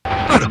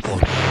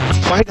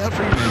Find out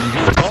for you.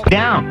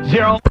 Down,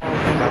 0.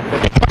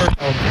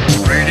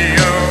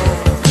 Radio,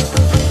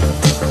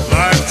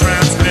 live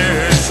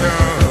transmission.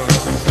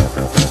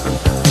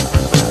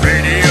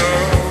 Radio,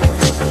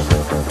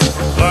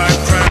 live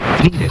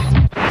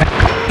transmission.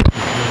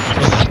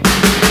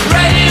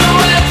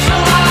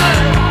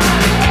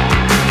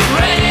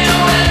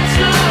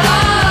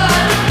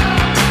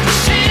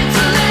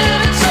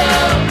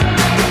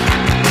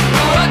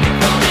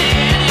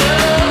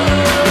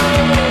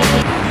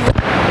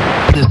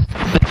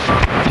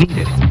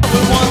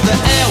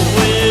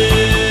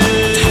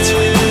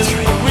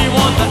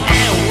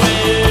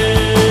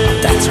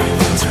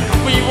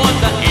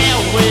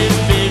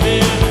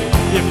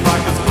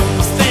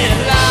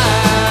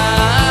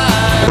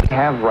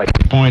 Right.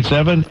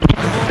 0.7.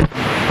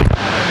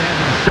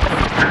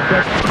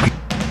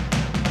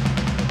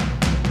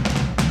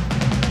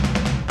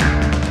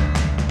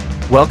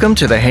 Welcome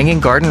to the Hanging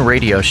Garden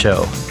Radio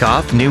Show.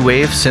 Goth, new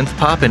wave, synth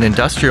pop, and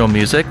industrial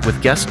music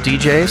with guest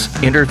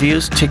DJs,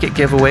 interviews, ticket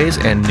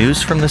giveaways, and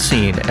news from the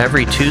scene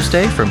every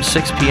Tuesday from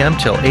 6 p.m.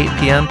 till 8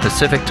 p.m.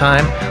 Pacific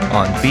Time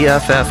on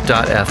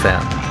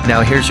BFF.FM.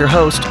 Now here's your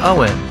host,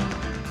 Owen.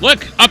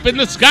 Look, up in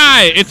the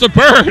sky, it's a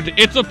bird,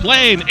 it's a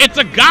plane, it's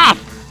a goth,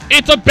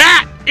 it's a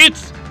bat,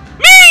 it's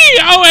me,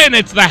 Owen!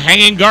 It's the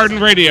Hanging Garden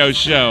Radio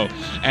Show,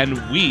 and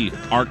we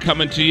are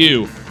coming to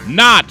you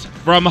not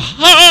from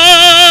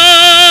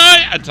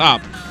high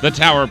atop the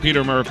Tower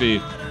Peter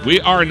Murphy. We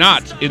are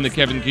not in the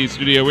Kevin Key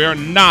studio. We are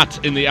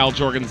not in the Al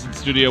Jorgensen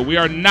studio. We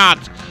are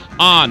not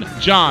on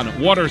John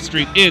Water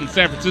Street in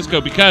San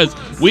Francisco because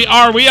we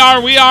are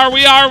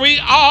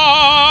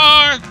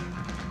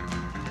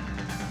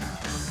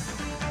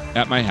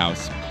at my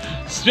house.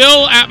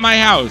 Still at my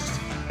house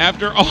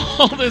after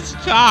all this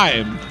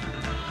time.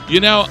 You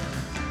know,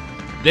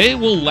 they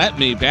will let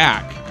me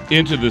back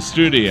into the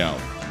studio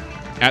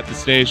at the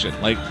station.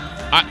 Like,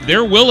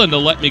 they're willing to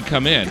let me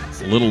come in.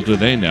 Little do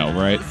they know,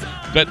 right?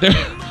 But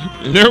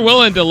they're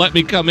willing to let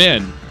me come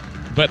in.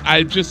 But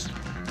I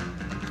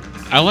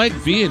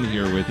like being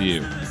here with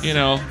you. You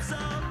know,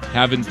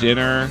 having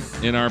dinner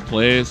in our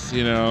place,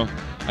 you know.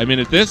 I mean,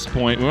 at this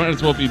point, we might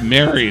as well be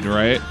married,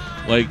 right?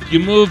 Like, you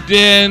moved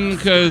in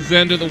because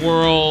end of the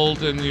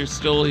world, and you're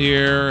still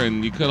here,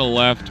 and you could have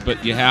left,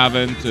 but you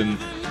haven't, and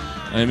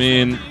I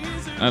mean,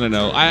 I don't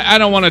know. I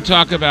don't want to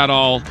talk about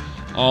all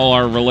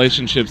our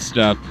relationship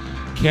stuff.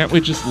 Can't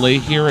we just lay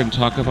here and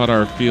talk about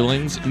our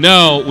feelings?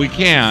 No, we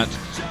can't.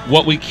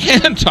 What we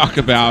can talk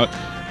about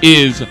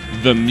is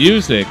the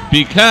music,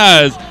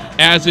 because,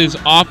 as is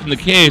often the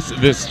case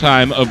this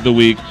time of the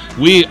week,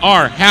 we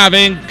are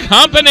having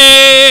company!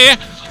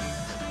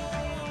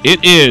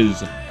 It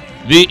is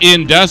the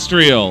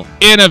industrial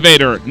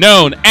innovator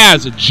known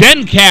as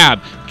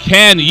genCAB.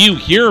 Can you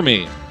hear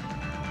me?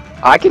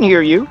 I can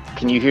hear you.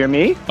 Can you hear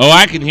me? Oh,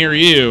 I can hear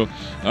you.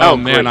 Oh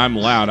man, great. I'm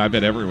loud. I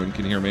bet everyone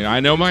can hear me. I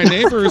know my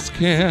neighbors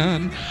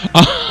can.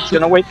 It's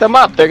going to wake them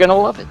up. They're going to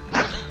love it.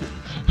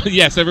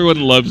 Yes,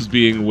 everyone loves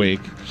being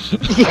awake.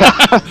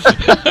 Yeah.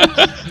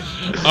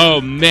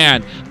 Oh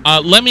man.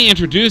 Let me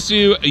introduce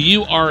you.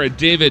 You are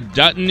David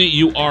Dutton.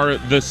 You are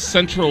the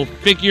central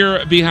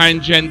figure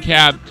behind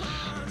genCAB.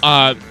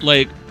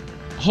 Like,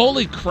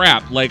 holy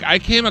crap. Like, I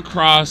came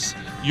across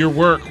your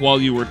work while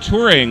you were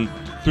touring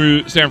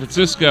through San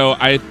Francisco.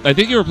 I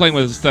think you were playing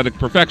with Aesthetic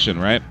Perfection,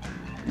 right?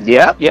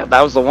 Yeah,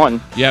 that was the one.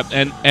 Yep,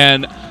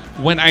 and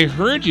when I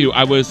heard you,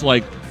 I was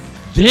like,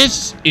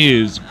 this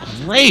is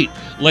great.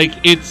 Like,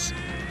 it's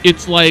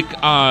like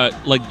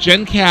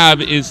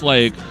genCAB is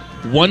like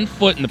 1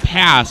 foot in the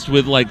past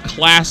with like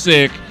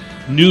classic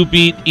new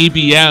beat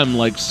EBM,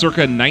 like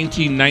circa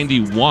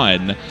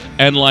 1991,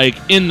 and like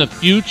in the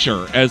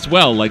future as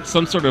well, like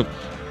some sort of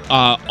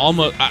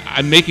almost,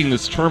 I'm making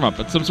this term up,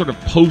 but some sort of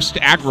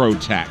post-aggro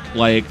tech,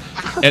 like,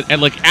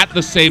 and like at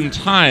the same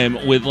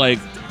time with like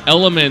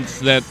elements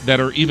that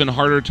are even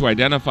harder to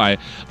identify.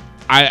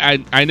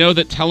 I know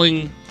that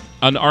telling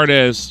an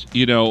artist,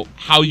 you know,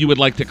 how you would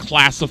like to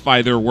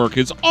classify their work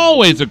is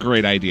always a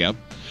great idea.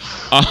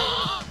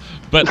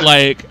 But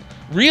like,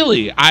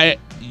 really,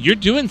 you're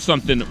doing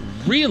something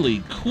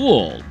really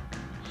cool.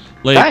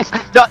 Like, nice.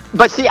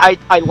 But see,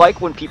 I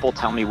like when people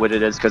tell me what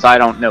it is, because I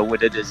don't know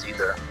what it is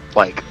either.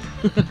 Like,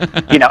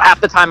 you know,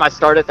 half the time I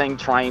start a thing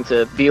trying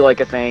to be like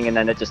a thing, and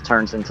then it just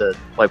turns into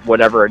like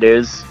whatever it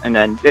is. And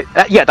then,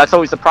 that's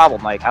always the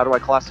problem. Like, how do I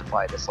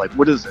classify this? Like,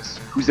 what is this?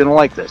 Who's gonna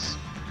like this?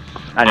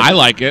 I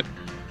like it.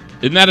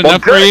 Isn't that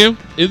enough for you?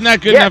 Isn't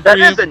that good enough for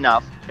you? Yeah, that is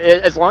enough.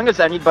 As long as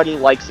anybody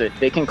likes it,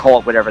 they can call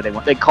it whatever they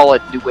want. They call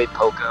it New Wave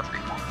Polka if they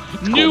want.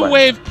 It's New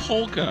Wave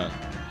Polka.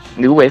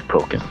 New Wave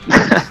Polka.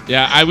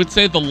 Yeah, I would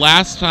say the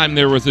last time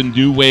there was a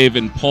New Wave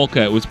in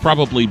Polka, it was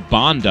probably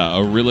Banda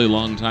a really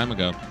long time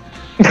ago.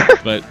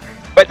 But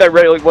there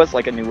really was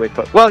like a New Wave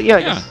Polka. Well,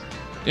 yeah.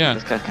 Yeah.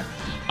 Okay.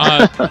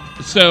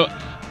 So,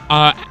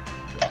 I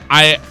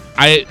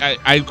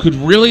could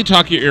really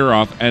talk your ear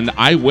off, and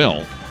I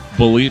will,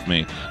 believe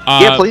me.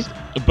 Yeah, please.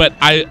 But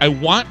I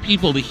want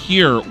people to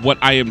hear what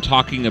I am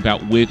talking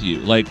about with you.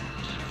 Like,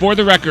 For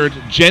the record,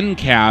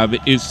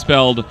 genCAB is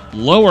spelled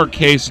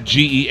lowercase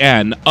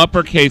gen,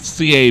 uppercase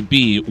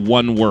CAB,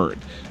 one word.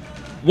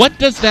 What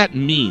does that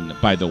mean,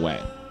 by the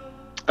way?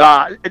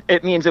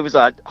 It means it was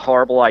a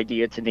horrible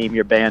idea to name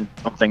your band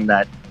something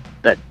that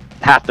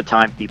half the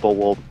time people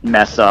will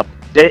mess up.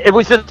 It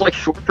was just like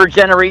short for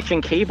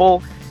Generation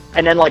Cable,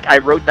 and then like I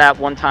wrote that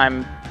one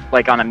time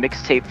like on a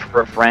mixtape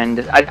for a friend.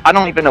 I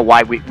don't even know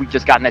why we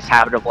just got in this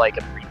habit of like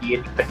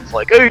abbreviating things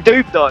like hey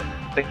Dave done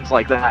things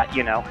like that,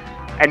 you know.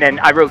 And then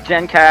I wrote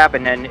genCAB,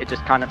 and then it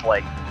just kind of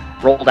like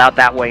rolled out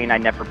that way, and I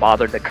never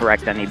bothered to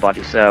correct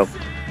anybody. So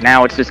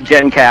now it's just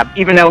genCAB,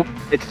 even though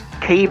it's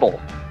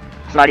cable.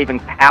 It's not even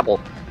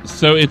cable.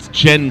 So it's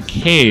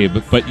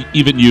genCAB, but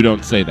even you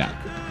don't say that.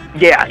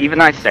 Yeah,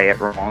 even I say it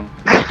wrong.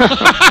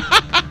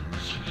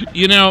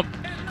 You know,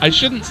 I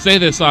shouldn't say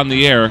this on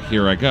the air.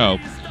 Here I go.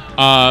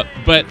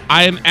 But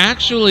I am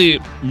actually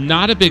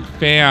not a big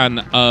fan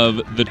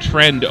of the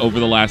trend over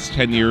the last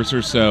 10 years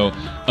or so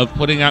of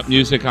putting out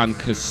music on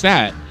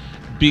cassette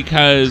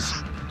because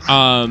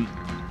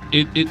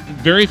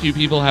very few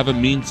people have a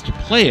means to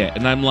play it.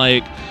 And I'm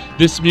like,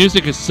 this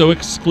music is so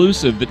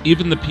exclusive that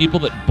even the people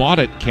that bought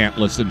it can't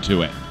listen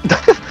to it.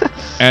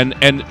 and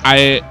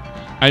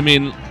I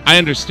mean, I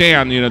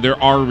understand, you know,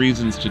 there are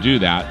reasons to do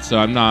that, so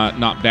I'm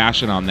not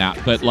bashing on that.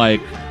 But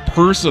like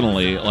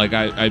personally, like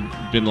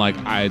I've been like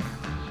I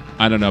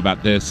don't know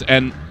about this,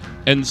 and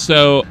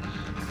so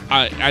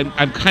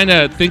I'm kind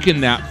of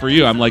thinking that for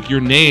you. I'm like,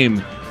 your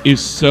name is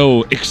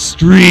so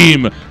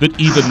extreme that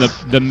even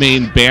the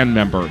main band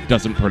member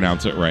doesn't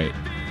pronounce it right.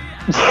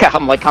 Yeah,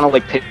 I'm like kind of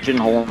like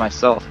pigeonholing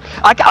myself.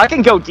 I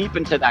can go deep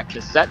into that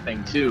cassette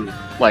thing too.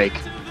 Like,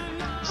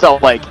 so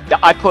like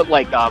I put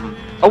like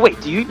oh wait,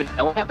 do you even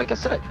know I have a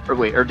cassette? Or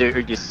wait, or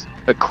you're just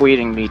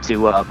equating me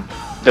to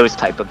those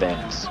type of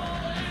bands?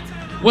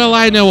 Well,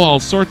 I know all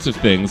sorts of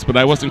things, but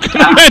I wasn't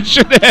going to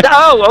mention it.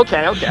 Oh,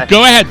 okay.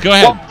 Go ahead,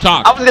 Well,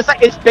 talk. I was gonna say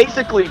it's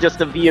basically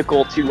just a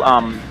vehicle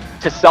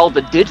to sell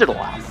the digital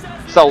album.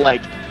 So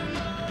like,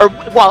 all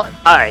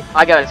right,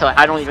 I gotta tell you,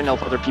 I don't even know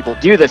if other people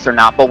do this or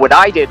not, but what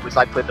I did was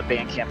I put the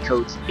Bandcamp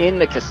codes in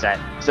the cassette.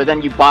 So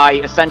then you buy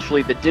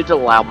essentially the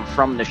digital album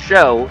from the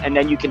show, and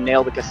then you can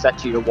nail the cassette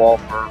to your wall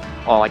for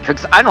all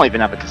cause I don't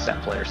even have a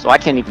cassette player, so I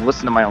can't even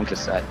listen to my own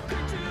cassette.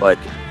 But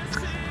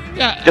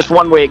yeah, just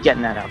one way of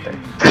getting that out there.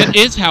 It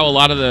is how a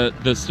lot of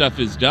the stuff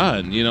is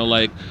done. You know,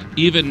 like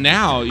even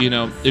now, you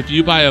know, if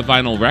you buy a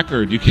vinyl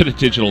record, you get a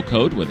digital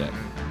code with it.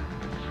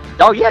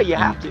 Oh yeah, you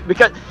have to,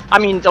 because I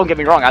mean, don't get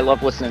me wrong, I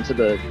love listening to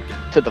the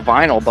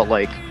vinyl, but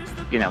like,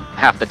 you know,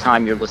 half the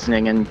time you're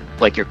listening in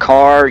like your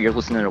car, you're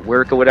listening at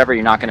work or whatever,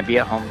 you're not going to be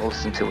at home to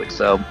listen to it.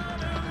 So,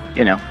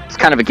 you know, it's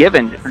kind of a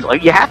given.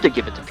 Like, you have to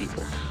give it to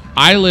people.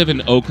 I live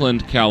in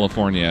Oakland,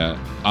 California,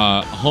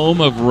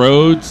 home of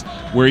roads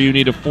where you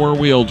need a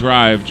 4-wheel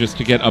drive just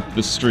to get up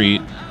the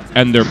street,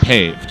 and they're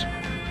paved.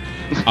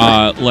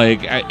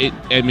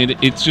 I mean,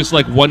 it's just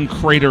like one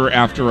crater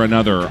after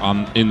another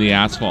in the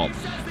asphalt.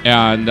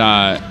 And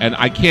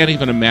I can't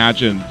even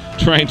imagine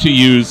trying to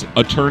use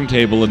a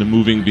turntable in a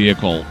moving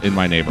vehicle in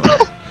my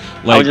neighborhood.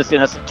 I was just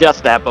gonna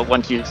suggest that, but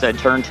once you said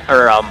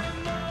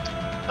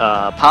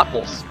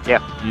potholes, yeah,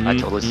 I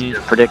totally see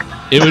your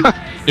predicament.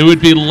 It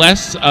would be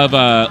less of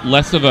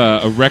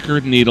a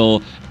record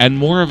needle and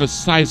more of a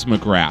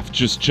seismograph,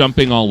 just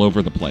jumping all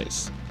over the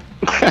place.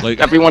 Like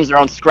everyone's their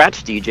own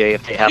scratch DJ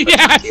if they have a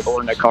turntable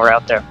in their car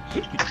out there.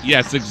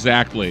 Yes,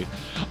 exactly.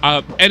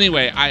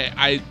 Anyway,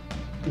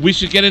 we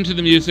should get into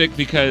the music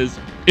because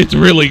it's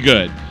really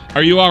good.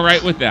 Are you all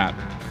right with that?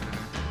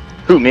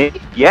 Who, me?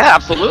 Yeah,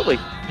 absolutely.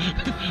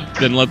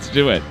 Then let's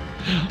do it.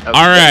 Okay.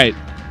 All right.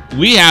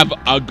 We have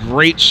a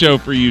great show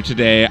for you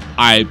today,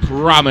 I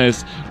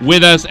promise.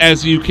 With us,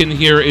 as you can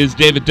hear, is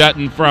David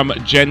Dutton from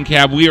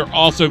genCAB. We are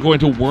also going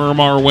to worm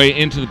our way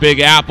into the Big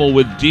Apple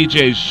with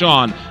DJ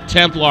Sean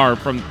Templar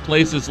from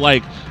places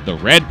like The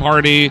Red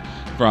Party,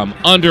 from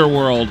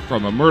Underworld,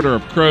 from A Murder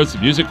of Crows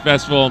Music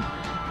Festival.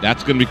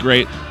 That's going to be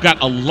great.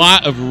 Got a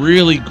lot of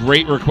really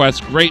great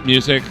requests, great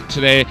music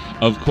today.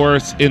 Of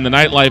course, in the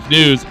Nightlife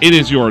News, it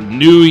is your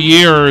New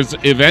Year's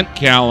event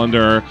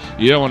calendar.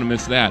 You don't want to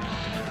miss that.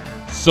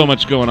 So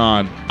much going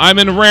on. I'm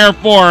in rare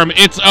form.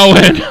 It's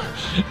Owen.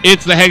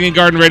 It's the Hanging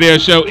Garden Radio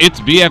Show. It's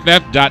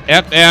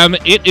BFF.FM.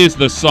 It is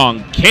the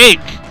song Cake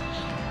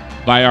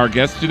by our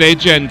guest today,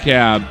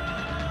 genCAB.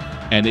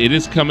 And it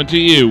is coming to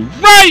you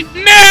right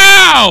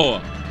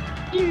now!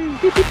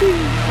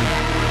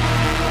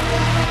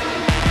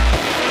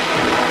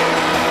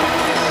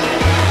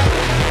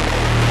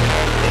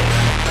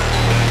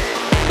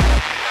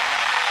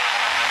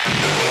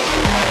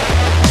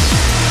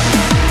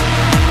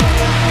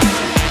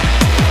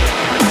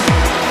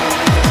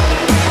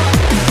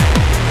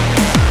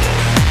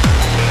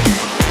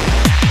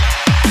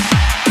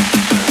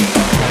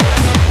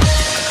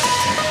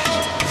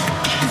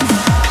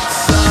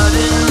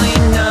 Suddenly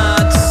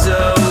not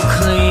so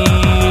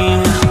clean,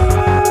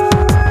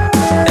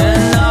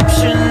 an option.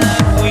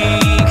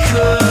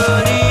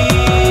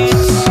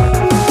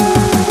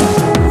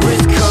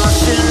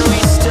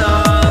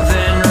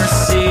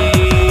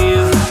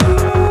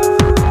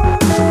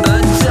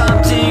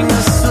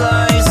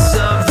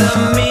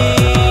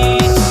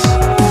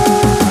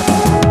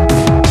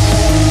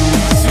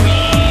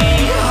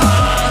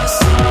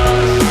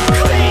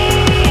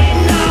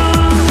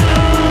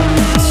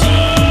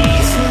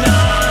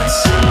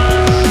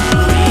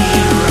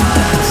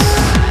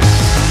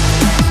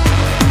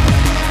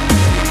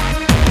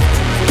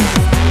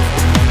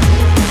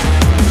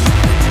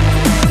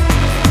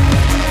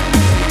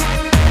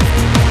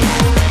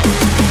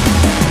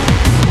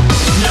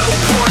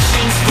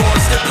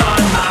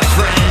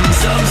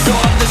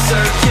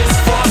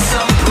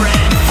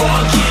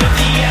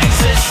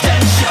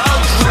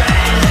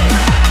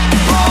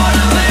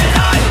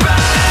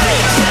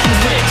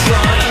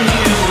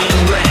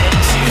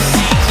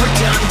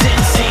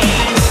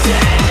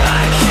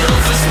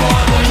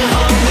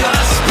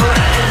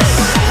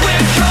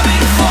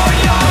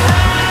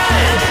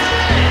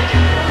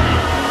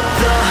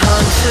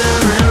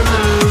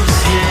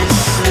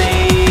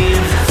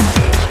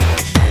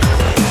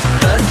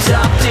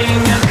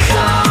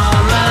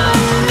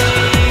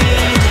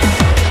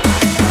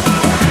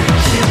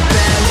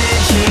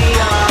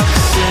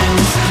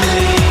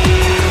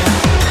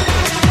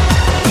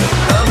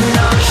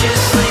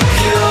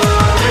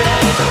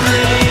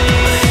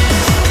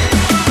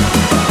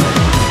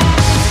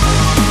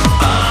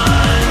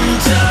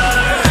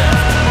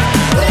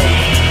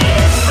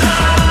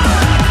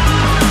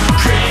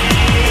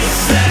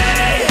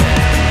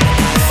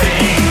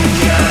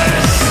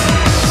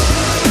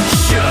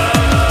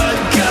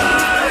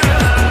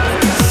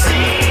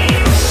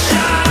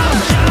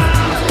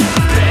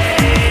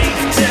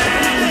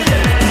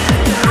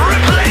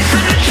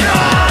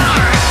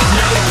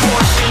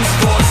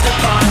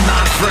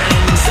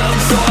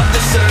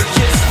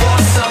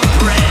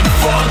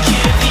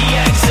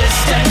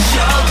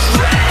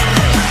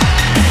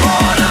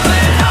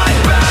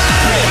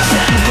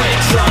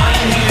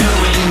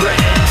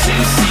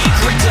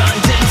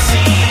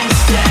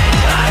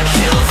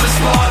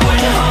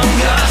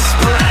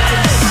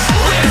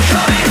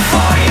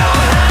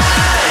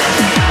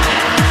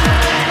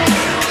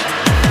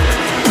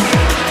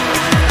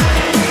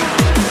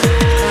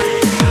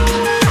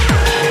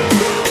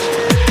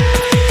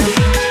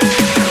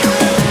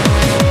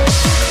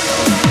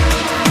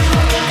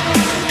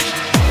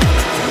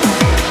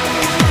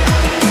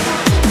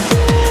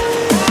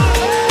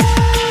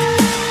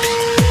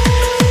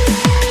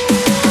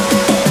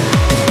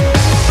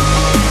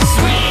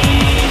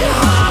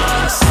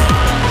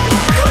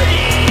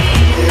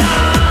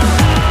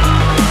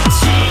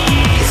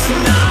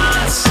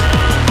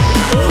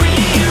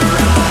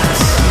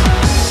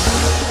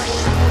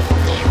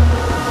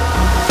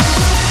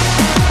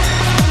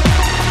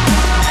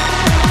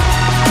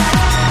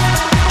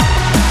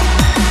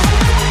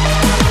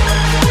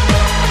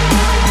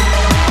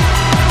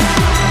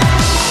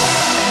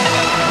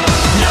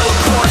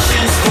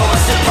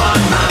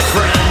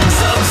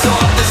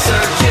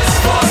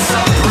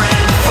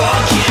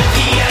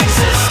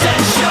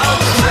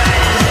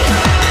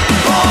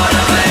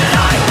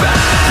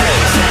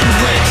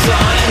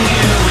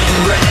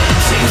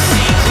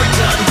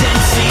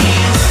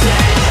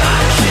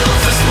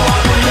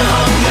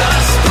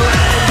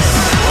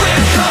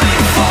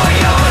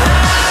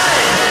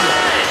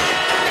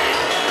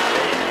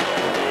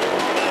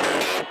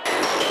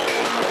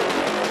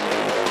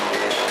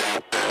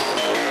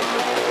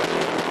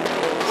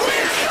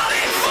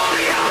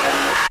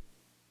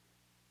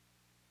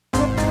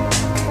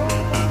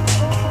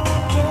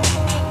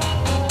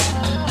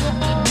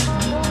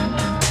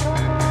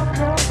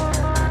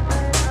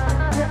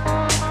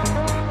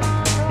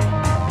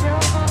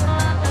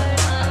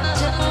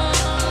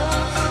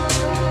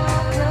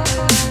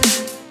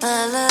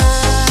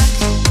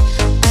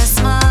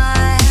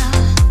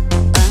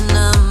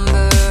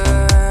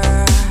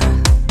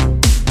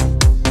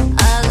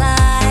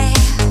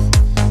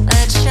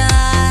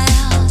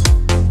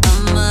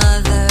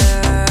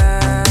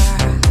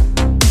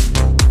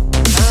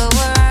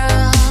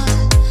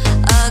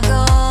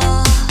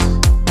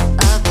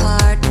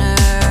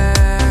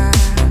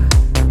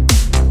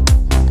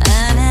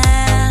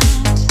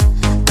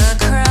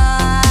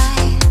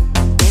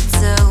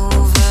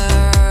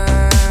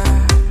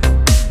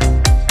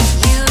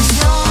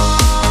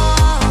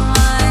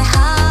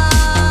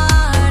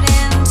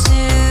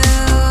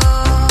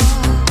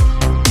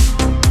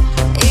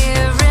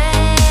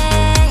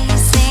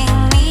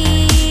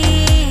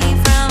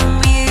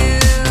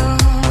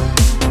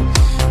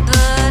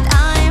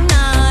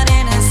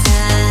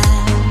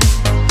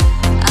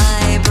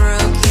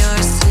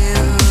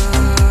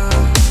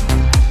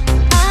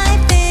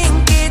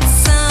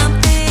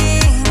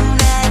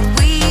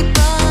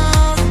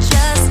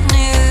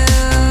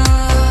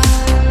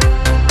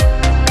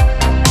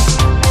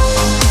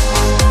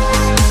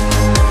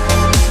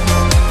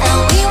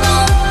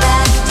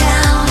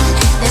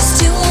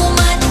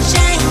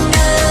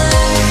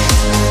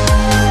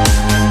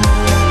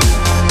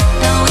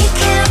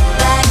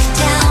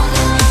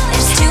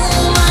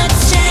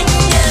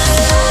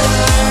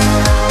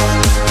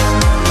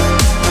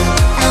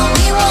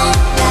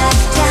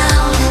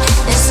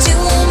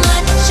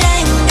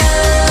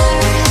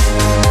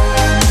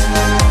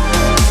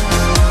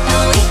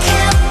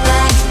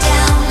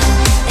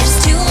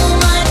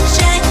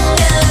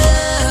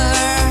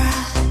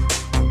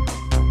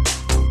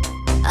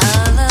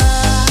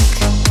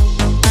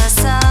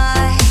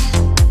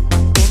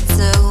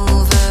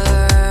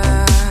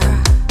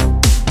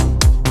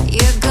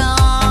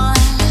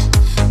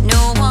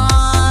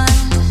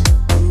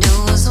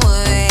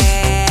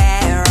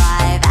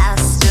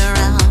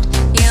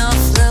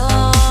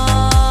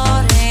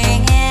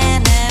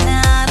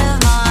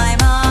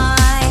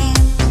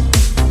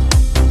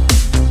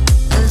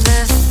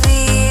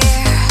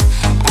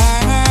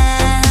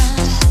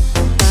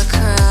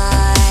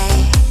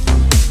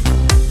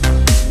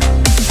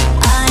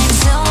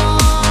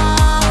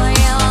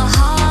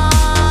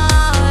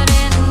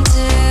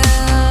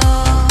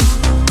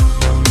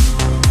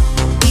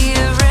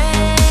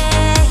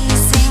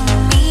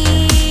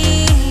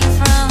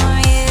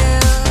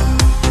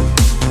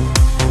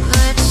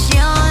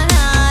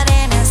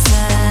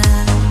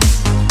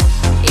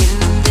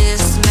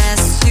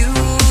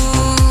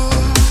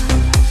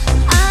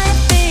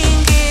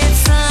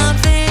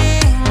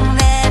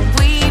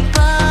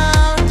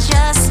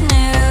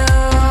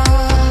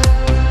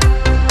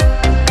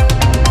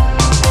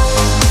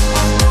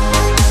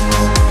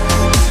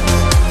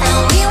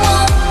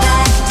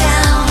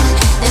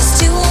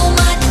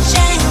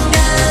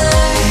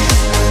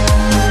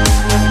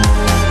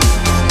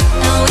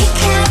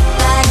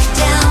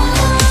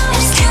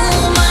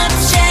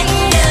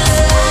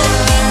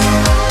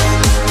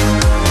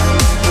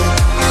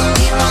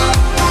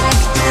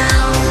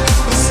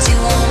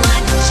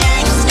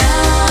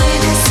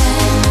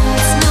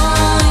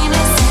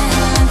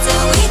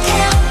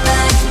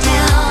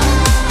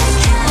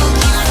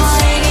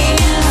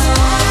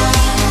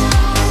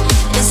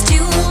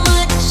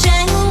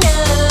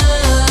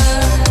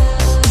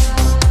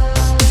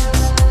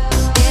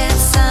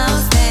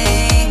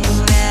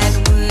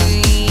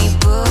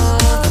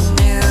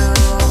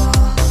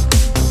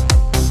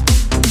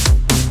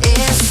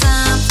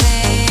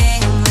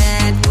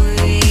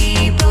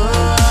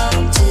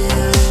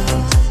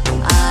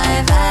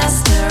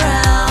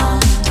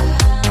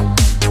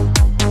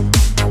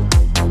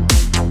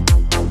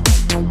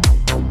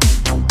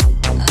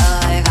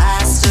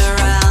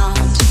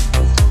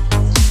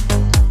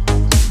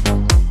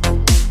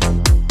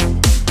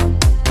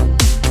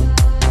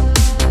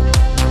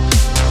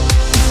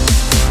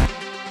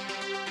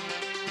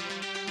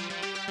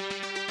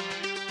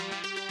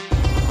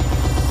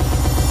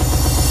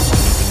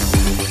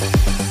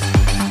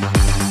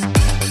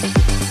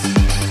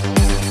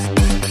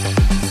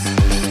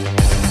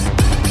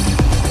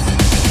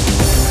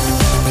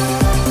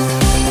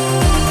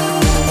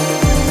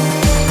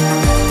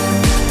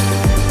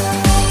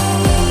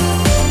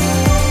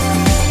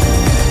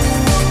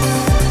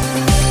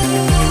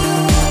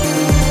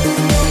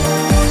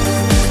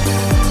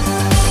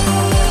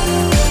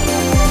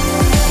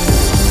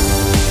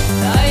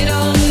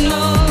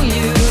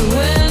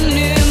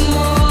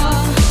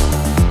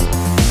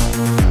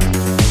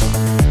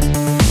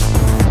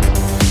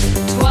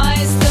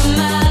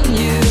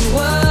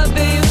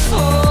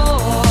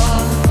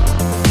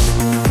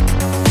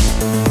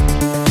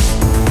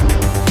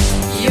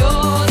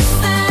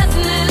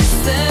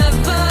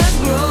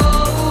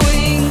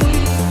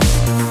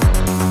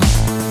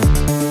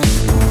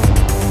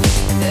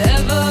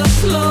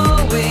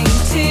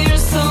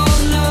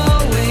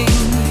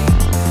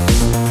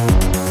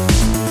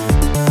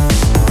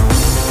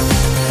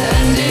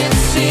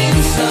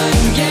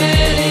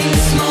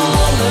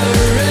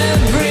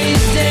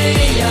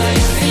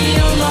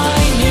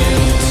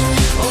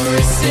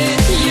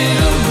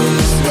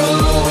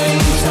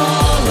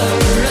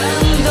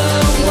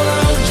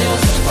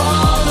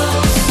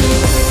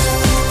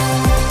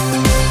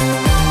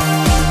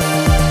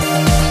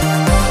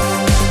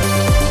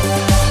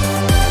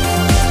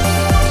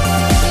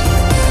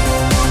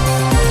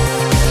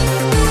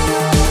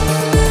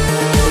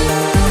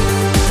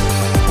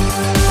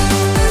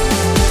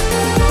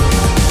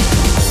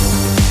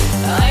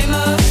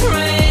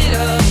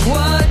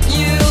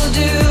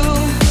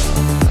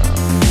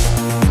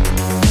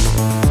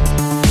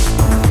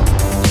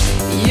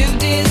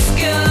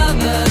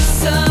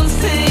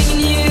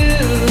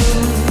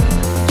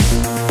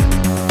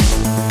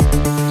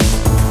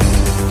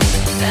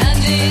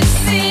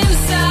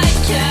 seems I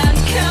can't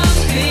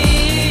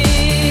compete.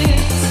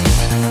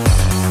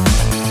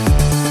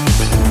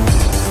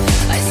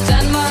 I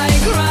stand my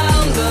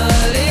ground,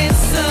 but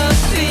it's a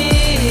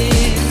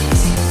feat.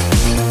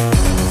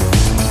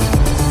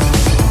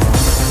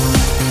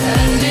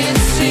 And it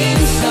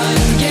seems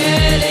I'm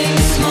getting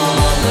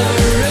smaller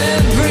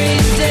every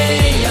day.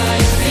 I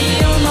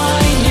feel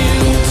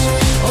minute,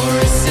 or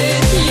is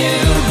it you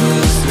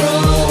who's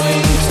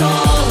growing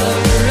taller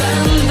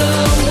and the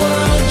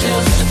world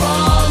just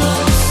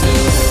follows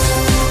suit?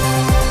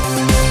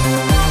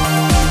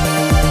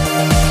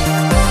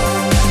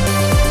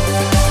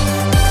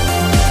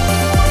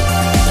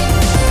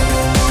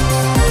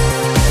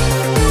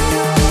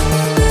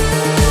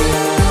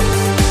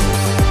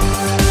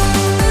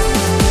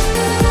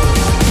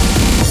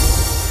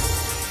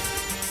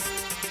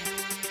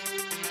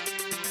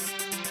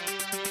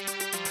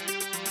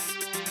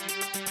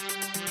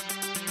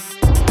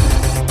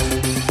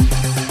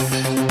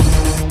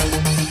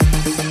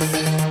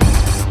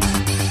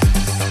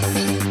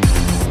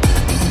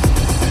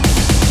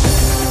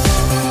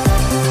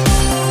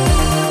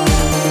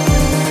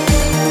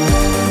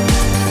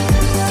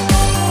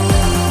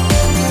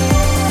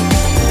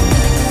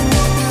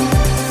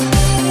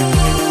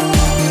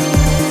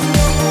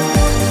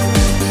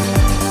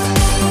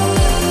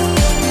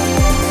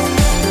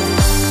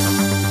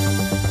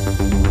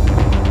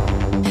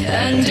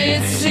 And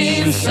it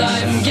seems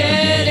I'm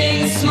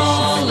getting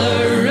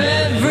smaller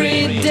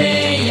every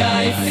day.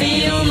 I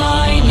feel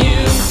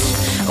minute,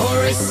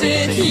 or is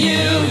it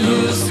you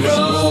who's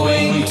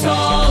growing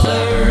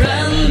taller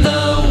and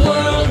the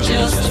world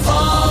just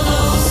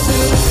follows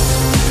suit?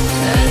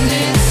 And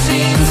it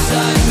seems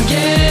I'm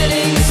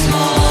getting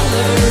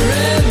smaller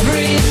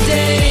every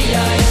day.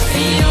 I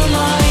feel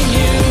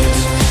minute,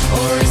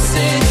 or is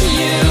it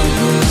you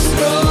who's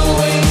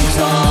growing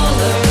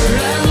taller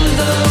and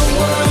the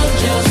world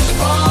just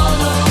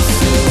follows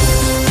suit?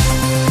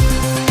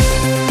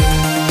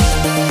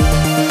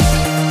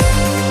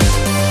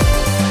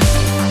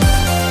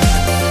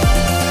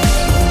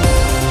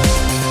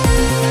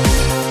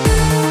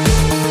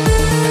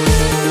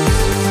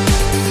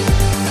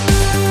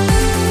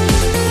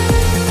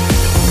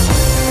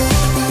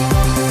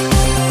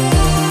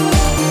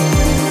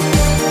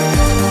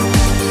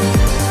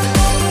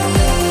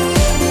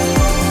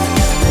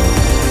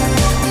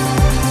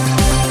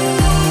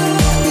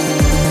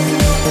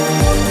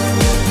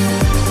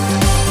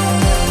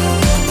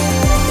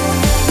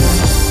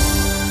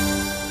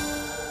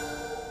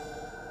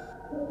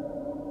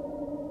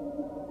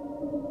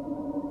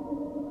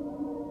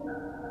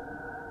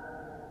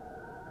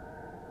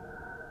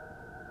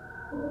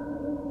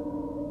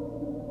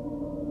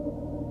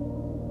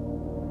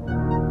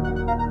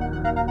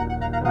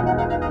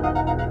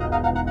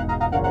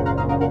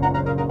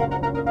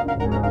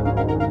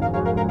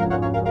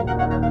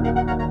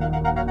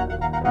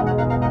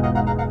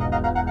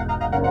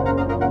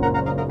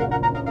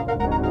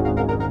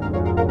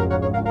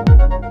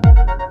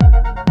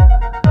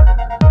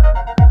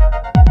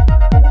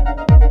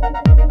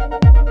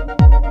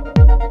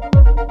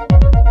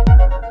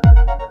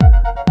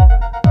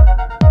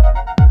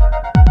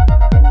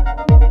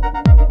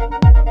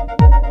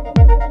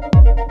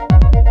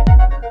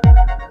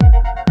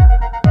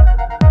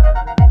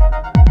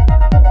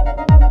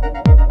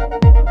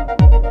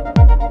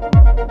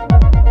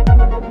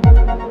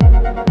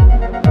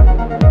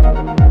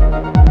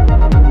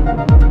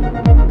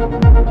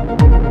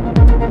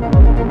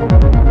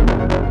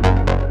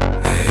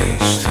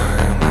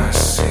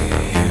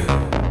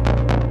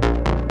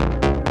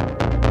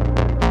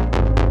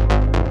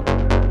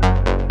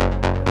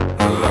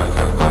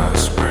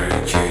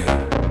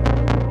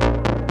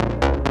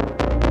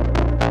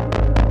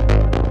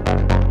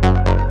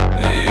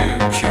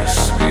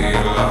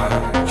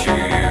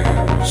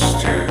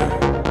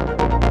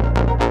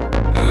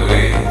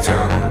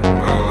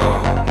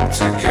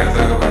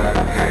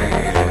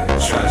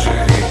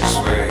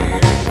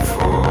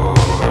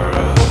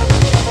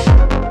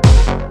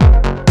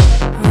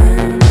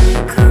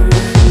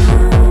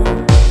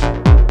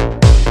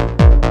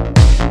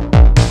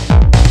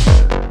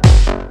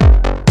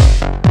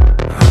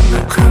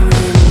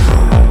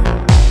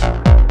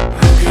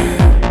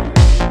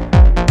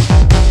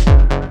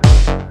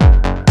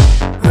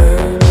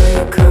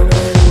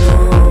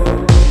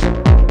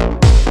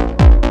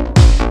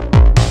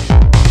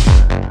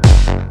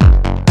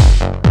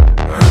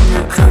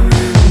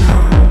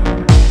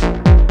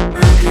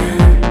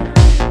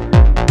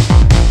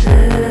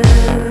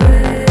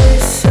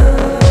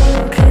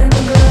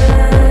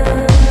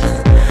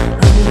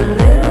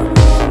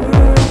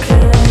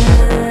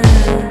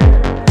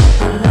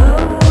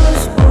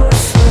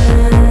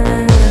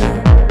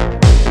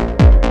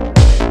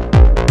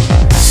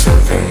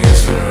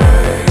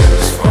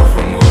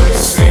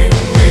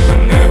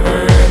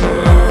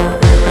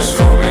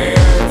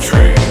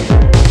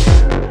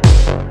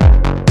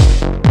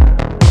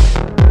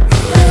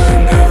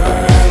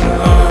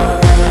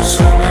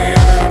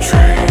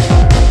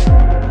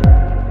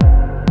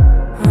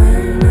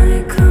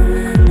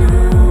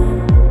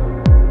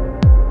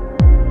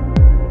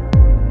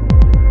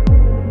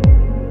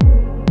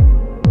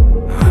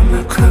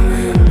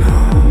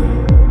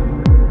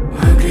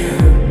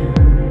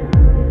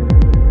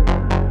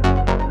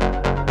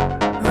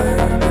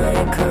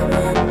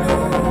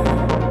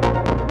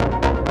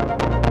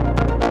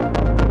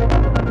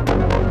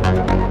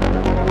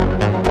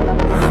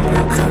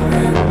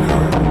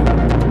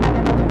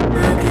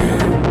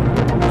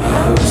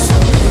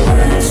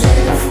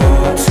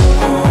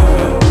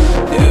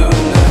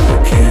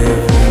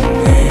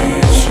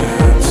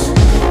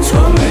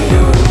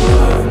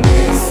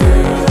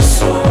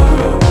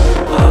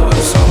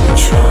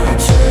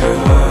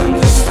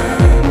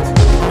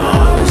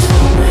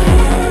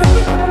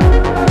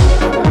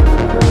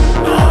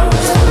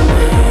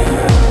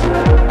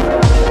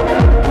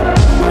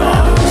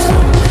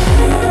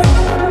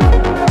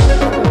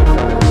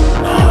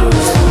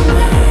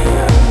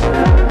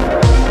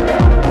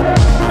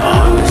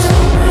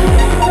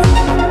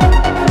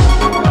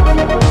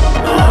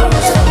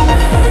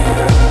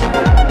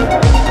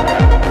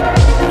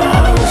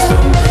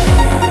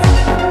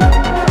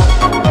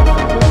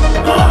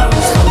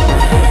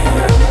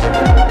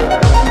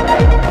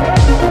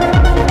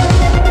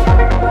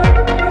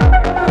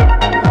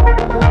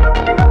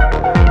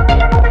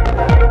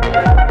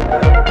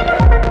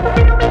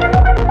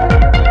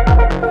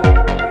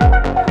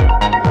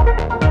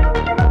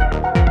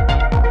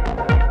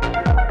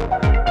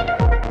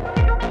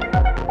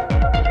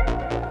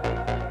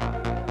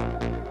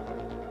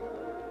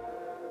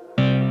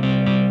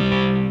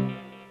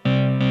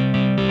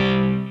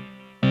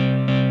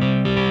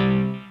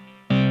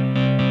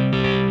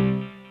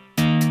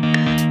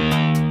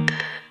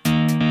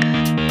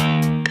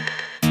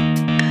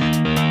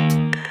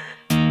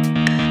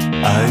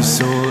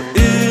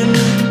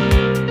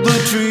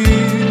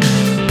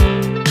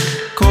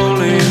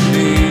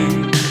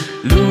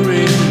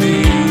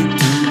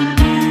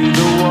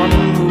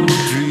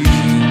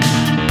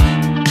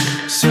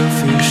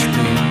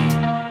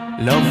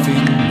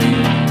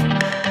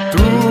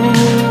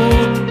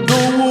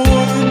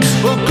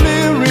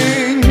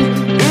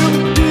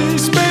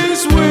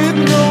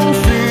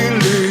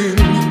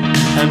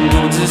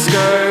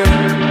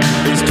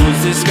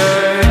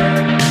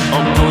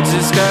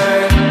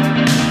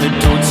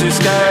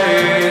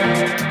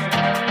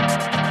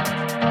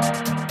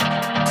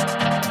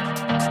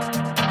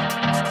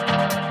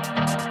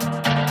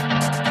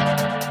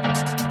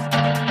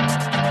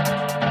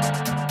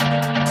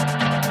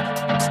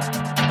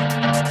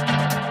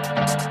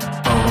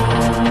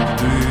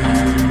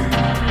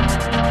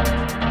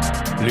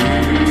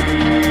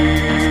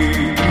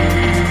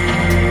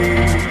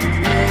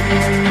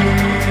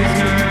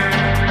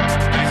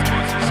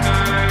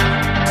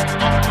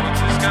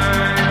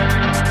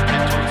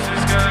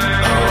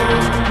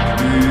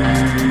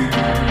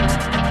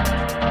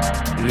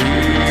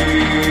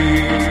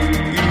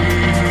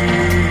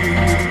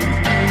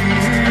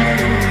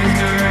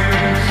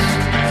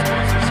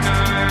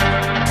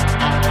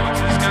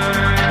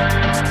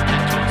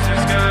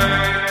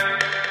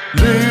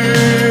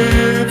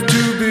 Live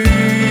to be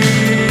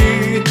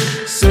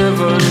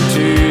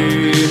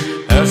 70,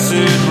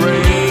 acid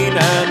rain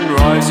and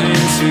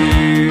rising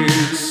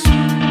seas.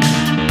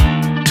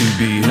 To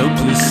be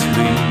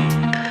helplessly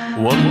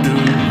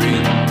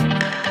wondering,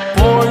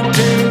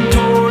 pointing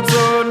towards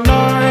the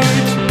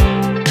night.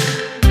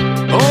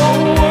 A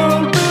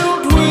world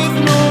built with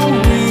no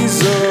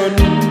reason.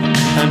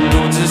 And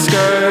towards the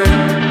sky,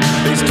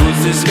 face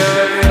towards the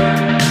sky,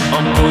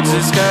 on towards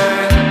the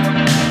sky.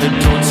 And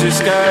towards the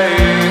sky.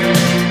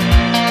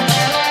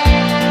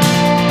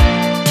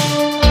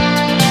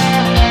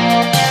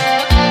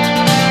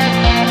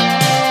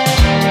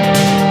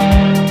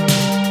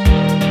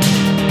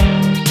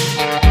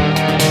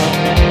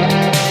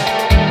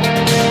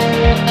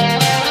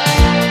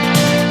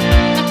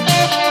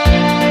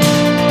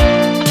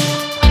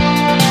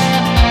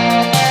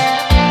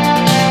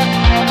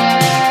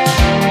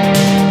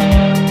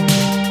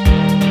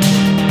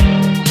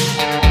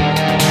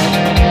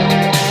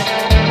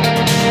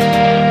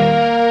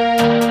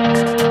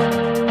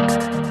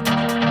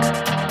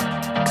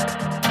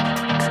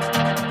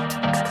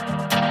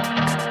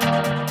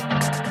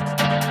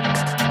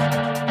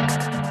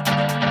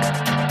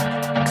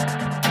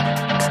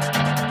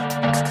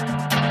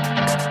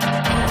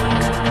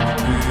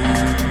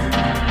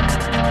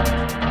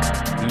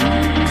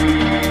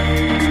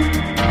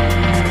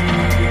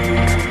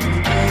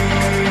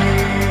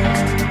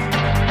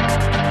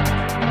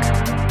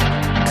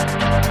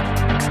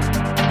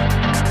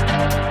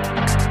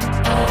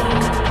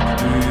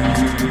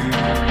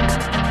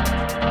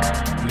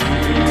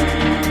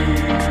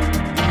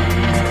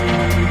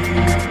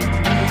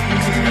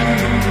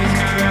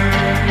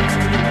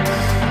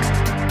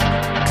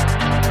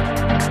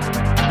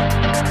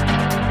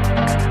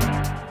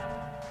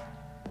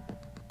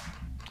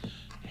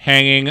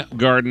 Hanging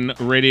Garden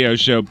Radio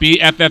Show,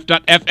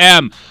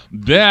 BFF.FM,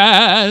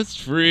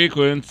 best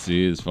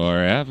frequencies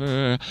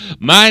forever.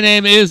 My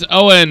name is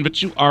Owen,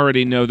 but you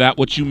already know that.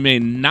 What you may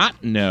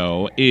not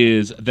know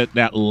is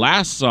that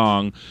last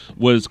song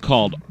was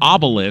called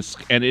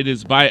Obelisk, and it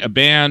is by a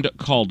band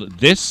called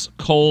This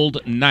Cold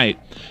Night.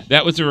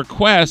 That was a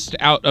request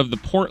out of the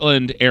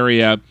Portland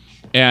area,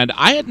 and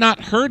I had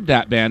not heard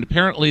that band.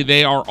 Apparently,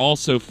 they are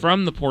also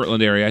from the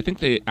Portland area. I think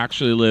they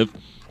actually live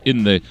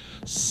in the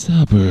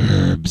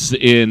suburbs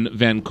in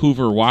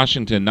Vancouver,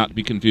 Washington, not to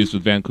be confused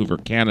with Vancouver,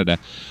 Canada.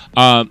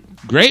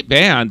 Great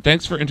band.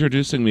 Thanks for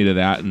introducing me to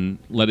that and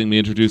letting me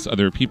introduce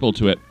other people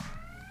to it.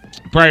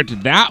 Prior to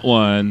that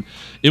one,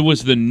 it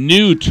was the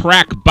new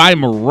track by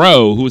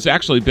Moreau, who has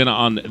actually been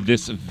on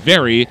this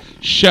very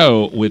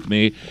show with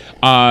me.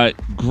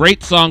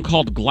 Great song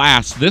called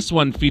Glass. This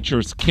one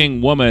features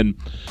King Woman.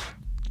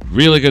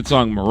 Really good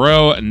song.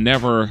 Moreau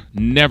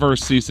never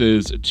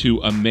ceases to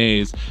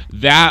amaze.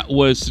 That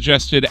was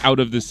suggested out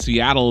of the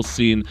Seattle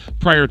scene.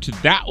 Prior to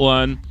that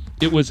one,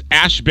 it was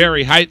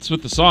Ashbury Heights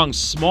with the song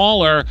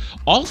Smaller,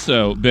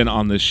 also been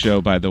on this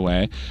show, by the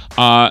way.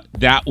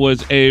 That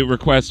was a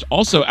request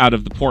also out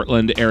of the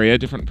Portland area,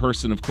 different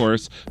person, of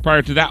course.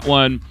 Prior to that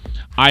one,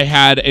 I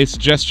had a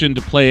suggestion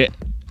to play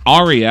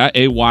Aria,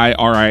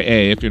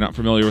 A-Y-R-I-A, if you're not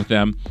familiar with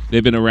them.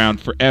 They've been around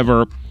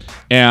forever,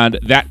 and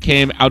that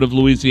came out of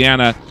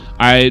Louisiana.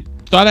 I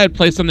thought I'd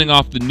play something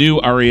off the new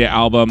Aria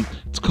album.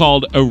 It's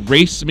called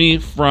Erase Me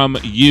From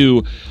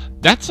You.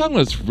 That song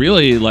was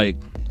really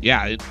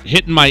it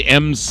hitting my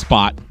M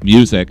spot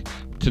music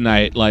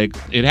tonight.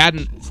 It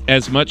hadn't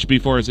as much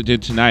before as it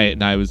did tonight,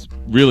 and I was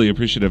really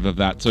appreciative of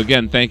that. So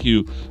again, thank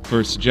you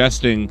for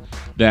suggesting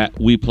that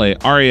we play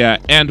Aria.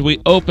 And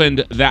we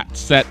opened that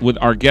set with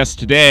our guest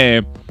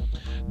today,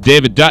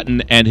 David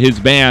Dutton, and his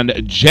band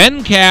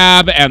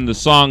genCAB, and the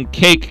song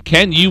Cake.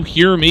 Can you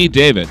hear me,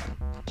 David?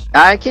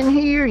 I can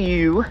hear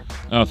you.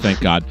 Oh, thank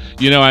God.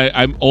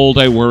 I'm old,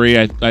 I worry.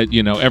 I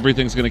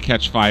everything's going to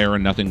catch fire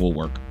and nothing will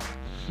work.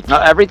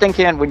 Everything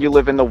can when you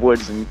live in the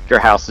woods and your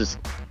house is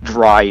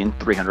dry and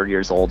 300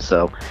 years old,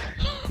 so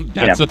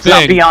that's a it's thing.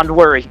 not beyond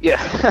worry.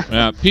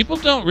 Yeah. People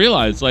don't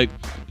realize, I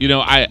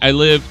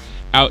live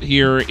out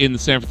here in the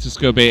San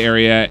Francisco Bay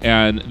Area,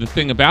 and the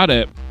thing about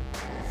it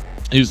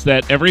is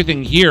that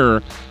everything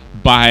here,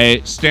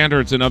 by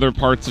standards in other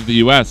parts of the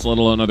U.S., let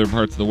alone other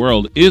parts of the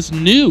world, is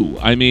new.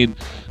 I mean,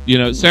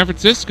 San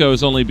Francisco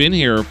has only been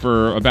here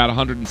for about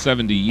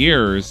 170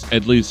 years,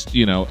 at least,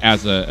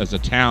 as a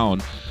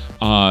town.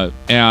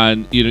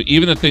 And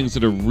even the things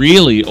that are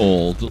really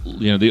old,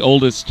 the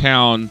oldest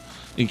town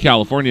in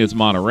California is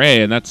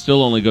Monterey, and that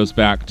still only goes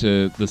back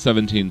to the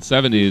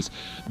 1770s.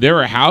 There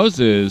are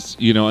houses,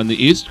 on the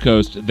East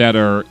Coast that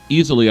are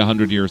easily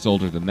 100 years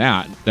older than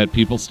that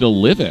people still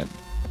live in.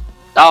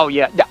 Oh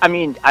yeah, I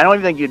mean, I don't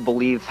even think you'd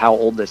believe how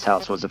old this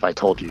house was if I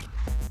told you,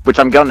 which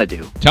I'm gonna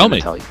do. Tell I'm gonna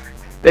me. Tell you.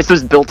 This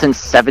was built in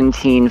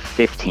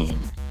 1715.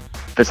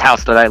 This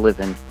house that I live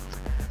in.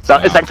 So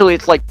Wow. essentially,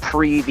 it's like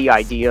pre the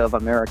idea of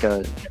America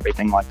and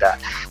everything like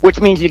that. Which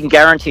means you can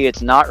guarantee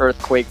it's not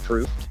earthquake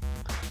proofed.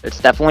 It's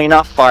definitely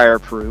not fire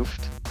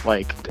proofed.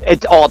 Like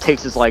it all it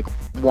takes is like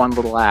one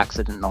little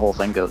accident, and the whole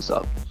thing goes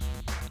up.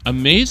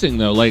 Amazing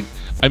though. Like,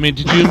 I mean,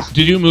 did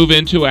you move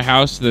into a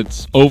house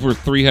that's over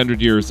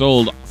 300 years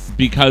old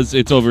because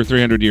it's over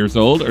 300 years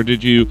old, or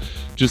did you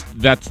just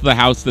that's the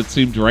house that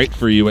seemed right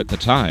for you at the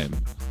time?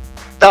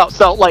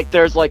 So like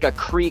there's like a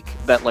creek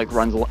that like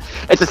runs along.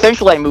 It's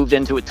essentially I moved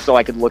into it so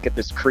I could look at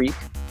this creek.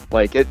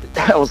 Like it,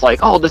 I was like,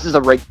 oh, this is a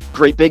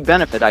great big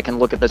benefit. I can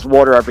look at this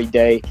water every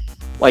day.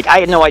 Like I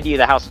had no idea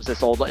the house was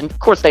this old. And of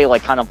course they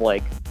like kind of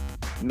like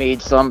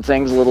made some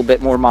things a little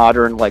bit more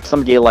modern, like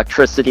some of the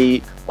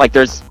electricity, like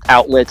there's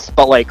outlets,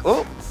 but like,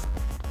 oh,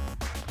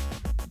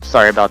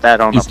 sorry about that.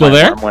 I don't You know still if my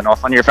there? alarm went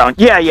off on your phone.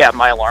 Yeah,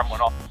 my alarm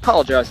went off.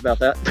 Apologize about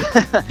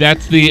that.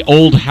 That's the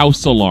old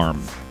house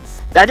alarm.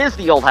 That is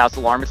the old house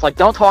alarm. It's like,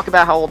 don't talk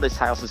about how old this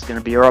house is going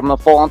to be, or I'm going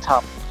to fall on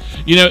top.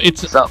 You know,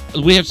 it's So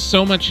we have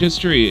so much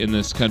history in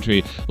this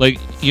country. Like,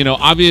 you know,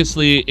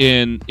 obviously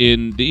in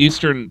the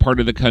eastern part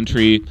of the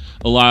country,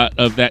 a lot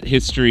of that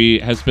history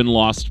has been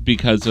lost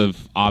because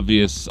of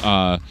obvious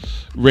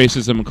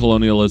racism and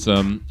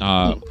colonialism.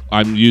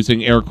 I'm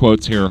using air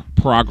quotes here,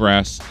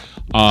 progress.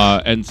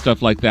 And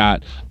stuff like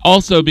that.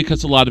 Also,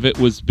 because a lot of it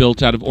was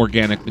built out of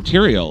organic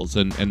materials,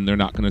 and they're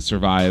not going to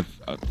survive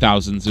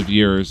thousands of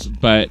years.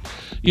 But,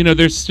 you know,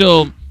 there's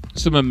still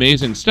some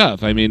amazing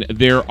stuff. I mean,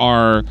 there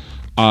are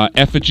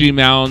effigy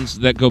mounds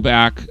that go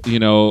back, you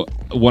know,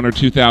 1,000 or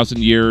 2,000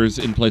 years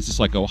in places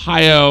like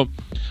Ohio.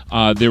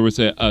 There was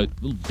a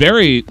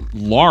very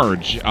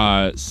large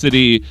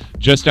city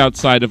just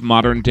outside of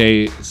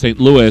modern-day St.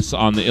 Louis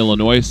on the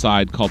Illinois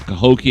side called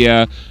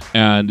Cahokia,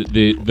 and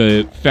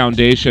the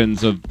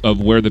foundations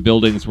of where the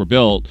buildings were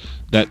built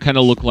that kind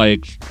of look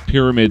like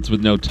pyramids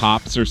with no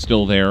tops are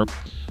still there.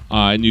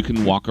 And you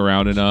can walk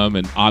around in them.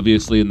 And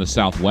obviously in the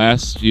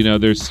Southwest, you know,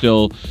 there's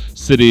still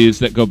cities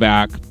that go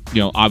back, you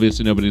know,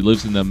 obviously nobody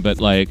lives in them,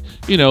 but like,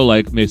 you know,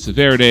 like Mesa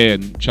Verde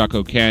and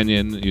Chaco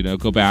Canyon, you know,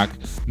 go back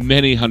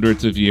many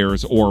hundreds of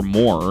years or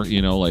more,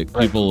 you know, like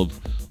people have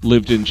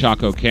lived in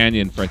Chaco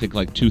Canyon for I think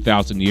like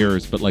 2,000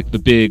 years, but like the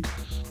big,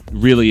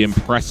 really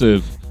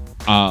impressive,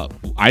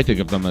 I think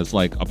of them as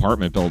like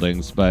apartment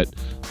buildings, but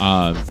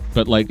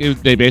like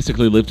they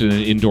basically lived in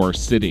an indoor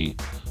city.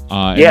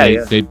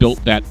 They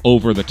built that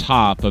over the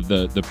top of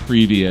the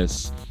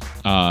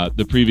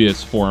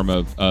previous form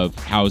of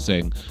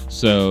housing.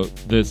 So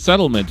the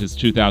settlement is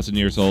 2,000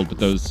 years old, but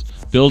those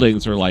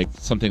buildings are like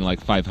something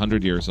like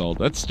 500 years old.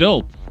 That's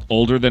still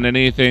older than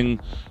anything,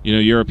 you know,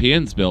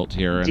 Europeans built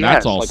here, and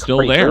that's all like still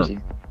pretty there. crazy.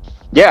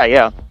 Yeah.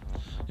 Yeah.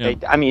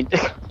 I mean,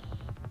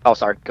 oh,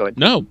 sorry. Go ahead.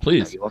 No,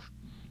 please.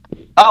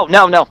 Oh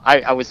no!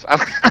 I was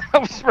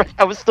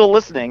still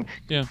listening.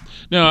 Yeah.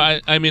 No,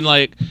 I mean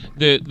like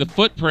the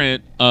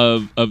footprint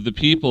of the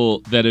people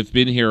that have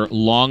been here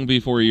long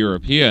before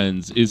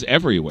Europeans is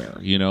everywhere.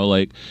 You know,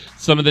 like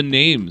some of the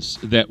names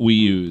that we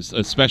use,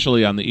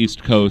 especially on the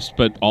East Coast,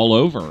 but all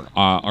over,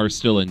 are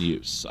still in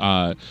use.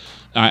 I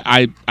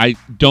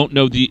don't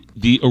know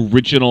the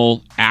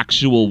original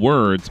actual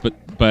words,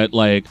 but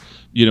like,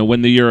 you know,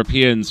 when the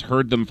Europeans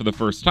heard them for the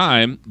first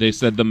time, they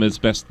said them as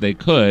best they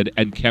could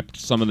and kept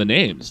some of the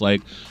names.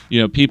 Like,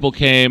 you know, people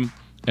came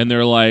and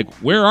they're like,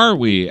 where are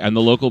we? And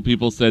the local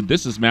people said,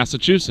 this is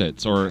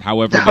Massachusetts, or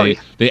however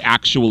they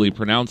actually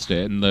pronounced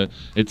it. And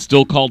it's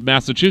still called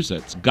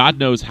Massachusetts. God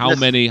knows how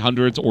many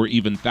hundreds or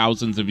even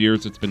thousands of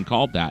years it's been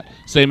called that.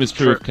 Same is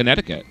true of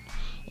Connecticut.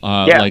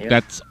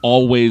 That's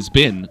always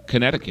been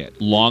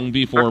Connecticut, long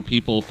before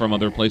people from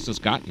other places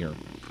got here.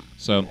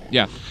 So,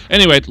 yeah.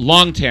 Anyway,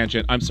 long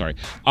tangent. I'm sorry.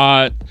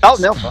 No,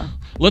 fine.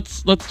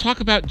 Let's talk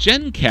about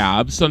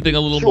genCAB, something a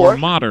little more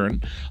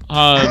modern.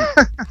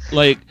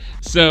 Like,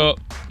 so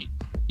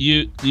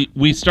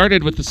we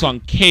started with the song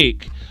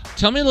 "Cake."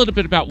 Tell me a little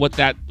bit about what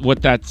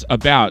that's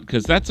about,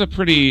 because that's a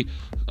pretty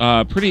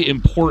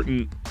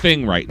important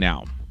thing right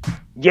now.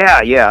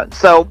 Yeah.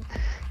 So,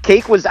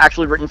 "Cake" was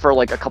actually written for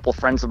like a couple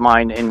friends of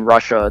mine in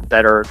Russia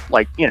that are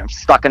like, you know,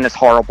 stuck in this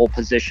horrible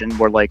position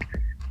where like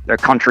their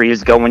country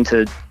is going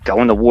to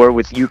war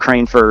with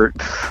Ukraine for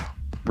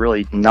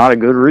really not a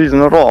good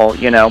reason at all,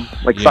 you know,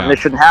 like something that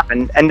shouldn't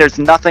happen. And there's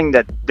nothing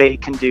that they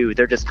can do.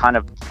 They're just kind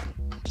of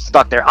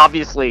stuck there.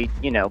 Obviously,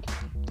 you know,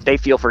 they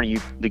feel for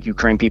the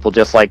Ukraine people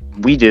just like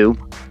we do.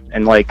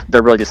 And like,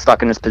 they're really just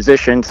stuck in this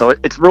position. So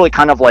it's really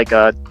kind of like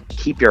a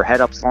keep your head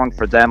up song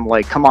for them.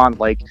 Like, come on,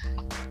 like,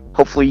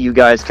 hopefully you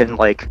guys can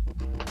like,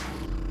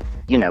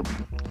 you know,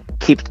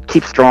 keep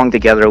strong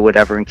together or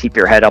whatever, and keep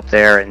your head up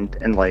there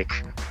and like,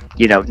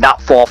 you know, not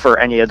fall for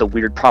any of the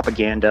weird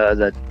propaganda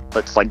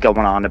that's like going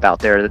on about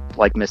there,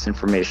 like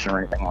misinformation or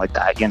anything like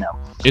that, you know.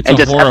 It's and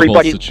a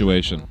horrible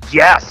situation.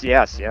 Yes.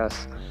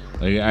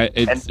 Like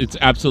it's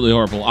absolutely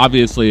horrible.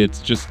 Obviously,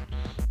 it's just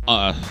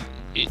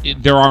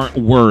there aren't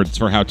words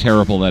for how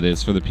terrible that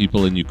is for the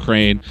people in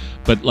Ukraine.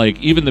 But like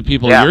even the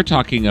people Yeah. you're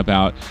talking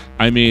about,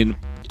 I mean,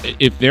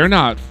 if they're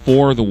not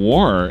for the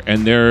war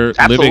and they're living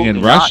Absolutely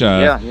in not.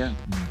 Russia,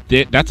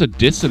 Yeah. that's a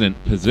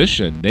dissonant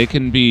position. They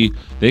can be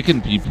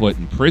put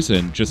in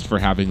prison just for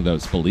having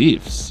those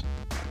beliefs.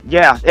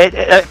 Yeah,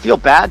 I feel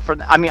bad for.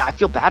 I mean, I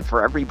feel bad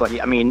for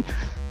everybody. I mean,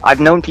 I've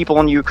known people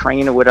in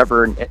Ukraine or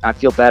whatever, and I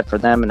feel bad for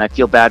them, and I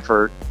feel bad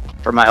for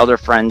my other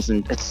friends.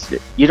 And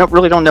you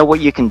don't know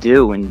what you can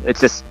do, and it's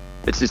just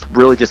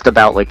really just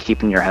about like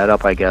keeping your head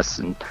up, I guess.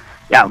 And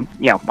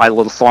yeah, my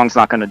little song's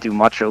not going to do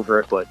much over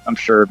it, but I'm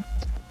sure,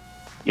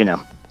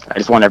 I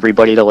just want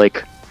everybody to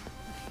like,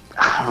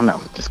 I don't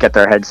know, just get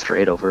their heads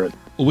straight over it.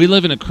 We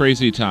live in a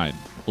crazy time.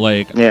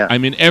 Like, Yeah. I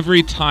mean,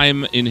 every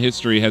time in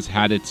history has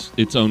had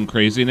its own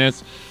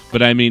craziness,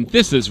 but I mean,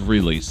 this is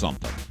really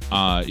something.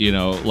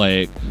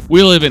 Like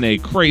we live in a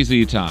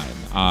crazy time.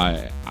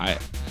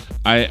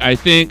 I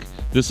think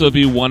this will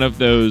be one of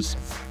those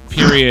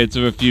periods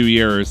of a few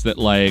years that,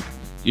 like,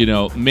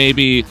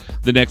 maybe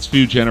the next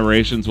few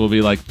generations will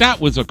be like, that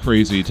was a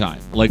crazy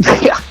time. Like,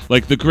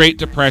 like the Great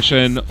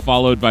Depression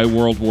followed by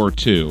World War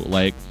II.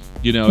 Like,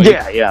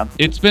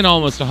 it's been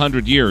almost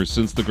 100 years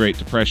since the Great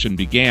Depression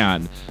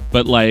began,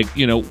 but like,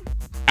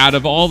 out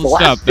of all the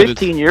stuff last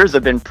 15 years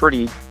have been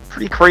pretty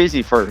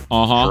crazy for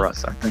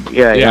us, I think.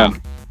 Yeah.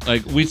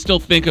 Like we still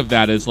think of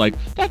that as like,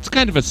 that's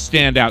kind of a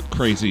standout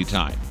crazy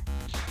time.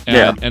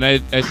 And I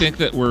think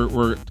that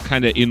we're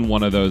kind of in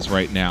one of those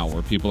right now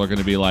where people are going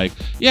to be like,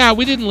 yeah,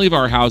 we didn't leave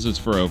our houses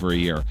for over a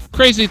year.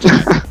 Crazy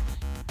time.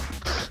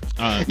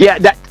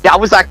 I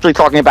was actually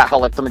talking about how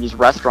like some of these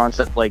restaurants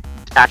that like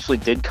actually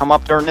did come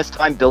up during this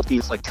time built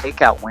these like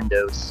takeout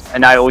windows,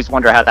 and I always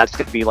wonder how that's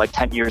going to be like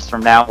 10 years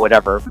from now,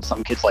 whatever.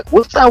 Some kids like,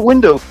 what's that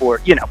window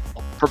for?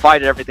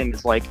 Provided everything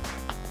is like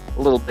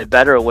a little bit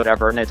better or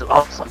whatever, and it's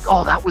like,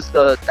 oh, that was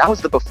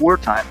the before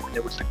time when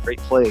there was the Great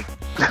Plague.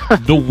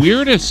 The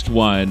weirdest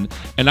one,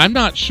 and I'm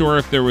not sure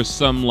if there was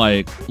some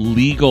like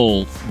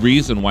legal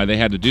reason why they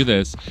had to do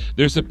this.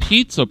 There's a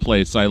pizza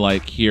place I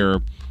like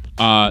here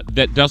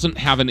that doesn't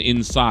have an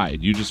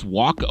inside. You just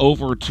walk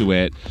over to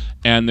it,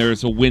 and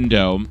there's a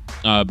window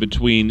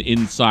between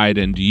inside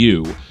and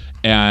you.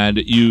 And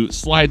you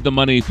slide the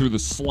money through the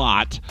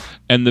slot,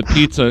 and the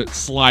pizza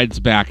slides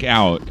back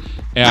out.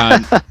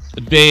 And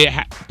they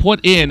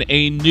put in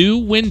a new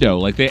window.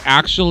 Like, they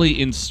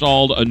actually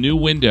installed a new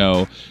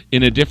window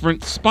in a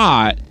different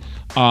spot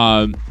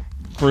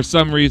for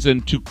some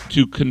reason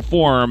to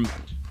conform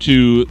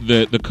to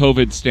the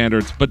COVID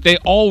standards. But they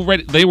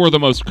were the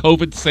most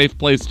COVID safe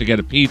place to get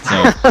a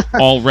pizza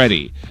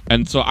already.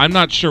 And so I'm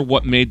not sure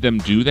what made them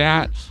do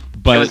that.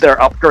 But it was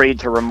their upgrade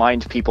to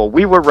remind people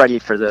we were ready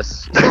for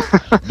this.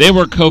 They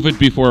were COVID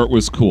before it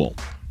was cool.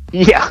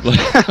 Yeah.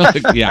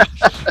 Yeah.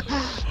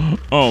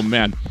 Oh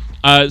man.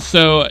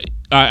 So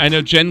I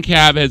know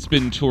genCAB has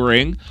been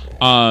touring.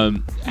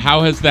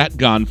 How has that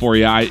gone for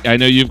you? I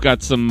know you've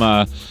got some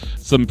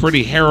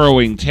pretty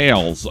harrowing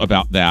tales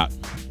about that.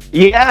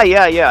 Yeah.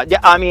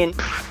 I mean,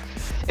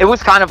 it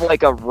was kind of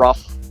like a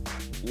rough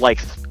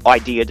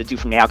idea to do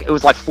from now. It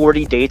was like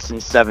 40 dates in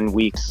 7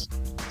 weeks.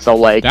 So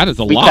like that is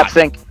a we lot. Kept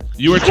thinking,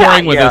 you were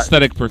touring with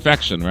Aesthetic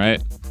Perfection,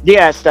 right?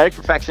 Yeah, Aesthetic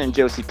Perfection and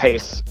Josie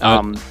Pace.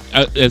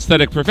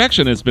 Aesthetic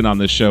Perfection has been on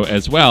this show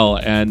as well,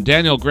 and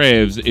Daniel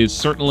Graves is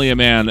certainly a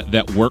man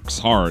that works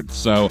hard.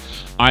 So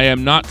I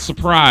am not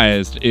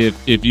surprised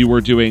if you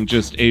were doing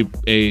just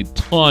a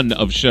ton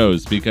of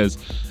shows, because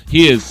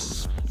he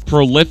is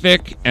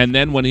prolific, and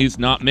then when he's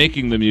not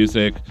making the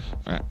music,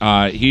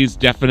 he's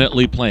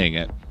definitely playing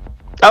it.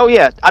 Oh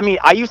yeah, I mean,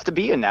 I used to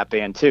be in that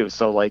band too,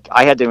 so like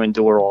I had to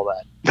endure all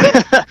that.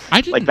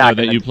 I didn't know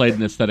that you played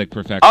in Aesthetic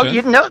Perfection. Oh,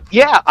 you know,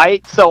 yeah.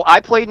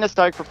 I played in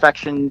Aesthetic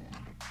Perfection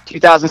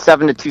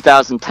 2007 to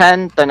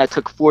 2010. Then I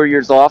took 4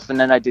 years off, and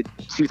then I did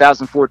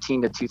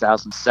 2014 to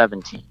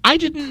 2017. I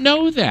didn't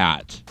know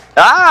that.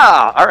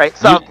 Ah, all right.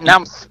 So now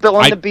I'm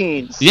spilling the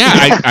beans.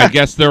 Yeah, I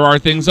guess there are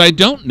things I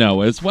don't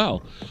know as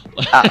well.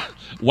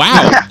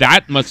 Wow,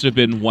 that must have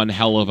been one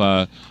hell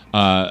of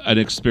an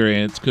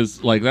experience,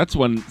 because like that's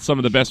when some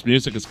of the best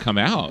music has come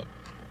out.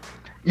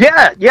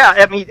 Yeah.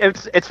 I mean,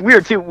 it's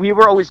weird too. We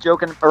were always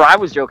joking, or I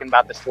was joking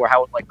about this for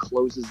how it like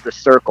closes the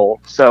circle.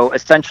 So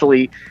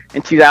essentially,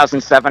 in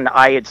 2007,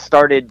 I had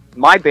started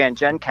my band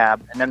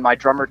genCAB, and then my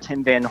drummer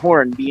Tim Van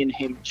Horn, me and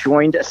him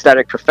joined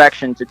Aesthetic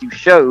Perfection to do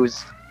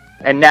shows,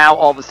 and now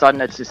all of a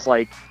sudden it's just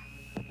like,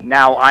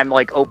 now I'm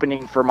like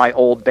opening for my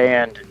old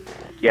band.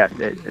 Yeah,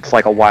 it's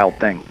like a wild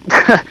thing.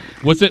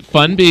 Was it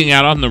fun being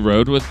out on the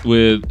road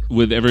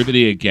with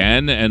everybody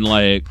again? And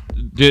like,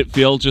 did it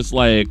feel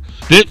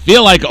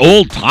like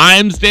old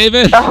times,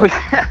 David? Oh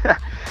yeah.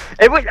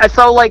 It was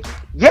so like,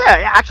 yeah,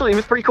 actually it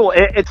was pretty cool.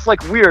 It's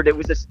like weird. It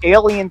was this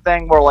alien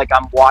thing where like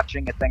I'm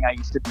watching a thing I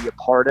used to be a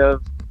part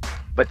of,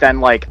 but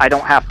then like I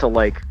don't have to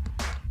like,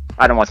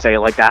 I don't want to say it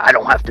like that, I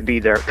don't have to be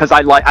there, because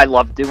I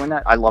love doing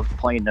that. I love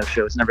playing those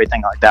shows and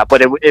everything like that.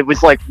 But it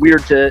was like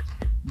weird to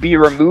be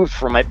removed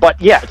from it. But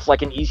yeah, it's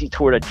like an easy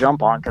tour to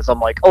jump on, because I'm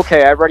like,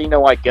 okay, I already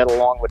know I get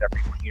along with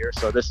everyone here,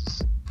 so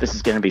this this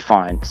is gonna be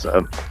fine.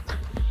 So,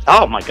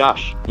 oh my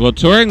gosh, Well,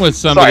 touring with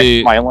sorry,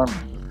 somebody. my alarm.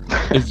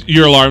 Is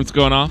your alarm's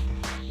going off?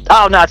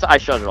 Oh no, I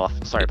shut it off.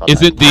 Sorry about Is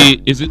that.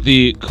 it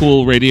the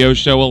cool radio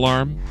show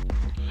alarm?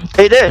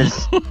 It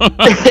is.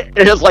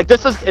 It is like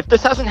this is. If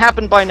this hasn't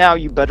happened by now,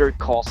 you better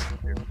call.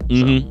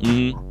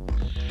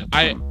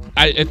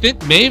 I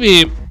think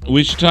maybe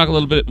we should talk a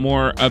little bit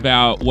more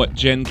about what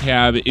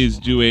genCAB is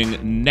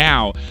doing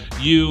now.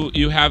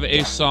 You have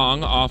a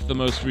song off the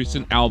most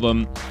recent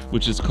album,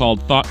 which is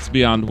called Thoughts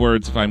Beyond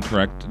Words, if I'm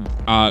correct,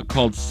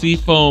 called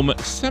Seafoam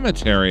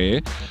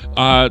Cemetery.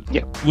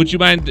 Would you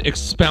mind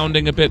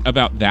expounding a bit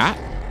about that?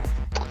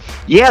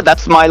 Yeah,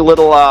 that's my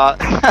little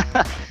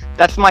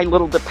that's my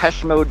little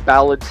Depeche Mode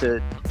ballad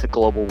to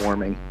global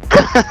warming.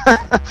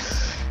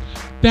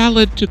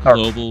 Ballad to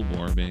global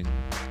warming.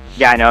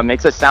 Yeah, I know, it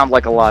makes it sound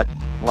like a lot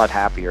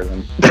happier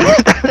than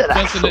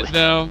Doesn't it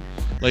though?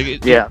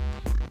 Like yeah.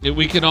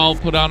 We can all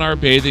put on our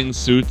bathing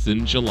suits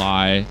in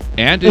July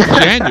and in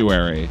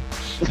January.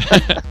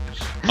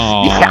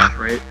 Aww.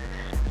 Yeah, right.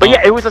 But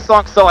yeah, it was a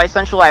song. So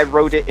I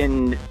wrote it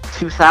in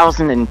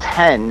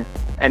 2010,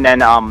 and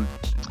then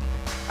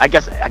I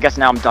guess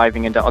now I'm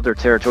diving into other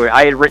territory.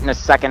 I had written a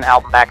second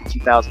album back in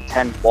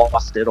 2010,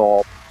 lost it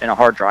all in a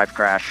hard drive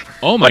crash.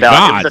 Oh my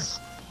god!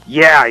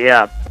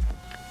 Yeah.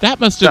 That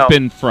must have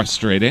been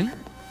frustrating.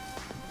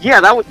 Yeah,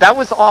 that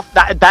was off.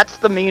 That's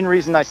the main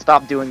reason I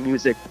stopped doing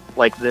music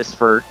like this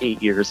for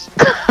 8 years.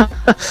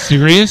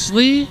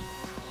 Seriously?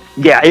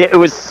 Yeah, it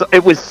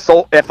was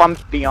soul. If I'm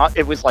beyond,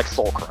 it was like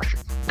soul crushing.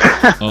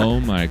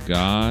 Oh my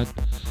god!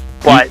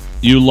 But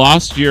you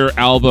lost your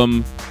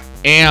album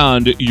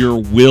and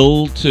your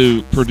will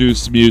to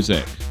produce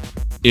music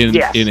in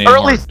a or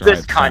at least hard drive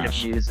this kind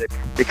crash. of music,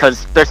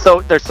 because there's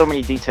so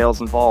many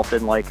details involved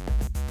in like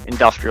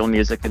industrial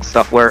music and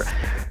stuff where,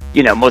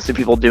 you know, most of the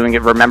people doing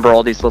it remember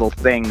all these little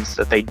things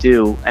that they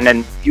do, and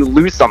then you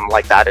lose something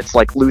like that, it's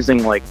like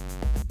losing like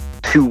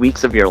 2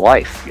 weeks of your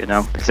life, you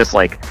know? It's just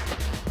like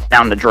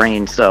down the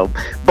drain. So,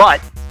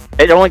 but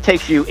it only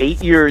takes you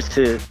 8 years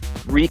to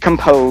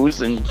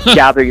recompose and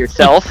gather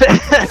yourself.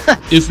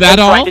 Is that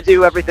all? Trying to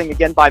do everything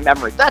again by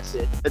memory. That's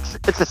it.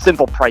 It's a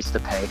simple price to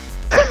pay.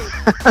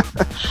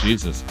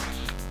 Jesus.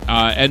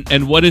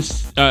 And what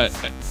is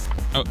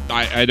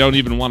I don't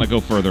even want to go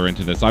further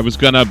into this. I was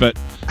gonna, but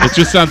it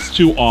just sounds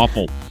too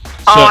awful.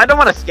 So, I don't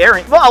want to scare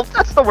him. Well,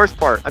 that's the worst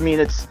part. I mean,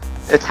 it's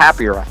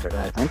happier after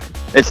that, I think.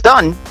 It's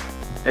done.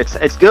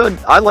 It's good.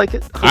 I like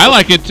it. I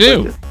like it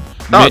too.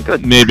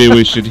 Good. Maybe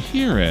we should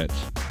hear it.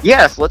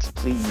 Yes, let's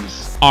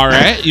please. All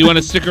right. You want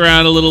to stick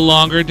around a little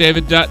longer,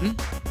 David Dutton?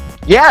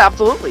 Yeah,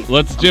 absolutely.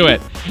 Let's do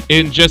it.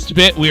 In just a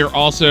bit, we are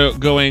also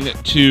going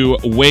to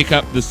wake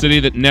up the city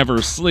that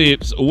never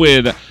sleeps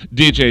with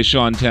DJ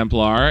Sean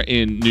Templar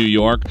in New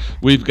York.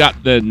 We've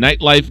got the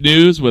nightlife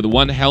news with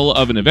one hell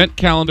of an event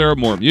calendar,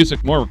 more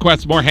music, more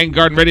requests, more Hang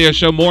Garden Radio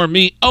Show, more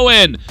me,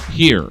 Owen,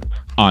 here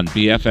on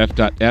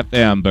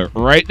BFF.FM. But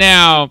right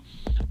now,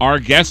 our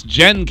guest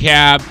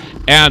genCAB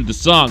and the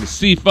song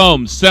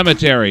Seafoam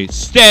Cemetery.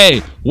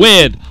 Stay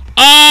with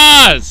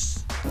us!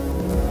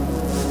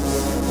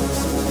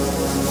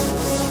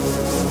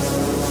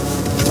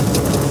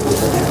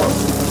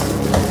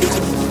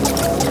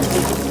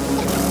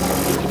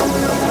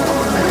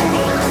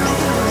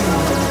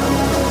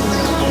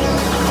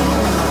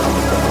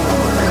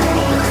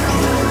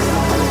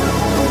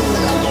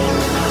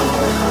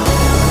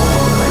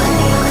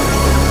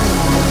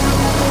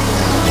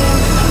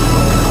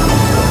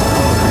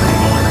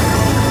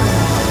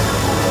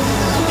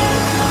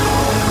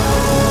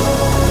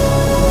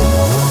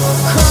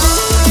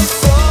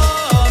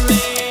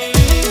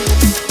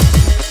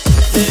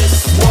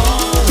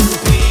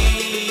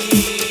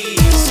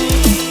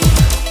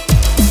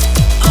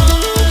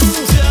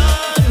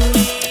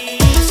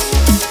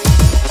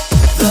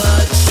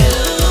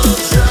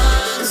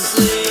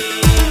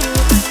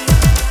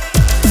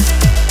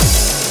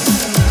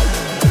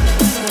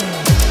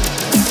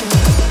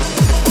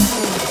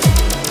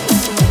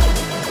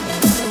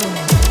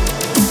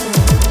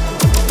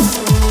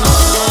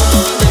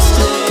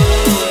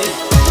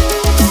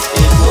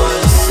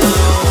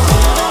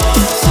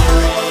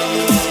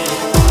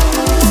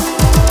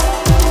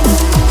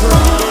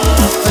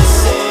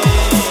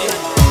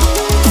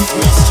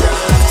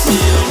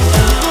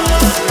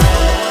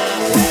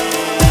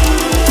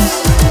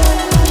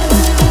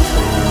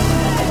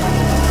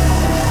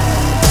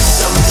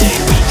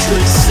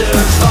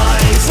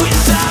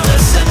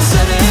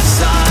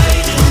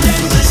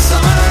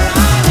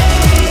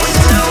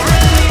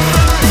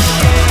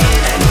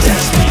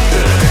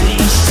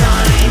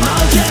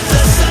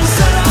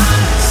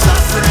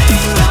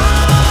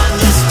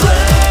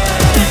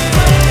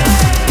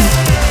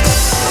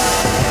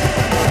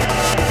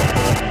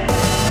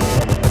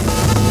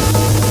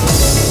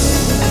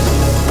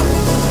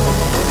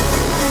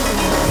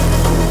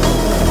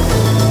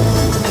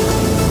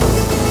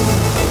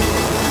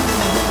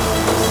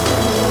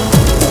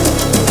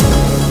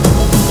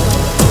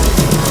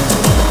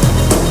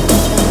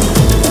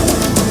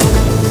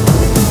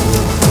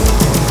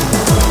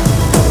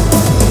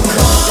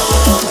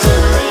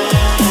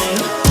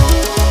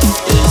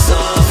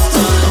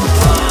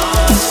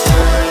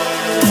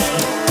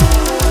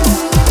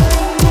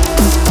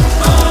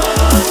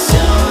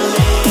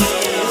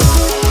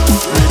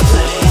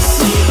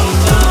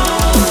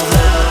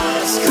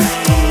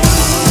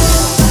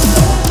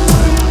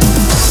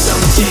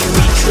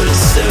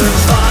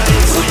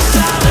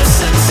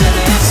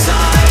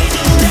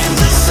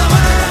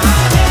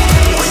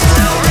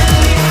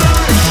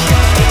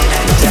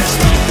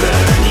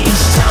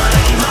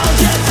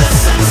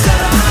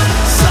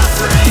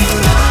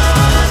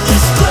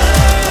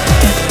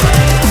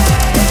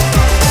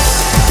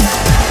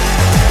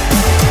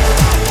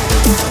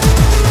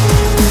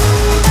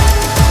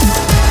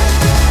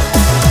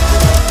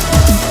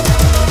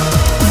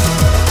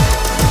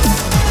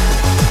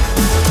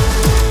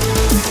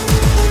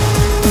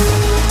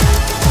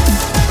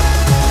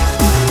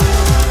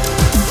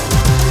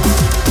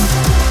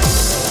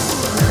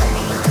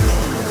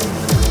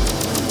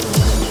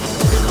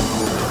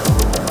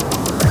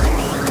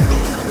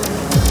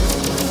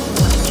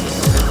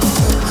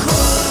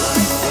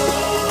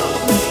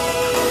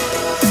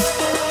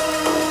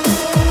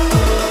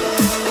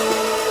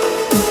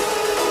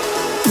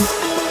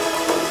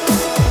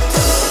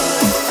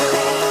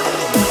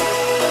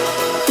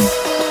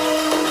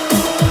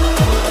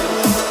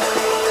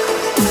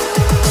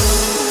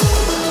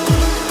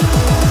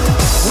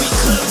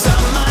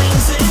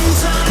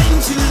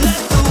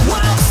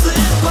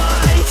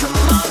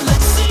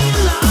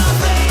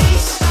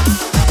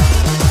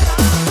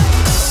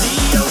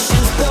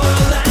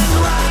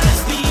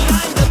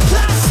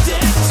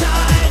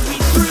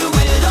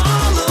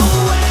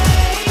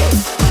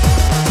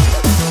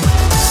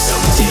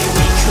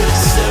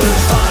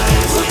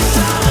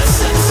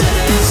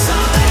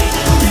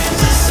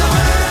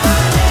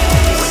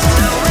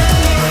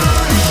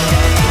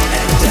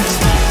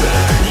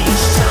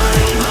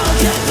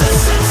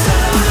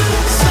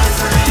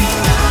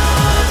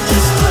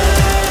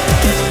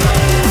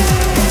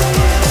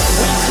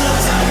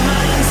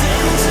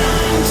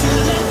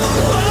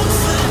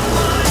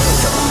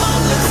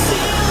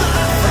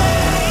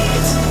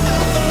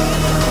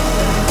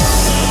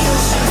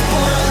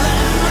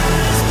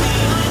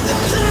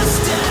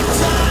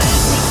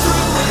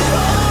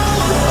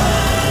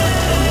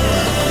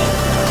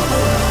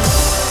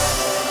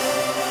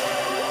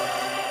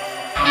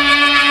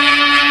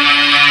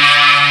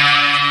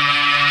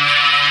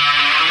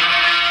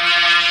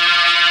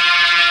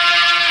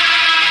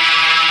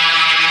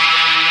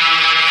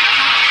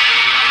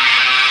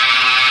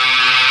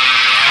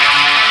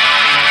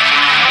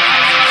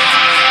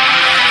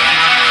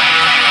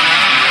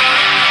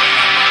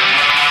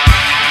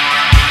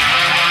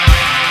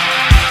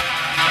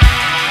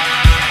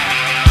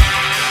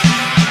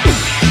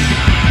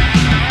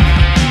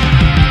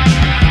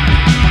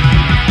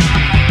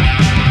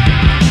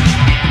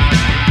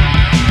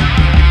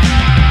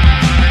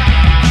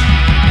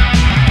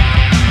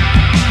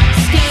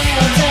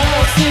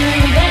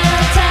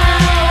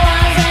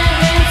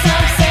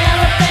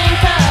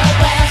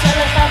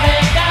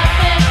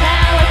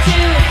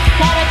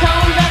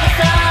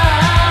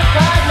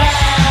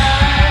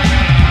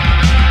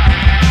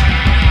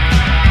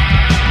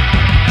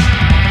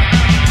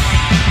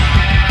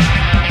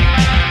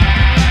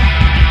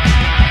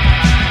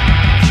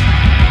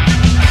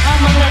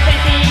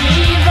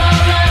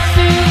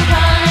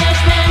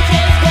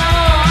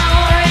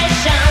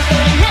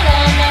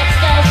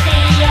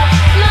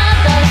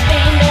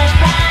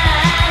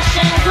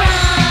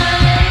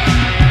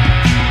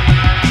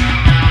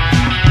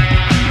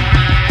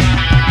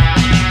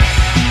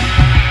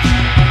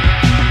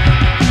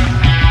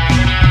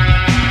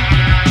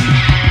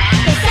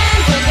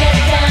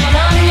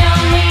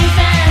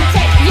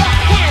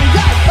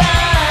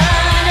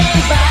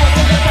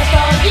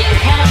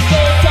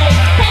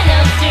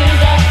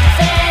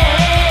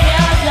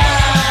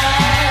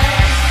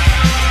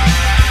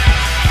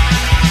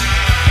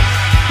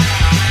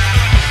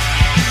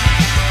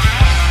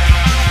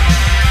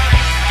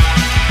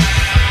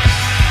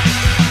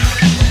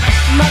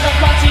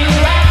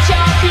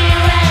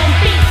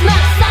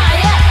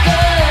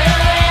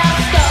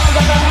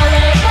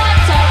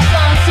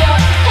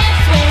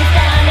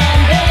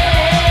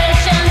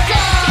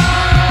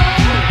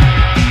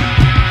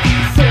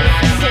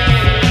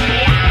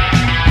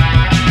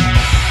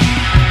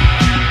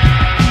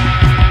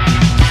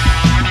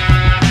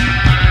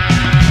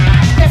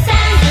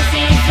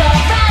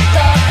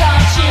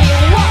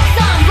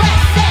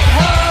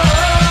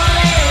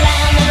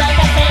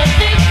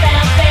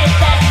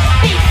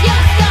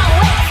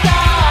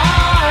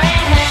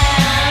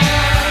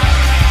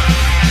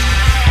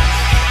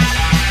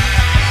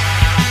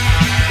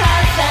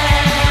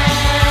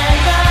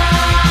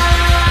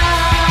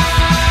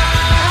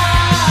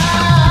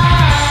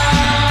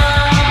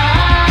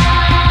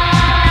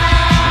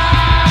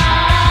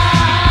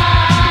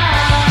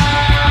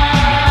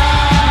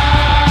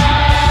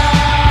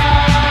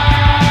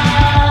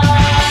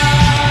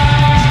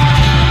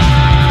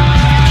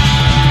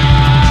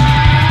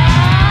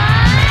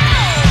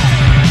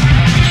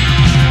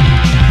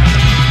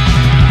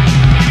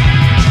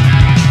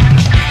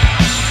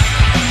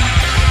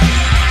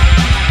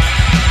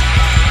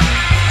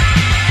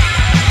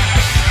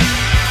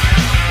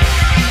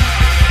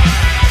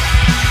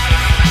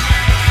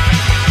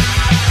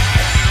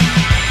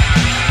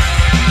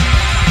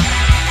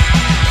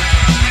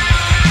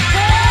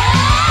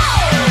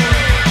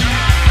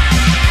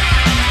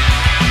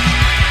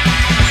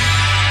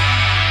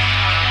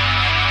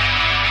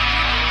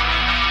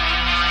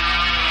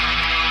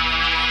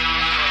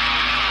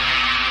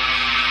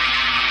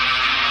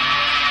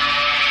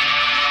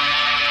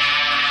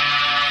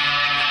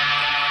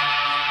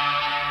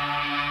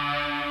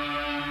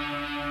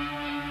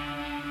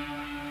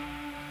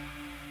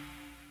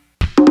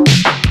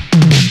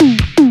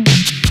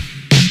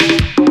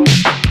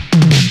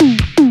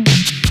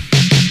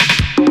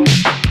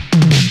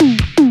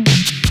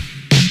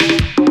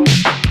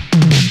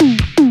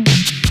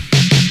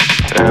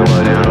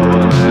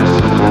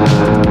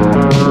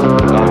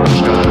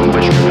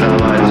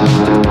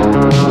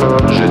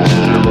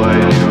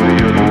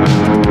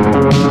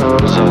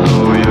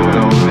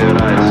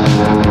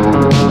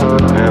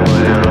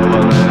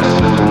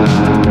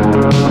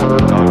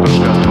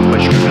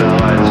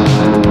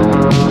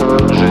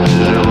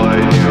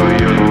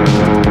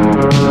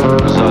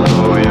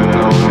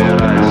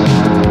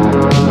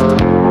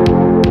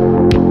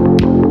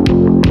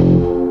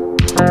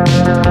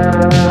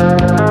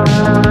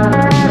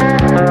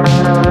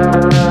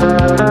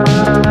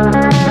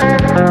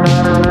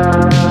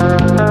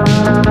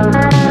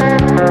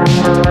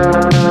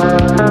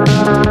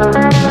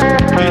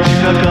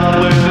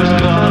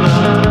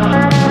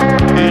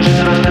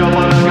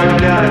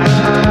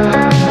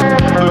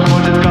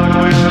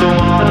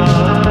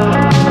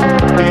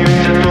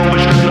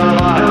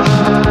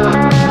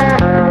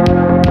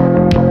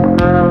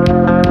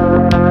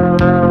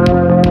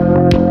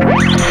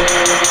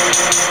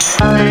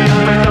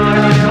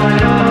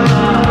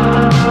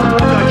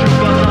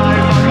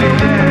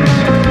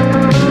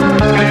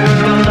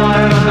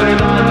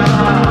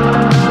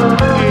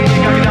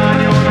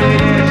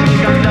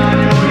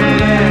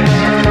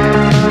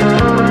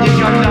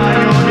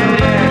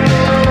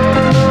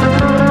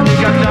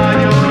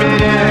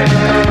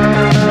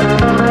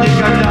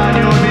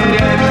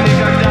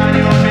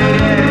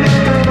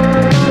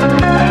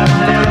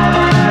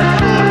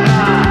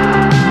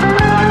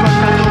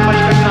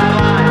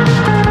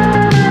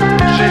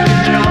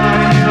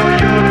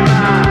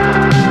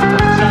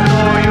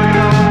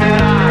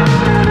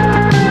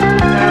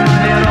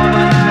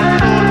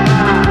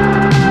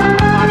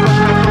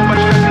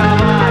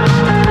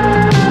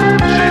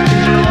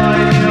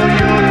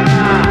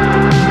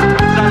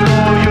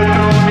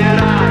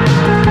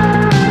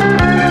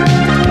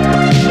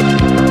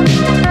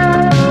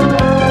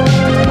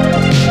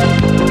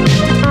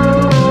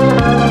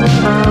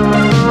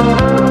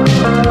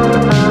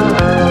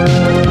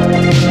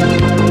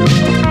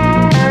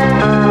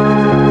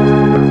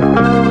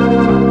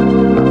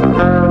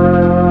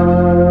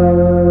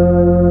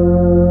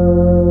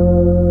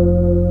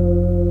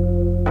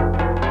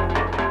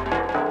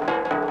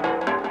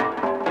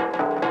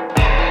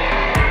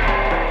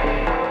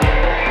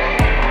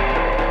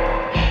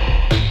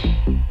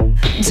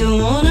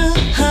 Don't wanna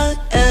hurt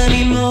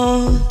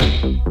anymore.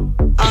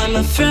 I'm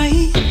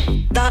afraid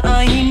that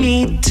I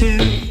need to.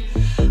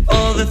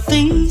 All the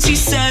things you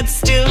said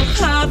still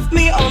have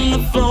me on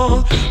the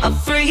floor.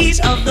 Afraid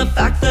of the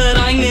fact that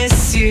I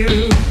miss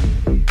you.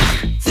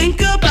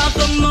 Think about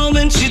the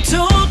moment you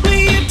told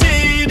me you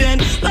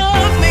didn't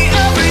love me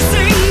every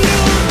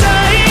single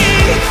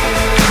day.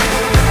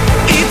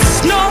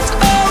 It's not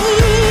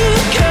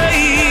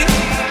okay.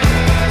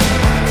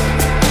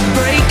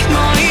 Break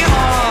my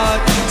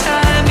heart,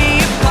 tear me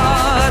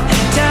apart.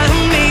 Tell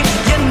me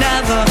you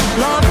never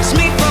loved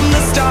me from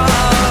the start.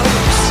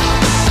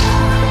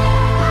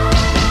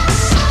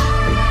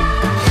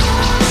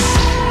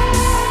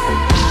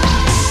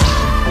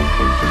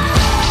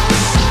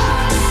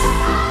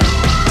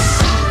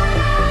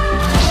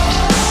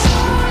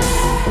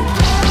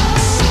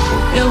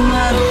 No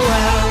matter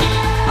where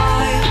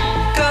I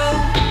go,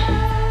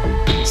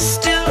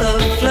 still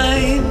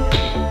aflame.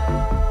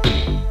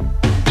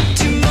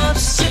 Too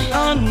much to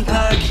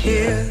unpack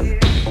here.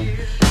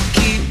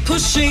 Keep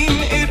pushing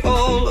it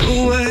all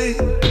away.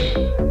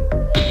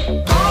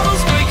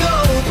 Bottles break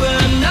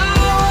open now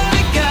and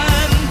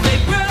again. They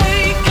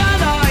break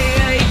and I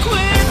ache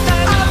with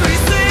them every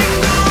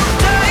single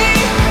day.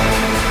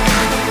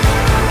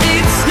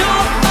 It's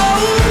not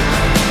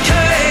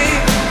okay.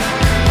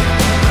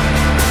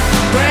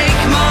 Break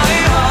my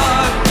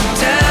heart,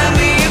 tear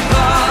me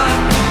apart.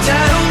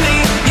 Tell me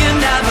you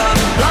never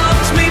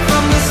loved me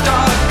from the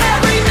start.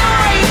 Every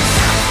night,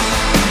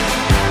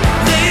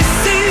 this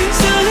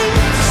isn't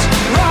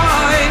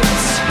right.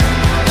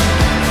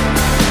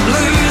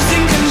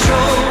 Losing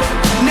control,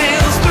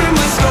 nails through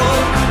my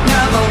skull.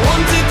 Never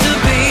wanted to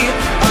be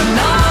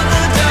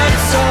another dead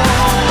soul.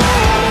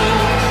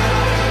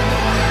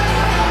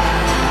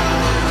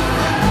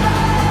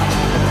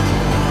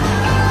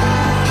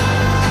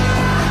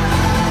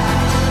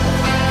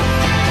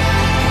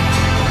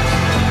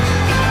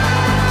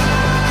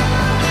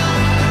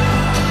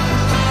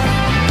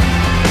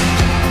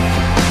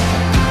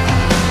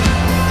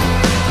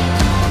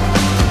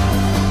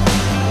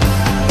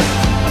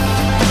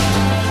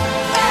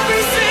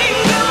 Every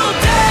single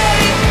day,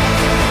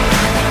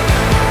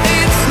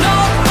 it's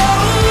not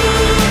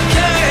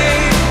okay.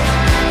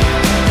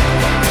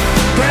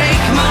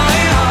 Break my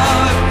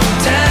heart,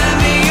 tear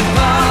me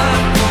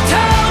apart.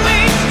 Tell me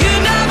you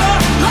never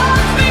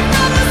loved me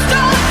from the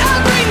start.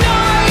 Every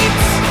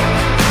night,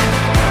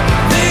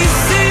 this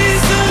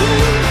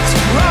isn't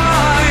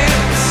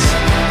right.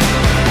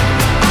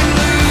 I'm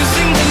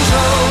losing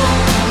control,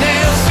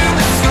 nails through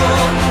the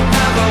skull.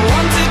 Never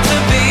wanted to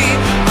be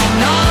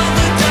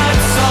another dead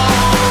soul.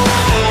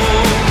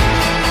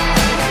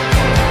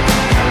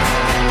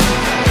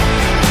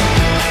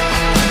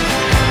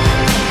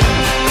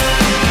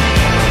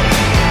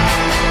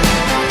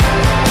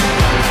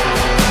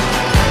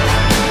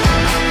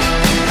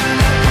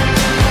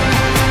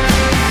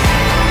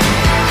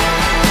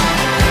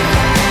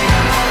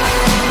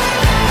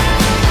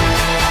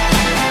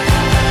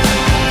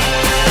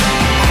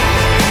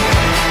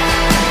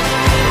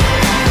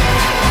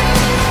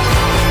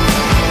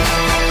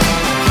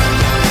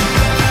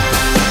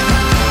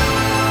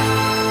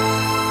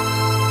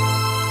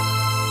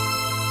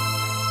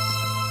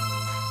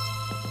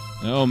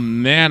 Oh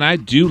man, I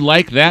do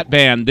like that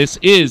band. This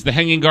is the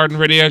Hanging Garden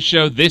Radio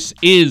Show. This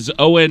is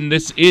Owen.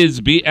 This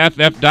is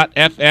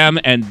BFF.FM.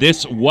 And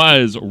this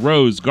was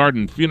Rose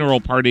Garden Funeral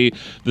Party.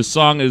 The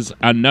song is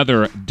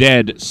Another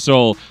Dead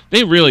Soul.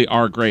 They really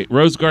are great.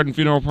 Rose Garden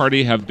Funeral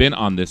Party have been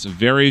on this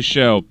very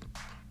show.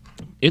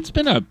 It's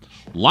been a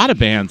lot of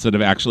bands that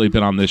have actually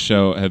been on this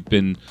show have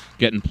been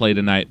getting played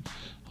tonight.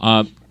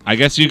 I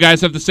guess you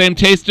guys have the same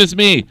taste as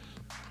me.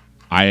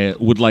 I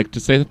would like to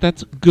say that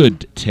that's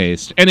good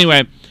taste.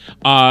 Anyway,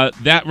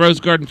 that Rose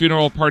Garden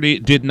Funeral Party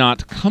did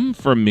not come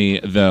from me,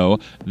 though.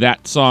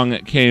 That song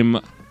came,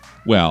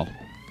 well,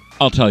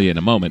 I'll tell you in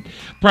a moment.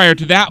 Prior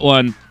to that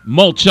one,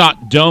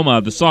 Molchat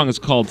Doma. The song is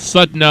called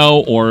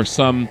Sudno, or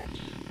some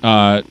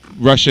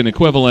Russian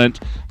equivalent.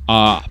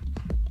 I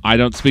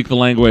don't speak the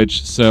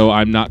language, so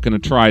I'm not going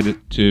to try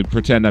to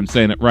pretend I'm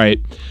saying it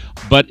right.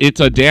 But it's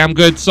a damn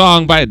good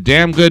song by a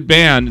damn good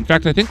band. In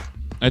fact,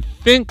 I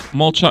think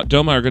Molchat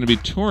Doma are going to be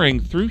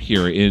touring through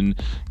here in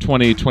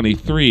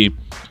 2023.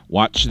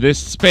 Watch this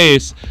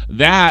space.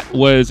 That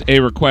was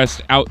a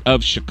request out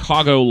of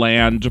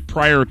Chicagoland.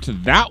 Prior to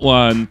that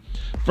one,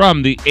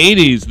 from the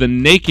 80s, The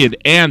Naked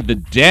and the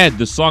Dead.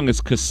 The song is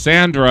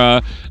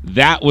Cassandra.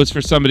 That was for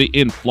somebody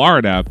in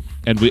Florida.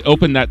 And we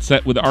opened that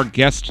set with our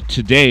guest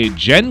today,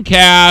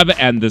 genCAB,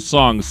 and the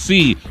song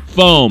Sea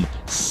Foam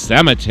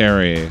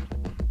Cemetery.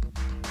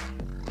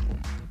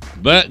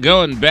 But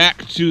going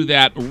back to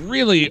that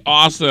really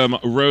awesome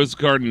Rose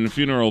Garden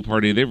Funeral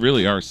Party, they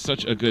really are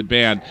such a good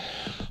band.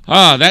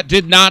 That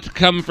did not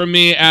come from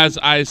me, as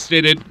I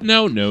stated.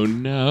 No.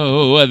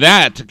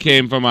 That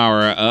came from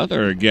our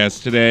other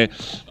guest today,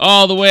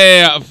 all the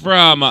way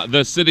from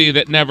the city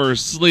that never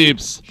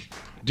sleeps,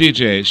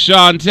 DJ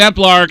Sean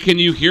Templar. Can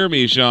you hear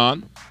me,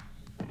 Sean?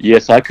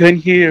 Yes, I can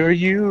hear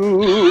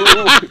you.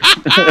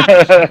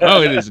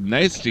 Oh, it is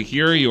nice to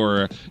hear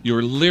your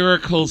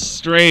lyrical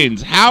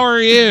strains. How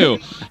are you?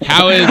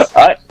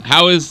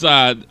 How is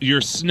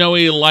your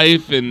snowy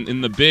life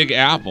in the Big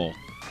Apple?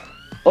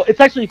 Well,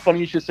 it's actually funny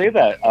you should say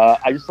that.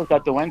 I just looked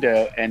out the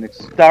window and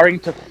it's starting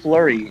to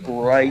flurry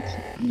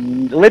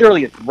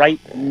literally right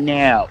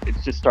now.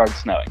 It's just started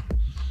snowing.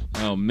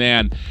 Oh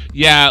man,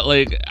 yeah.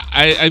 Like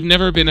I've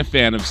never been a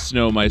fan of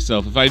snow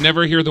myself. If I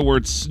never hear the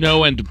word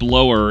snow and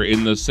blower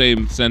in the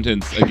same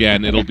sentence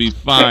again, it'll be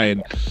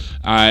fine.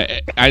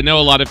 I know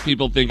a lot of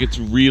people think it's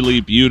really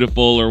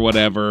beautiful or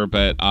whatever,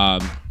 but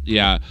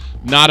yeah,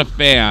 not a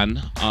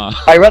fan.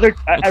 I rather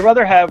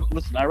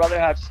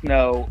have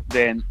snow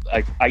than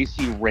like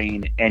icy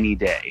rain any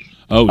day.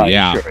 Oh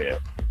yeah, assure you.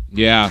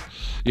 yeah.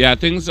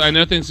 I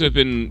know things have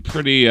been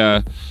pretty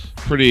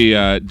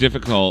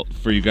difficult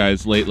for you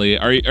guys lately.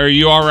 Are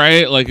you all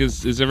right? Like,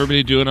 is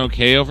everybody doing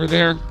okay over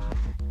there?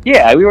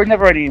 Yeah, we were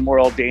never in any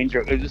moral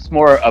danger. It was just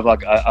more of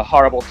like a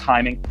horrible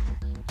timing,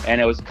 and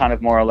it was kind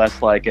of more or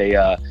less like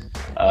a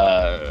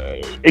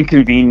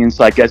inconvenience,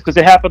 I guess, because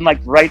it happened like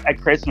right at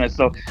Christmas.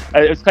 So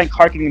it was kind of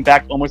harkening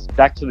almost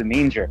back to the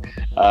manger,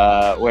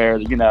 where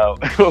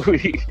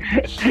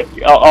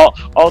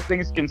all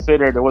things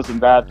considered, it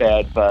wasn't that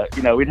bad. But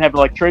we didn't have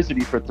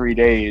electricity for 3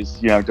 days,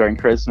 during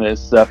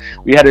Christmas, so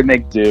we had to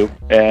make do,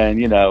 and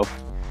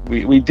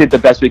we did the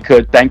best we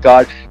could. Thank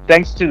God,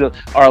 thanks to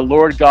our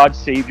Lord God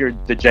Savior,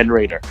 the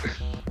generator.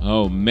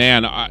 Oh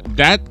man,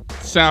 that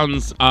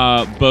sounds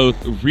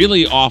both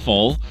really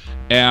awful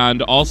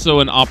and also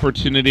an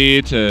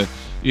opportunity to,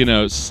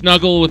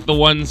 snuggle with the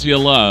ones you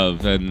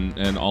love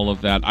and all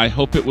of that. I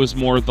hope it was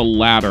more the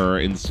latter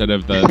instead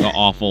of the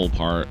awful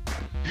part.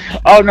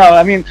 Oh no,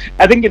 I mean,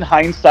 I think in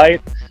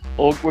hindsight,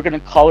 we're going to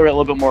color it a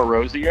little bit more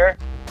rosier.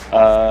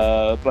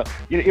 But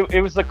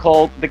it was the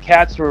cold. The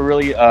cats were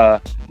really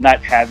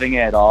not having it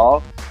at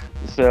all.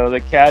 So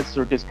the cats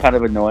were just kind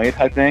of annoyed,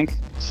 I think.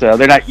 So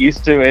they're not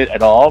used to it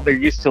at all. They're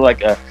used to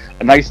like a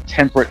nice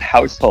temperate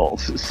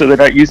household. So they're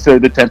not used to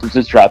the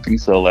temperatures dropping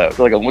so low.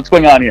 They're like, what's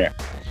going on here?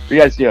 What are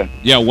you guys doing?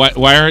 Yeah,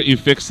 why aren't you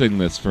fixing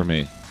this for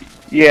me?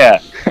 Yeah.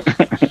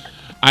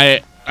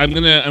 I'm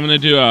gonna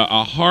do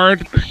a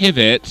hard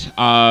pivot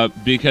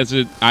because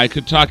I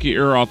could talk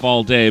your ear off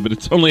all day, but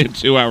it's only a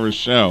 2-hour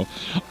show.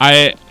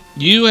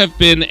 You have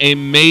been a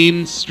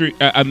mainstay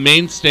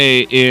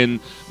in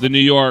the New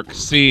York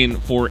scene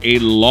for a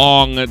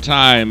long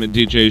time,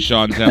 DJ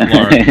Sean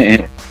Templar.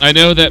 I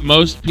know that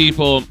most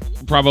people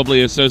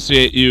probably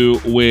associate you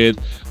with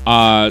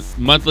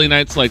monthly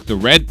nights like the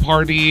Red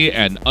Party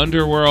and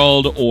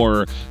Underworld,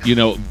 or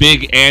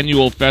big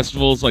annual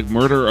festivals like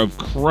Murder of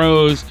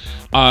Crows.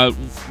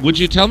 Would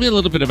you tell me a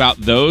little bit about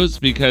those?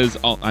 Because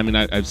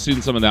I've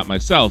seen some of that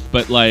myself,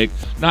 but like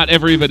not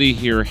everybody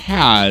here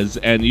has,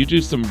 and you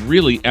do some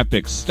really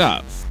epic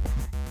stuff.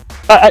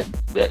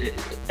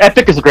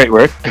 Epic is a great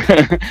word.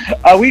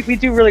 We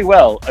do really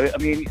well. I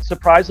mean,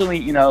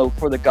 surprisingly,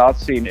 for the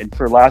goth scene and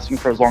for lasting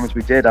for as long as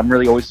we did, I'm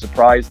really always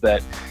surprised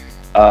that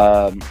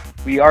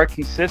we are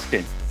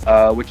consistent,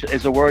 which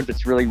is a word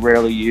that's really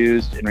rarely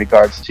used in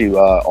regards to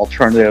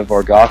alternative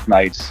or goth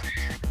nights,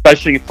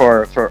 especially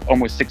for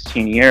almost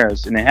 16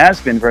 years, and it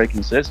has been very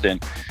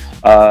consistent.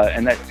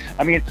 And that,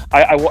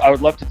 I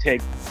would love to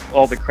take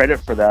all the credit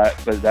for that,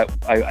 but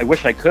I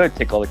wish I could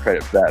take all the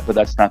credit for that, but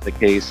that's not the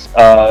case.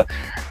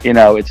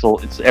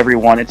 It's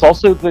everyone. It's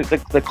also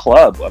the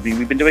club. I mean,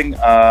 we've been doing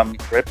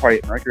Red Party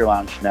at Mercury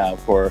Lounge now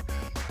for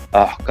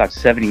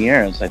 7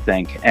 years, I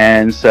think,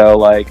 and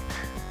so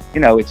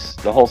it's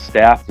the whole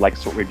staff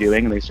likes what we're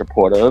doing and they're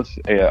supportive.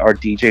 Our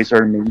DJs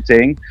are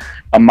amazing.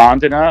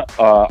 Amandina,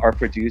 our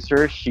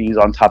producer, she's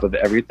on top of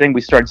everything.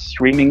 We started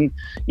streaming,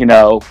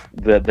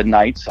 the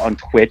nights on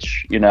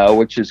Twitch,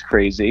 which is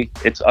crazy.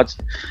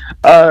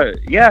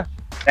 Yeah.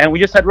 And we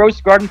just had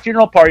Rose Garden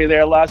Funeral Party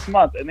there last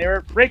month, and they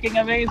were freaking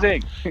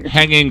amazing.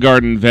 Hanging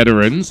Garden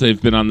veterans. They've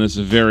been on this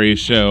very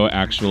show,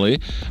 actually.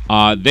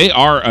 They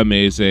are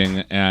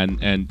amazing,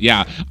 and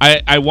yeah,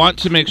 I want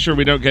to make sure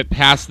we don't get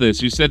past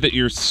this. You said that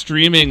you're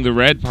streaming the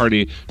Red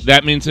Party.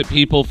 That means that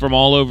people from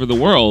all over the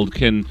world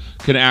can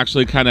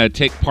actually kind of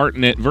take part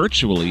in it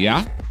virtually,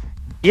 yeah?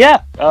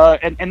 Yeah,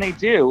 and they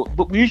do.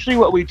 But usually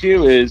what we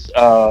do is,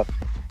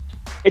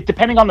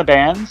 depending on the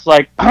bands,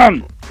 like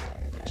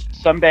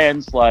some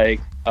bands,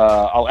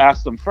 I'll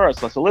ask them first.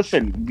 So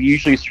listen, we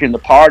usually stream the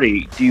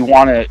party. Do you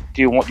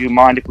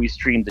mind if we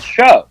stream the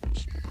show?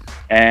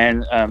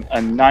 And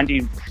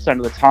 90%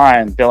 of the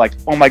time they're like,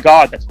 oh my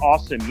God, that's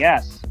awesome.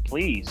 Yes,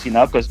 please.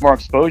 Because more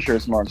exposure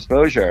is more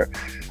exposure.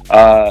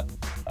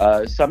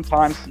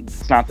 Sometimes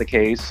it's not the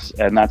case,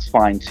 and that's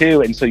fine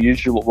too. And so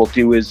usually what we'll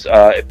do is,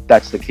 if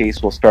that's the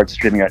case, we'll start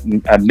streaming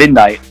at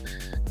midnight.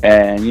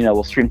 and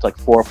we'll stream to like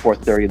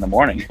 4:30 in the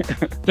morning.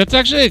 That's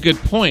actually a good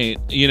point.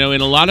 In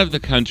a lot of the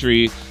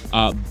country,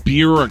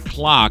 beer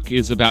o'clock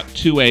is about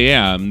 2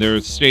 a.m.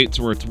 There's states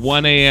where it's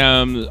 1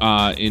 a.m.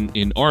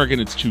 In Oregon,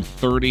 it's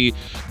 2:30.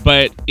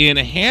 But in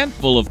a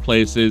handful of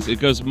places, it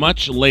goes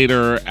much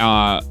later,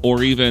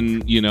 or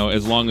even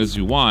as long as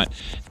you want.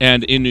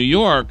 And in New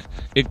York,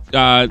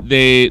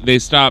 they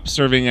stop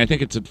serving. I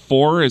think it's at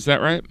 4. Is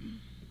that right?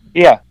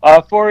 Yeah,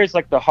 4 is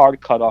like the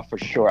hard cutoff for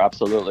sure,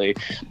 absolutely.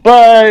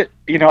 But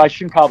I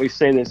shouldn't probably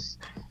say this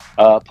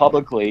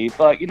publicly,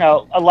 but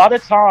a lot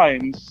of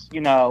times,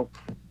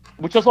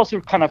 which is also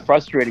kind of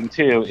frustrating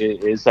too,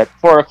 is that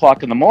 4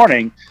 o'clock in the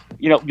morning,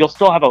 you'll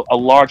still have a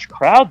large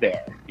crowd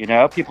there.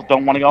 People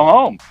don't want to go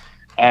home,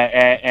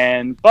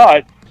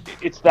 but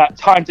it's that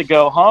time to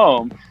go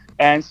home,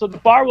 and so the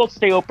bar will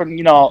stay open,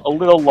 a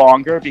little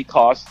longer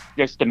because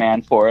there's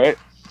demand for it.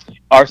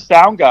 Our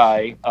sound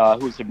guy,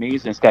 who's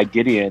amazing, this guy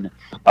Gideon,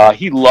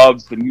 he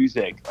loves the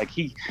music. Like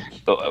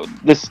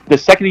the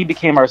second he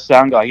became our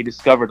sound guy, he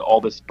discovered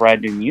all this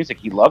brand new music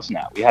he loves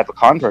now. We have a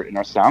convert in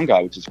our sound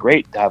guy, which is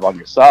great to have on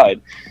your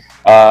side.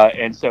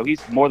 And so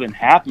he's more than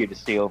happy to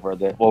stay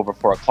over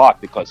 4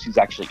 o'clock because he's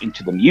actually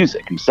into the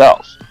music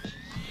himself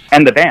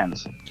and the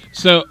bands.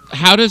 So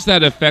how does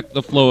that affect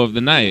the flow of the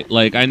night?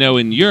 Like, I know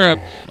in Europe,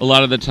 a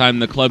lot of the time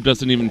the club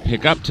doesn't even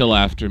pick up till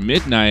after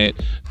midnight.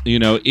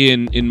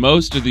 In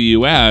most of the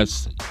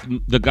U.S.,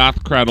 the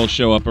goth crowd will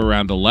show up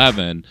around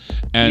 11.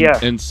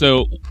 And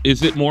so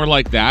is it more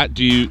like that?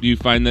 Do you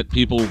find that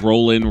people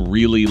roll in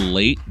really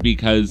late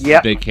because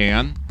they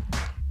can?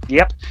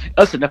 Yep.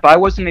 Listen, if I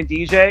wasn't a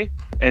DJ,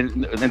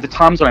 and the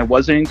times when I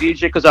wasn't a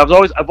DJ, because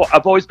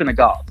I've always been a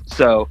goth,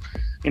 so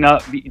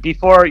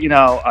before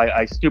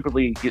I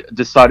stupidly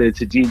decided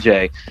to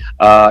DJ,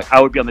 I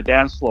would be on the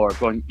dance floor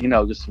going,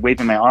 just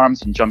waving my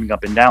arms and jumping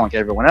up and down like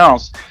everyone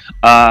else,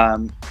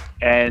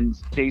 and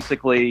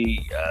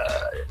basically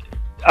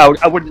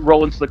I wouldn't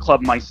roll into the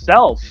club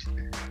myself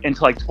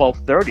until like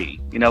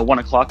 12:30, 1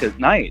 o'clock at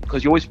night,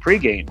 because you always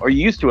pregame, or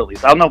you used to at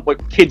least. I don't know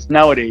what kids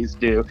nowadays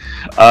do,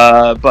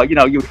 but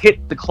you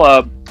hit the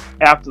club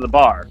after the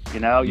bar,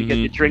 you get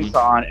your drinks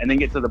on and then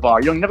get to the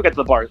bar. You don't never get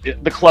to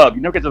the club.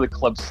 You never get to the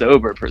club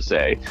sober per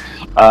se.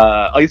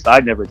 At least I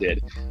never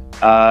did.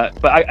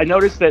 But I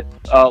noticed that,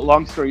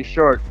 long story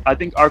short, I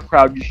think our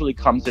crowd usually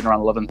comes in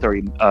around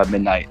 11:30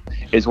 midnight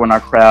is when our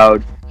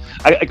crowd.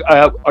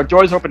 Our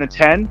doors open at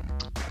 10.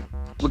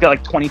 We got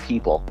like 20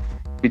 people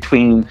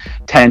between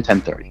 10 and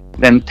 10:30.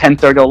 Then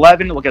 10:30 to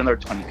 11, we'll get another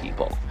 20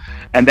 people,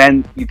 and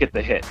then you get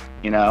the hit.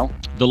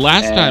 The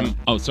last time.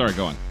 Oh, sorry.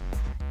 Go on.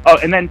 Oh,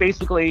 and then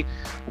basically,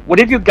 what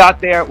if you got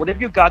there at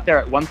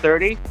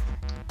 1:30?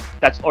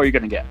 That's all you're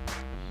gonna get.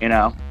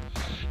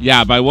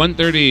 Yeah, by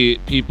 1:30,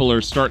 people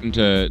are starting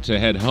to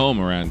head home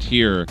around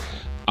here.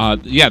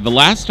 The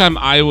last time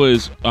I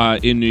was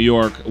in New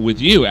York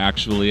with you,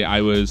 actually,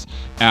 I was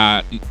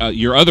at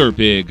your other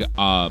big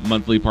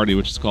monthly party,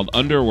 which is called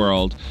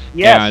Underworld.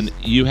 Yes. And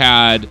you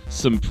had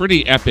some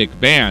pretty epic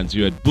bands.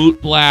 You had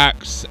Boot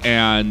Blacks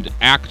and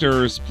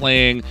Actors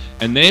playing,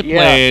 and they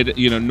played,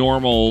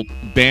 normal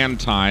band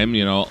time,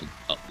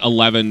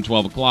 11,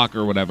 12 o'clock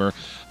or whatever.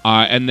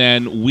 And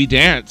then we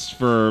danced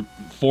for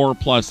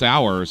 4+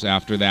 hours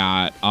after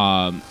that.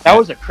 That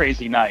was a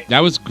crazy night.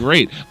 That was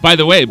great. By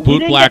the way,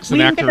 Boot Blacks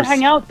and Actors. We didn't get to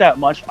hang out that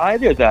much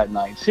either that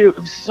night, too. It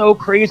was so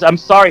crazy. I'm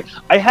sorry.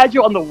 I had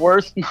you on the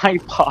worst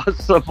night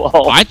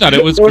possible. I thought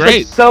it was there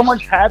great. Was so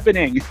much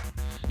happening.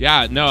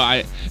 Yeah,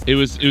 no, it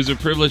was a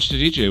privilege to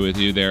DJ with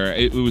you there.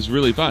 It was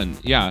really fun.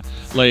 Yeah,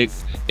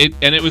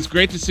 and it was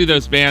great to see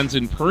those bands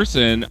in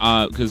person,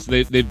 because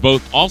they've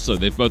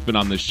both been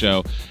on this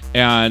show,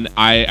 and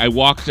I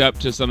walked up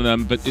to some of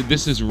them, but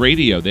this is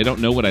radio. They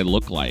don't know what I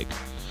look like.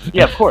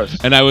 Yeah, of course.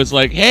 And I was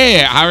like, "Hey,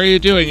 how are you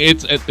doing?"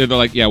 They're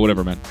like, "Yeah,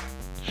 whatever, man."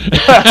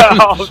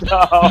 Oh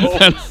no.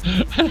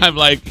 And I'm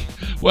like,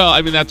 well,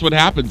 I mean, that's what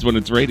happens when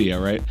it's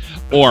radio, right?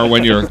 Or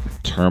when you're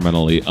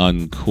terminally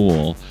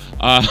uncool.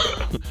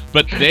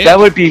 But that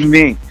would be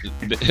me.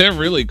 They're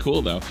really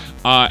cool though,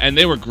 and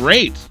they were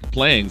great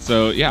playing.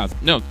 So yeah,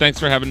 no, thanks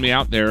for having me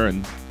out there.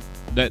 And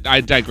that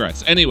I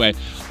digress. Anyway,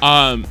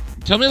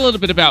 tell me a little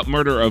bit about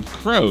Murder of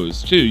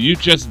Crows too. You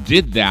just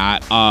did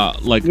that a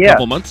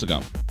couple months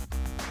ago.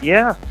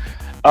 Yeah,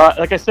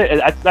 like I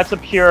said, that's a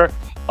pure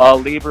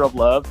labor of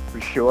love for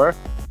sure.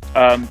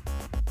 Like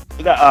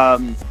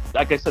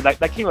I said,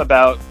 that came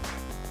about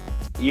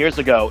years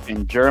ago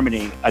in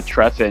Germany at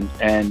Treffen,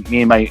 and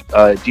me and my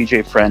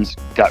DJ friends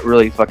got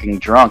really fucking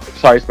drunk.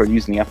 Sorry for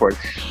using the F word.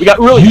 We got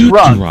really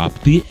drunk. You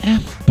dropped the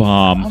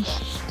F-bomb. I'm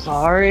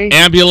sorry.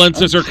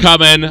 Ambulances are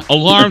coming.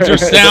 Alarms are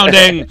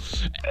sounding.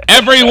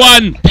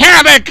 Everyone,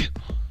 panic!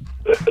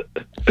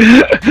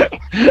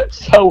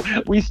 So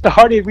we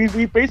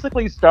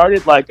basically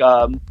started like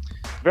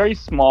very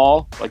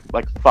small,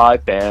 like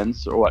 5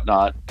 bands or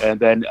whatnot, and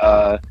then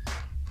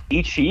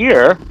each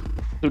year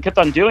we kept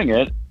on doing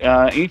it.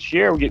 Each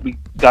year we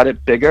got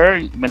it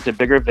bigger, went to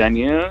bigger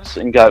venues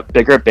and got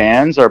bigger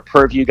bands. Our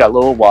purview got a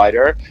little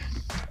wider,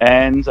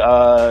 And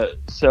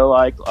so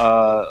like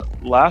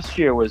last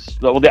year was,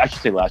 well, I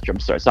should say last year. I'm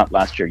sorry, it's not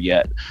last year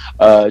yet.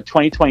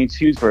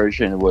 2022's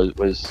version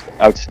was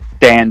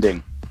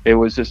outstanding. It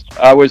was just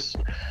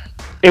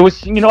it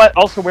was, you know what?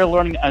 Also, we're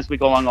learning as we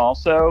go along,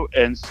 also,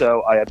 and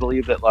so I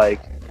believe that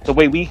like the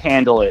way we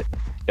handle it,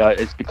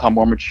 it's become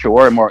more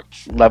mature and more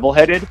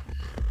level-headed.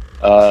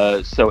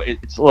 So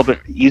it's a little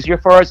bit easier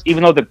for us,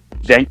 even though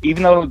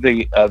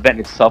the event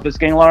itself is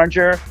getting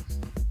larger.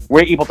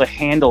 We're able to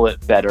handle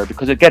it better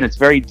because again, it's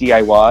very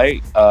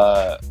DIY.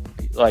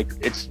 Like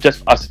it's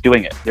just us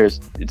doing it.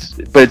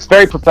 But it's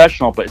very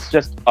professional. But it's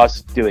just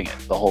us doing it,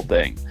 the whole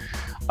thing.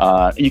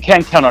 You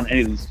can't count on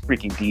any of these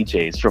freaking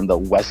DJs from the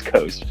West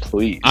Coast,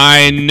 please.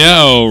 I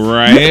know,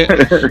 right?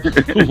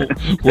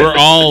 We're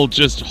all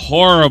just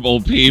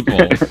horrible people.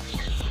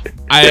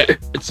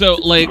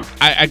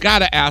 I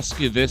gotta ask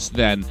you this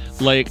then,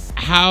 like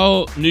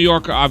how New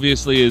York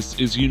obviously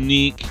is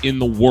unique in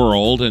the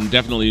world and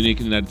definitely unique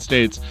in the United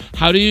States.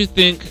 How do you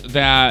think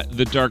that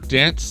the dark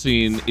dance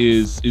scene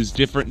is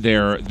different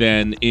there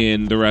than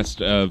in the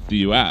rest of the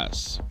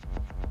U.S.?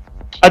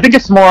 I think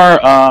it's more.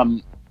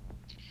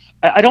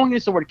 I don't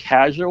use the word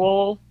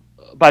casual,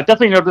 but I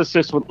definitely noticed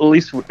this with, at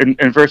least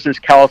in versus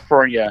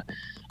California.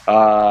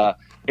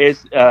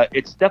 It's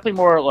definitely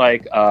more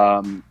like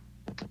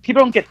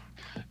people don't get.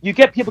 You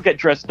get people get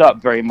dressed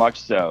up very much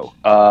so,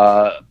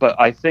 but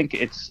I think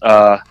it's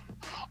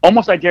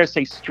almost, I dare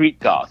say, street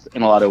goth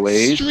in a lot of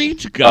ways.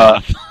 Street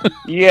goth,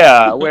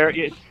 yeah, where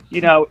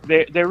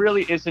there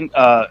really isn't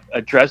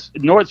a dress,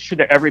 nor should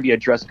there ever be a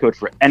dress code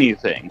for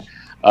anything.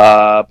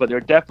 But they're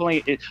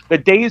definitely the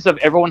days of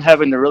everyone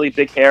having the really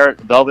big hair,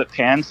 velvet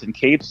pants, and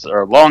capes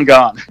are long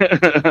gone.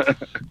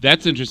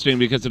 That's interesting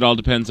because it all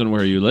depends on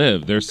where you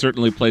live. There's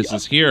certainly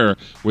places here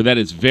where that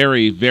is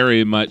very,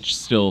 very much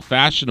still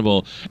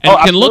fashionable and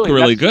can look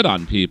really good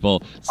on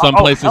people. Some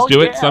places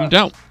do it, some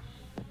don't.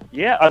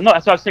 Yeah, no,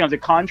 that's what I was saying. As a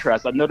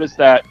contrast, I've noticed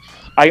that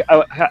I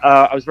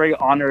was very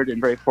honored and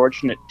very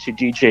fortunate to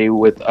DJ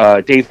with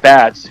Dave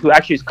Batts, who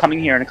actually is coming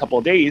here in a couple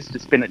of days to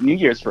spend New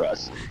Year's for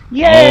us.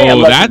 Yay!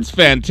 Oh, that's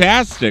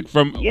fantastic!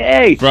 From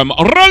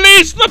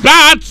Release the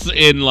Bats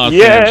in Los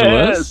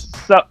Angeles.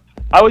 So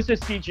I was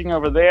just teaching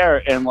over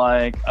there, and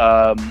like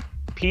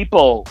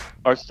people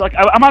are stuck.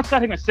 I'm outside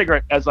having a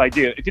cigarette as I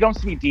do. If you don't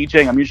see me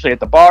DJing, I'm usually at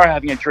the bar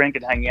having a drink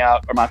and hanging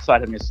out, or I'm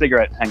outside having a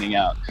cigarette and hanging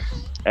out.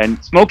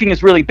 And smoking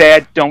is really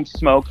bad. Don't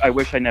smoke. I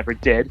wish I never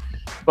did.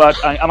 But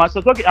I'm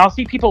also looking. I'll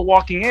see people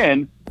walking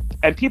in,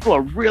 and people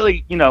are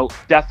really,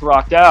 death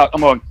rocked out.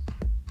 I'm going,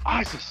 oh,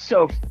 this is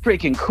so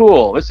freaking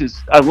cool.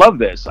 I love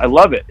this. I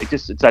love it.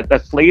 It's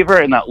that flavor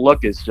and that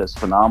look is just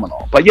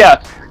phenomenal. But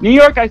yeah, New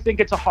York, I think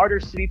it's a harder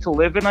city to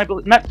live in. I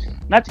believe not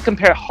to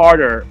compare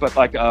harder, but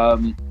like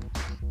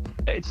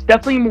it's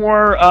definitely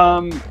more.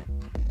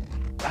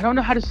 I don't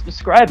know how to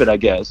describe it. I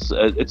guess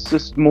it's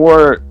just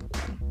more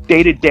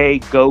day-to-day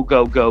go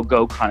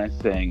kind of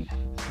thing,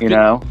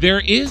 There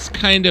is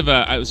kind of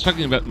I was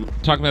talking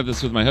about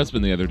this with my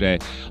husband the other day.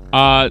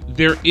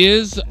 There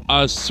is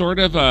a sort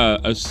of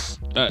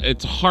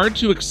it's hard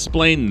to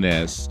explain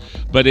this,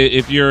 but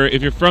if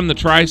you're from the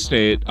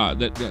tri-state,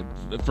 that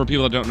for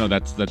people that don't know,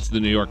 that's the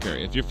New York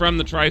area. If you're from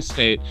the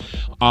tri-state,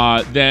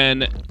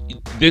 then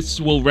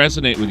this will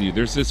resonate with you.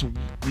 There's this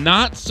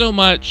not so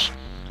much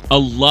a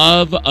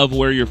love of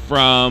where you're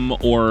from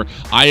or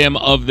I am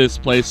of this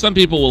place. Some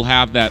people will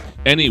have that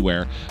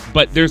anywhere,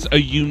 but there's a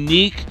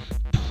unique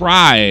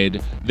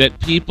pride that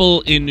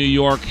people in New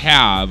York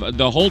have,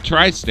 the whole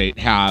tri-state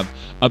have,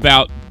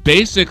 about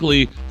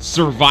basically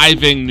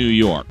surviving New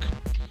York.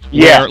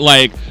 Yeah.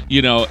 Where,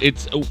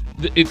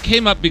 it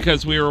came up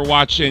because we were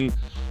watching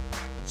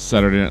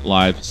Saturday Night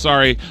Live.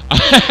 Sorry.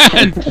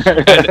 and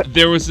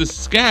there was this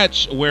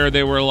sketch where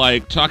they were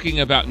like talking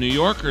about New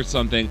York or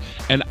something,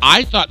 and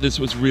I thought this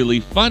was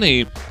really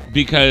funny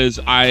because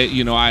I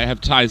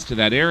have ties to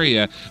that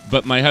area,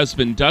 but my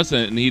husband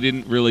doesn't, and he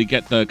didn't really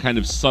get the kind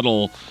of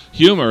subtle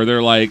humor.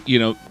 They're like,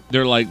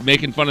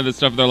 making fun of this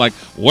stuff. They're like,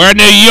 "We're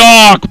New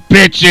York,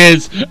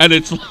 bitches," and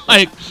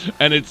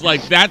it's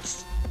like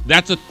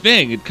that's a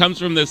thing. It comes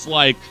from this,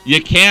 like,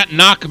 you can't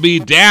knock me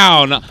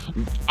down.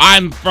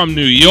 I'm from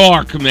New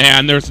York,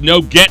 man. There's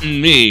no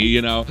getting me,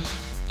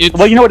 It's,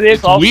 well, you know what it is?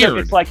 It's also weird.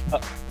 It's like,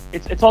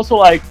 it's also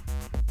like,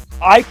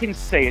 I can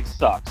say it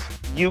sucks.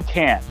 You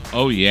can't.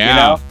 Oh,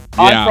 yeah.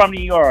 I'm from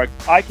New York.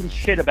 I can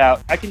shit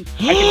about. I can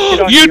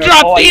shit on you New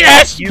dropped York. the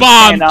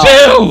S-bomb,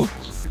 too!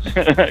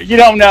 You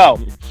don't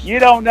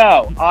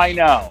know. I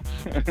know.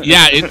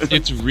 Yeah,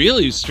 it's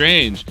really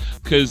strange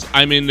because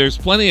there's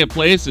plenty of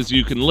places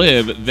you can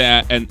live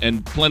that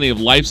and plenty of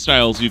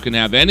lifestyles you can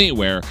have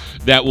anywhere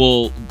that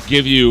will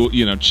give you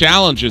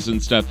challenges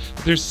and stuff.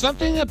 But there's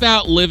something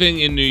about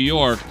living in New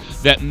York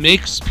that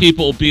makes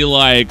people be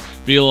like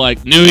New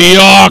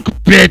York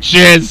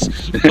bitches.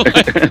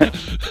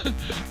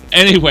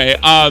 Anyway,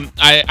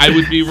 I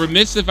would be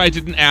remiss if I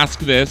didn't ask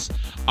this.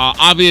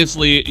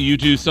 Obviously, you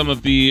do some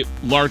of the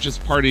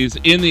largest parties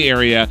in the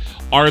area.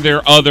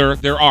 There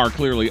are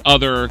clearly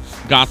other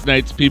goth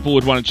nights people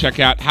would want to check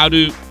out.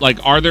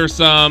 Are there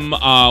some,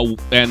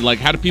 and like,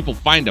 how do people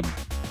find them?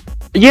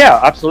 Yeah,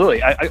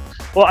 absolutely. I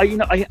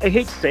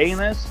hate saying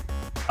this,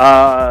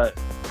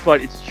 but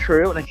it's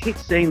true, and I hate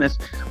saying this,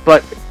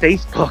 but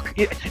Facebook.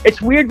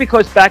 It's weird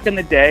because back in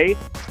the day,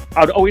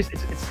 I'd always.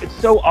 It's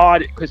so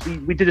odd because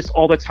we did this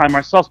all the time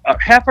ourselves.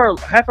 Half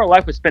our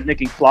life was spent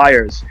making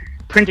flyers,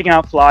 printing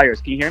out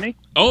flyers. Can you hear me?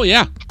 Oh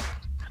yeah.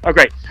 Oh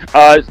great.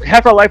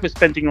 Half our life was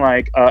spent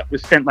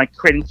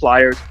creating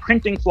flyers,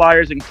 printing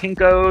flyers in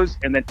Kinko's,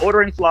 and then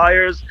ordering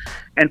flyers,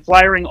 and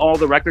flyering all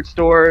the record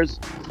stores,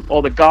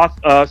 all the goth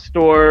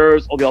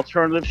stores, all the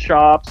alternative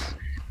shops,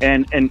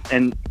 and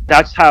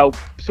that's how.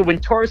 So when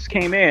tourists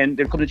came in,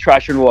 they'd come to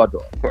Trash and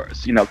Vaudeville, of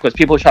course, because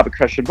people who shop at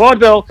Trash and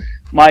Vaudeville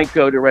might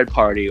go to Red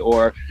Party,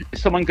 or if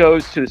someone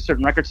goes to a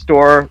certain record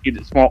store,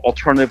 it's more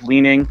alternative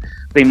leaning,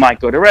 they might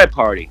go to Red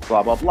Party,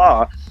 blah blah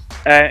blah.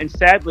 And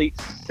sadly,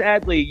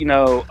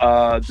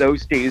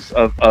 those days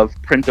of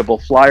printable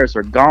flyers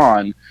are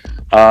gone.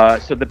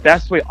 So the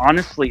best way,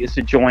 honestly, is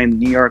to join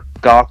New York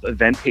Goth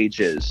event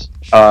pages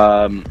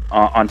on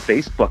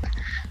Facebook.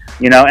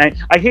 And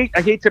I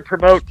hate to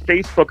promote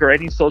Facebook or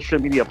any social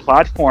media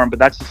platform, but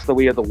that's just the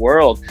way of the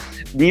world.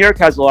 New York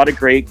has a lot of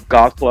great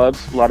goth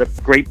clubs, a lot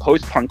of great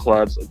post-punk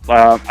clubs.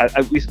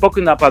 We've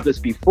spoken about this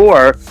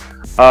before.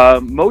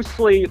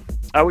 Mostly,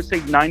 I would say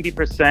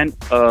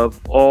 90%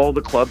 of all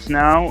the clubs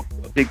now,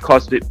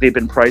 because they've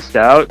been priced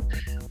out,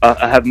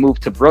 have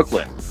moved to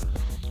Brooklyn.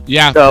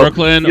 Yeah, so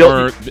Brooklyn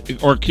or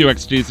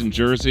QXD's in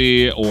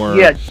Jersey, or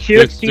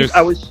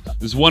QXD's.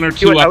 There's one or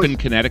two up in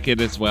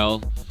Connecticut as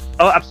well.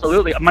 Oh,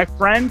 absolutely. My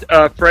friend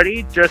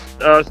Freddie just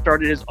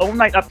started his own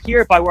night up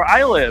here by where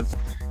I live,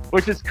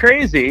 which is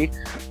crazy.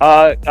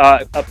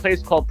 A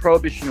place called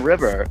Prohibition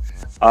River.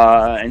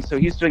 And so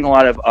he's doing a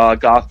lot of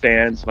goth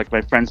bands, like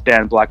my friend's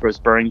band Black Rose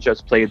Burning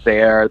just played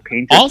there.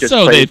 Painters also, just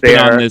played they've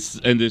there. been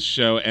on in this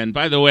show. And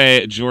by the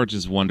way, George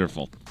is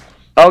wonderful.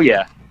 Oh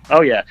yeah.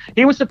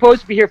 He was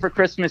supposed to be here for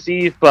Christmas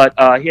Eve, but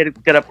he had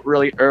to get up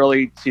really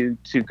early to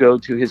go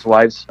to his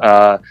wife's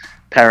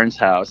parents'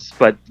 house.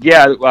 But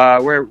yeah,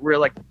 we're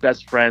like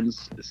best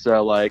friends.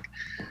 So like,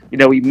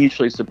 we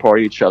mutually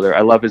support each other.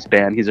 I love his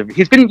band.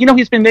 He's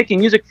been making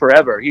music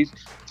forever. He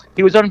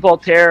was on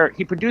Voltaire.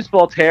 He produced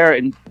Voltaire,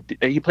 and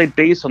he played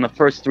bass on the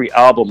first 3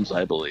 albums,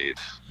 I believe.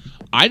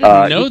 I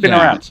didn't know that.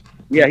 Around.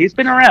 Yeah, he's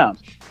been around.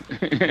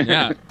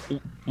 Yeah.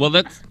 Well,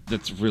 that's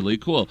really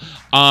cool.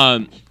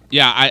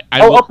 Yeah,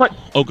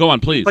 go on,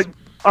 please. But,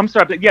 I'm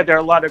sorry, but yeah, there are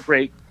a lot of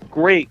great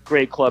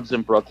clubs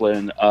in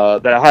Brooklyn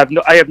that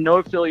I have no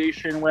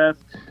affiliation with.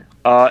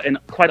 And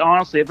quite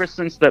honestly, ever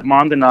since that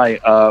Mond and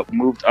I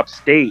moved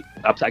upstate,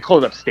 I call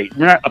it upstate.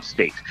 We're not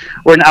upstate.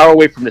 We're an hour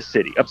away from the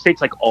city. Upstate's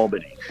like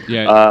Albany.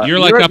 Yeah, you're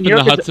like up in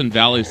the Hudson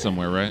Valley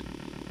somewhere, right?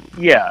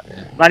 Yeah,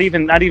 not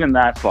even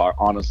that far,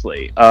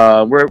 honestly.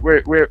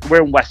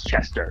 We're in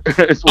Westchester.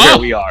 Is where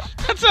we are.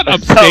 That's not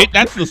upstate.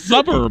 That's the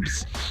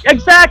suburbs.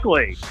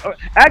 Exactly.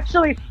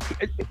 Actually,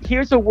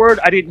 here's a word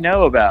I didn't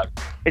know about.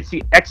 It's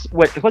the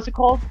what's it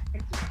called?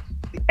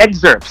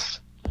 Excerpts.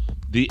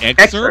 The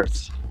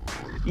excerpts?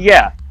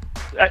 Yeah.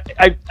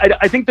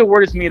 I think the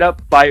word is made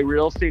up by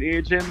real estate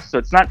agents, so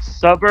it's not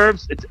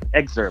suburbs, it's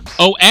excerpts.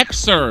 Oh,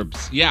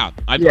 excerpts. Yeah,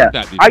 I've heard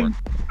that before.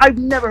 I've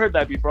never heard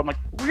that before. I'm like,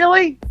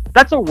 really?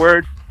 That's a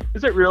word?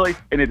 Is it really?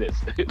 And it is.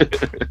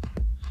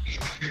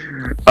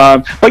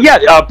 But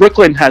yeah,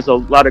 Brooklyn has a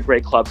lot of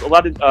great clubs. A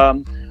lot of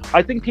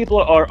I think people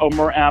are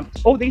more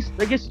apt. Oh, they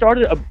just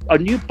started a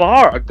new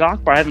bar, a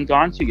goth bar I haven't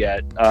gone to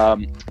yet,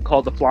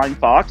 called the Flying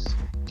Fox.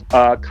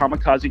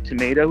 Kamikaze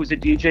Tomato, who's a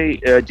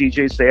DJ,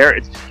 DJ's there.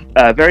 It's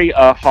very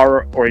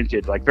horror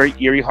oriented, like very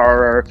eerie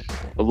horror,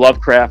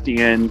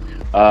 Lovecraftian,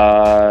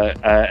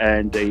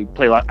 and they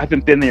play a lot. I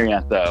haven't been there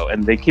yet though,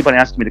 and they keep on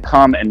asking me to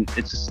come, and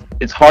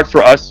it's hard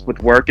for us with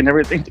work and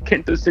everything to get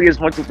into the city as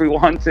much as we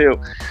want to.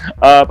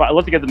 But I'd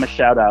love to give them a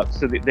shout out.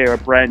 So they're a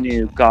brand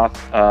new goth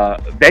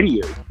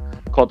venue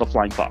called the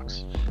Flying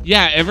Fox.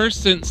 Yeah, ever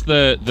since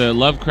the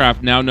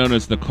Lovecraft, now known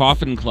as the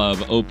Coffin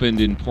Club,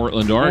 opened in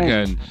Portland,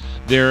 Oregon,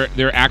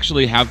 there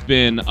actually have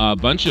been a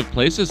bunch of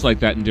places like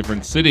that in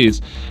different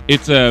cities.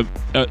 It's a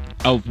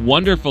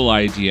wonderful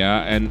idea,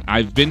 and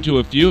I've been to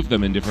a few of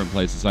them in different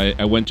places.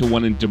 I went to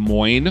one in Des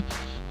Moines,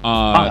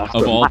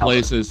 of all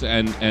places,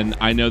 and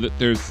I know that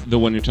there's the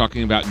one you're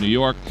talking about in New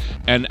York,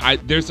 and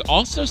there's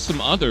also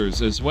some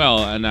others as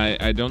well, and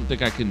I don't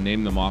think I can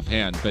name them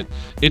offhand, but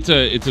it's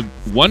a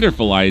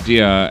wonderful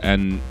idea,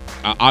 and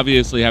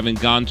obviously having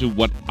gone to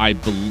what I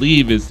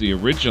believe is the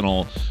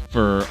original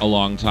for a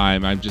long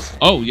time, I'm just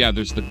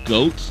there's the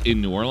Goat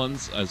in New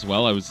Orleans as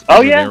well. I was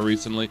there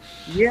recently.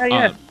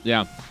 Yeah.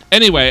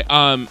 Anyway,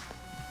 I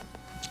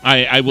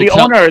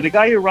will. The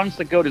guy who runs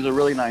the Goat is a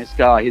really nice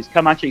guy. He's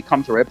come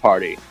to Red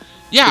Party.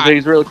 Yeah,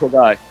 he's a really cool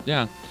guy.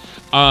 Yeah.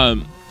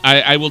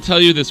 I will tell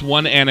you this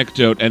one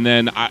anecdote, and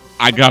then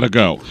I gotta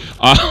go.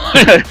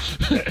 I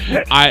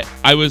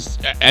was,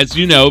 as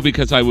you know,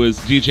 because I was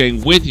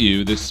DJing with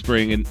you this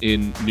spring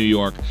in New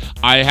York.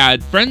 I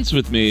had friends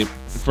with me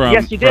from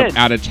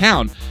out of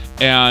town,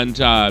 and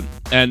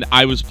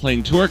I was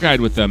playing tour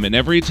guide with them. And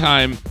every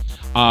time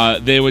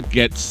they would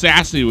get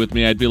sassy with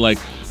me, I'd be like,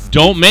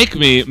 "Don't make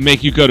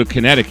you go to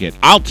Connecticut.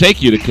 I'll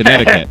take you to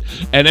Connecticut."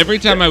 And every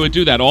time I would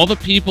do that, all the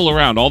people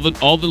around, all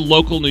the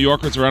local New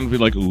Yorkers around would be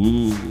like,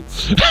 "Ooh."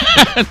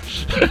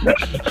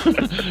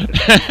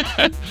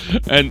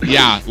 And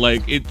yeah,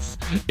 like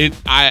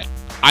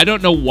I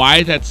don't know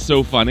why that's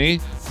so funny,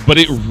 but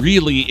it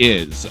really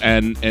is.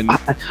 And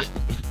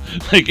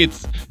like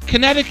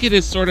Connecticut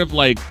is sort of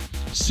like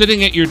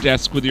sitting at your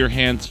desk with your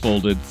hands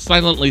folded,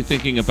 silently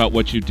thinking about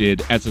what you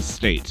did as a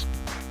state.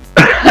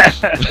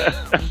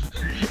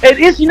 It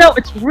is,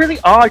 it's really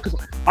odd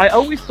because I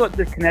always thought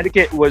that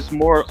Connecticut was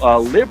more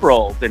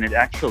liberal than it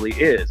actually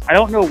is. I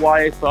don't know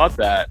why I thought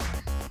that,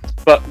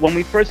 but when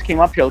we first came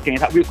up here, looking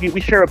at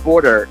we share a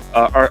border.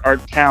 Our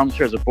town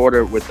shares a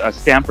border with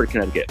Stamford,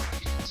 Connecticut.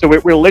 So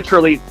we're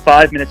literally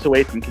 5 minutes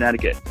away from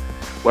Connecticut,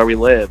 where we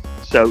live.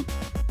 So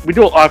we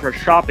do a lot of our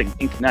shopping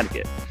in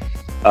Connecticut.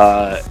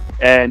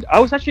 And I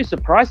was actually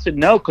surprised to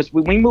know, because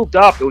when we moved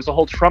up, it was a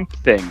whole Trump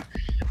thing.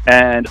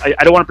 And I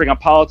don't want to bring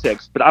up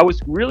politics, but I was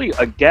really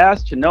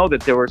aghast to know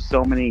that there were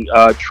so many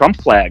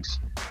Trump flags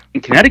in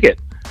Connecticut.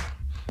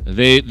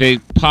 They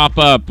pop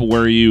up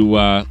where you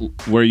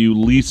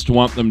least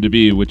want them to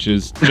be, which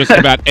is just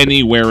about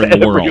anywhere in the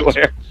world.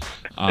 Yeah.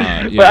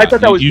 But I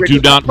thought that was you do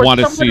not want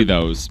to see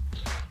those.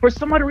 For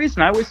some other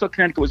reason, I always thought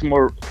Connecticut was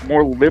more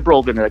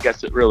liberal than I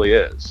guess it really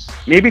is.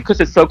 Maybe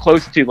because it's so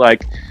close to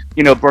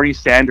Bernie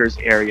Sanders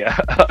area,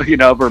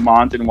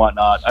 Vermont and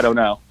whatnot. I don't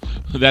know.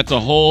 That's a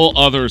whole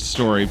other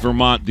story.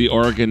 Vermont, the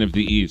Oregon of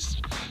the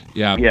East.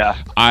 Yeah. Yeah.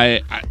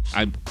 I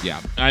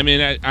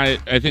mean,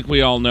 I think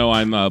we all know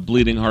I'm a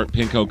bleeding heart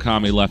pinko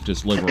commie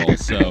leftist liberal.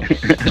 So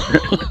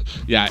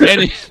yeah.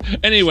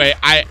 Anyway,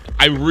 I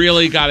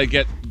really got to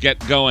get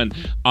going.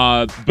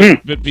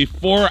 But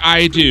before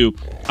I do,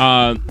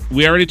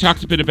 we already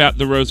talked a bit about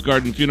the Rose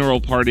Garden Funeral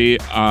Party,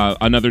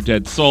 Another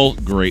Dead Soul.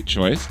 Great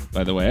choice,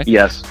 by the way.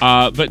 Yes.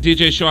 But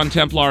DJ Sean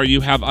Templar,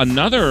 you have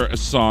another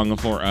song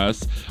for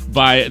us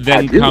by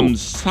Then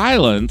Comes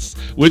Silence,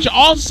 which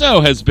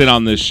also has been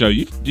on this show.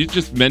 You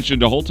just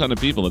mentioned a whole ton of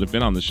people that have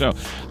been on the show.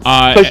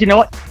 Because you know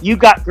what? You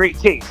got great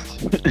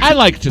taste. I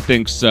like to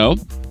think so.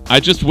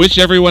 I just wish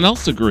everyone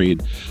else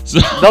agreed.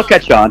 So they'll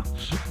catch on.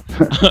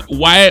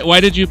 Why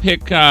did you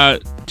pick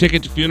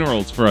Ticket to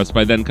Funerals for us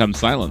by Then Comes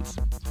Silence?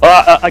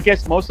 I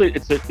guess mostly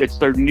it's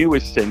their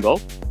newest single.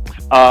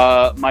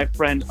 My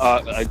friend,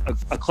 a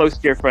close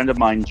dear friend of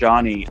mine,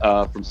 Johnny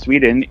from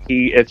Sweden.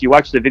 If you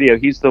watch the video,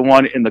 he's the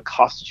one in the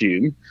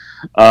costume.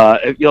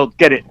 You'll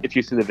get it if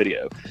you see the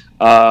video.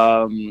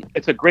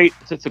 It's a great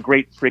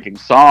freaking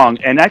song.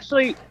 And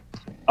actually,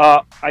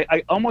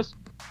 I almost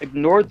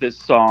ignored this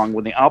song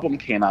when the album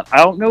came out. I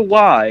don't know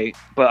why,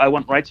 but I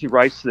went right to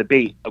Rise to the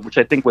Bait, which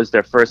I think was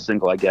their first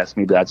single. I guess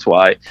maybe that's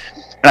why.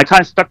 And I kind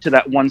of stuck to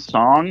that one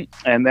song,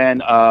 and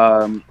then.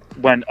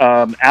 When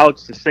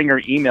Alex, the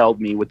singer, emailed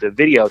me with the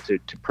video to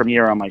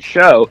premiere on my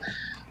show,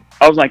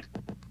 I was like,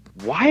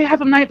 why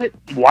haven't I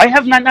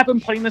not been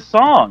playing this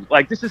song?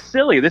 Like, this is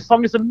silly. This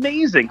song is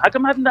amazing. How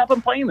come I haven't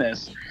been playing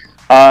this?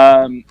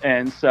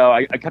 And so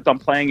I kept on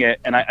playing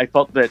it, and I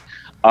felt that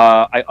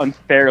I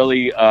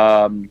unfairly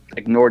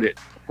ignored it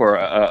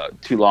for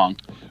too long.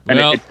 And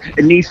well,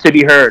 it needs to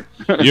be heard.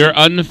 Your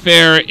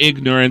unfair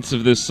ignorance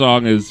of this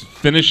song is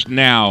finished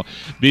now.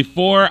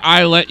 Before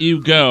I let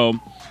you go,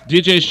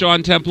 DJ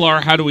Sean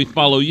Templar, how do we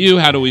follow you?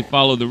 How do we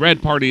follow the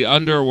Red Party,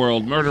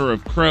 Underworld, Murder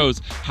of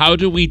Crows? How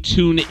do we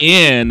tune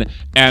in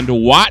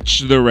and watch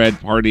the Red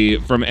Party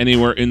from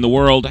anywhere in the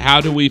world? How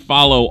do we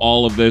follow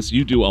all of this?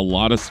 You do a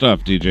lot of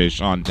stuff, DJ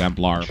Sean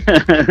Templar.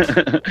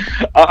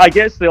 I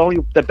guess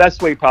the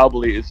best way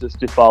probably is just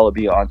to follow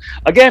me on,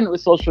 again,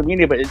 with social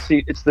media, but it's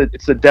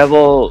the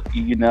devil,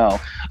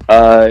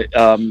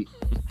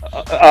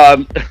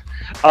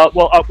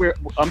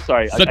 I'm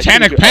sorry.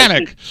 Satanic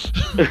Panic.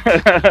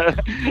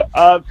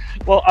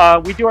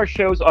 We do our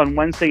shows on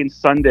Wednesday and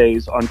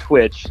Sundays on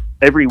Twitch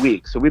every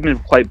week, so we've been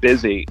quite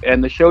busy,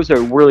 and the shows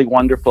are really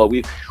wonderful.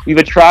 We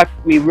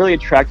really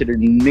attracted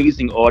an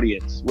amazing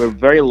audience. We're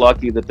very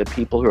lucky that the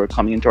people who are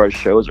coming into our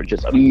shows are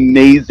just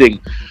amazing.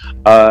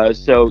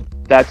 So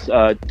that's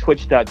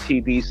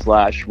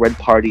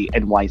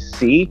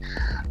twitch.tv/RedPartyNYC.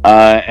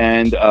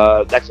 And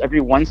that's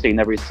every Wednesday and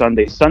every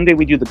Sunday. Sunday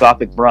we do the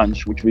Gothic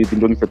Brunch, which we've been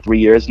doing for 3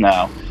 years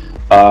now,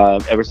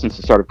 ever since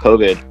the start of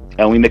COVID.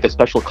 And we make a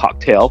special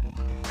cocktail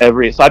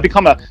so I've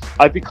become a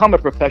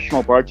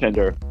professional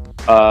bartender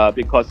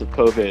because of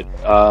COVID.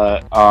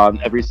 On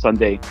every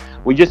Sunday,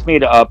 we just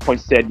made a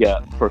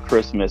poinsettia for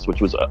Christmas,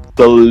 which was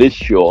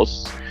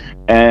delicious.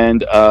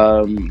 And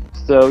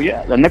so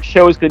yeah, the next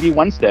show is going to be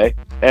Wednesday,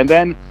 and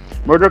then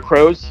Murder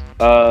Crows,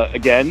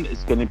 again,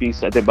 is going to be,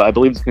 I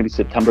believe it's going to be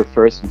September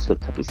 1st and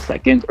September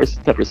 2nd or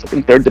September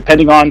 2nd, 3rd,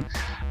 depending on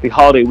the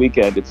holiday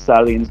weekend. It's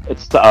Friday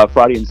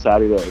and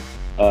Saturday.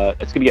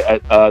 It's going to be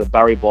at the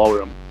Bowery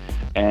Ballroom.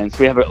 And so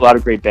we have a lot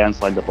of great bands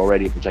lined up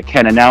already, which I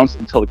can't announce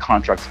until the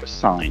contracts are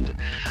signed.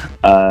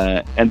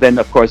 And then,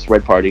 of course,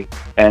 Red Party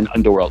and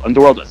Underworld.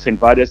 Underworld at St.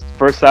 Vitus,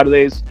 first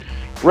Saturdays.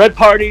 Red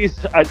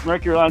Parties at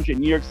Mercury Lounge in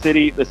New York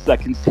City, the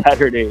second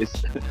Saturdays.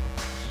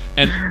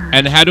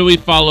 And how do we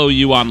follow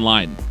you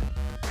online?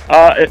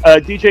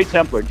 DJ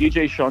Templar,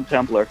 DJ Sean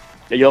Templar.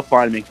 Yeah, you'll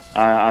find me.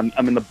 I'm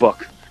in the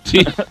book.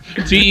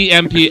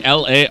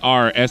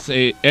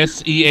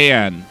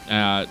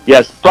 TEMPLARSEAN.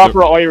 Yes,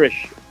 proper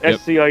Irish. Yep.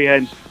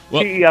 SCIN.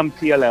 Well-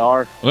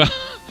 TEMPLAR. Well,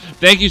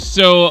 thank you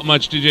so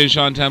much, DJ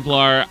Sean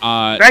Templar.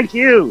 Thank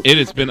you. It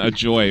has been a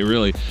joy,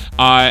 really.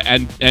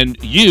 And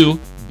you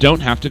don't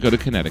have to go to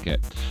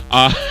Connecticut.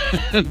 So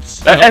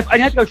If I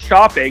had to go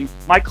shopping,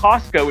 my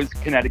Costco is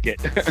Connecticut.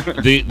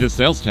 the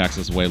sales tax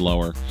is way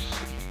lower.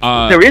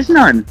 There is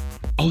none.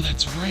 Oh,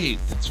 that's right.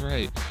 That's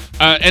right.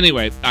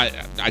 Anyway,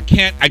 I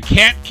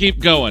can't keep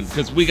going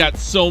because we got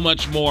so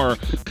much more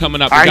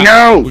coming up. I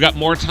know. We got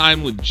more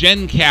time with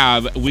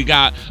genCAB. We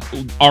got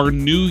our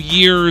New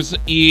Year's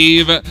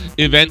Eve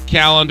event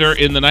calendar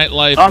in the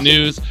nightlife Awesome.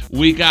 news.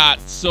 We got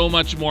so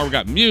much more. We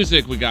got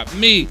music. We got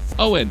me,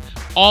 Owen,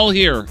 all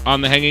here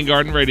on the Hanging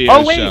Garden Radio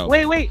Show.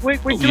 Wait. We're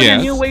doing Yes.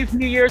 a New Wave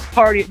New Year's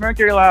party at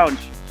Mercury Lounge.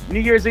 New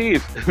Year's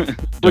Eve.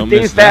 Don't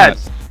With miss Dave that.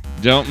 Batts.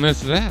 Don't miss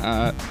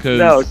that.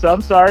 No, so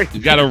I'm sorry. You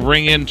got to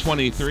ring in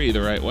 23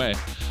 the right way.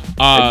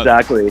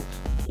 Exactly.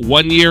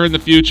 1 year in the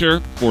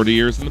future, 40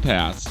 years in the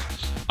past.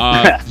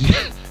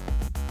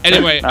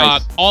 Anyway,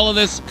 Nice. all of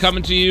this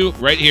coming to you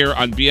right here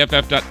on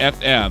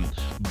BFF.FM.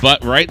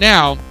 But right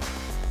now,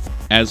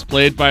 as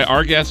played by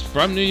our guest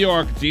from New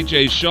York,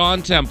 DJ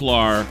Sean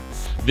Templar,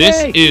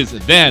 this Hey. is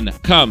Then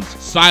Comes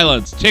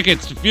Silence.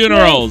 Tickets to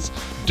funerals.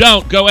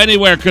 Don't go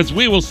anywhere because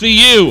we will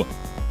see you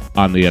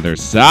on the other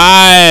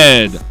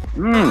side.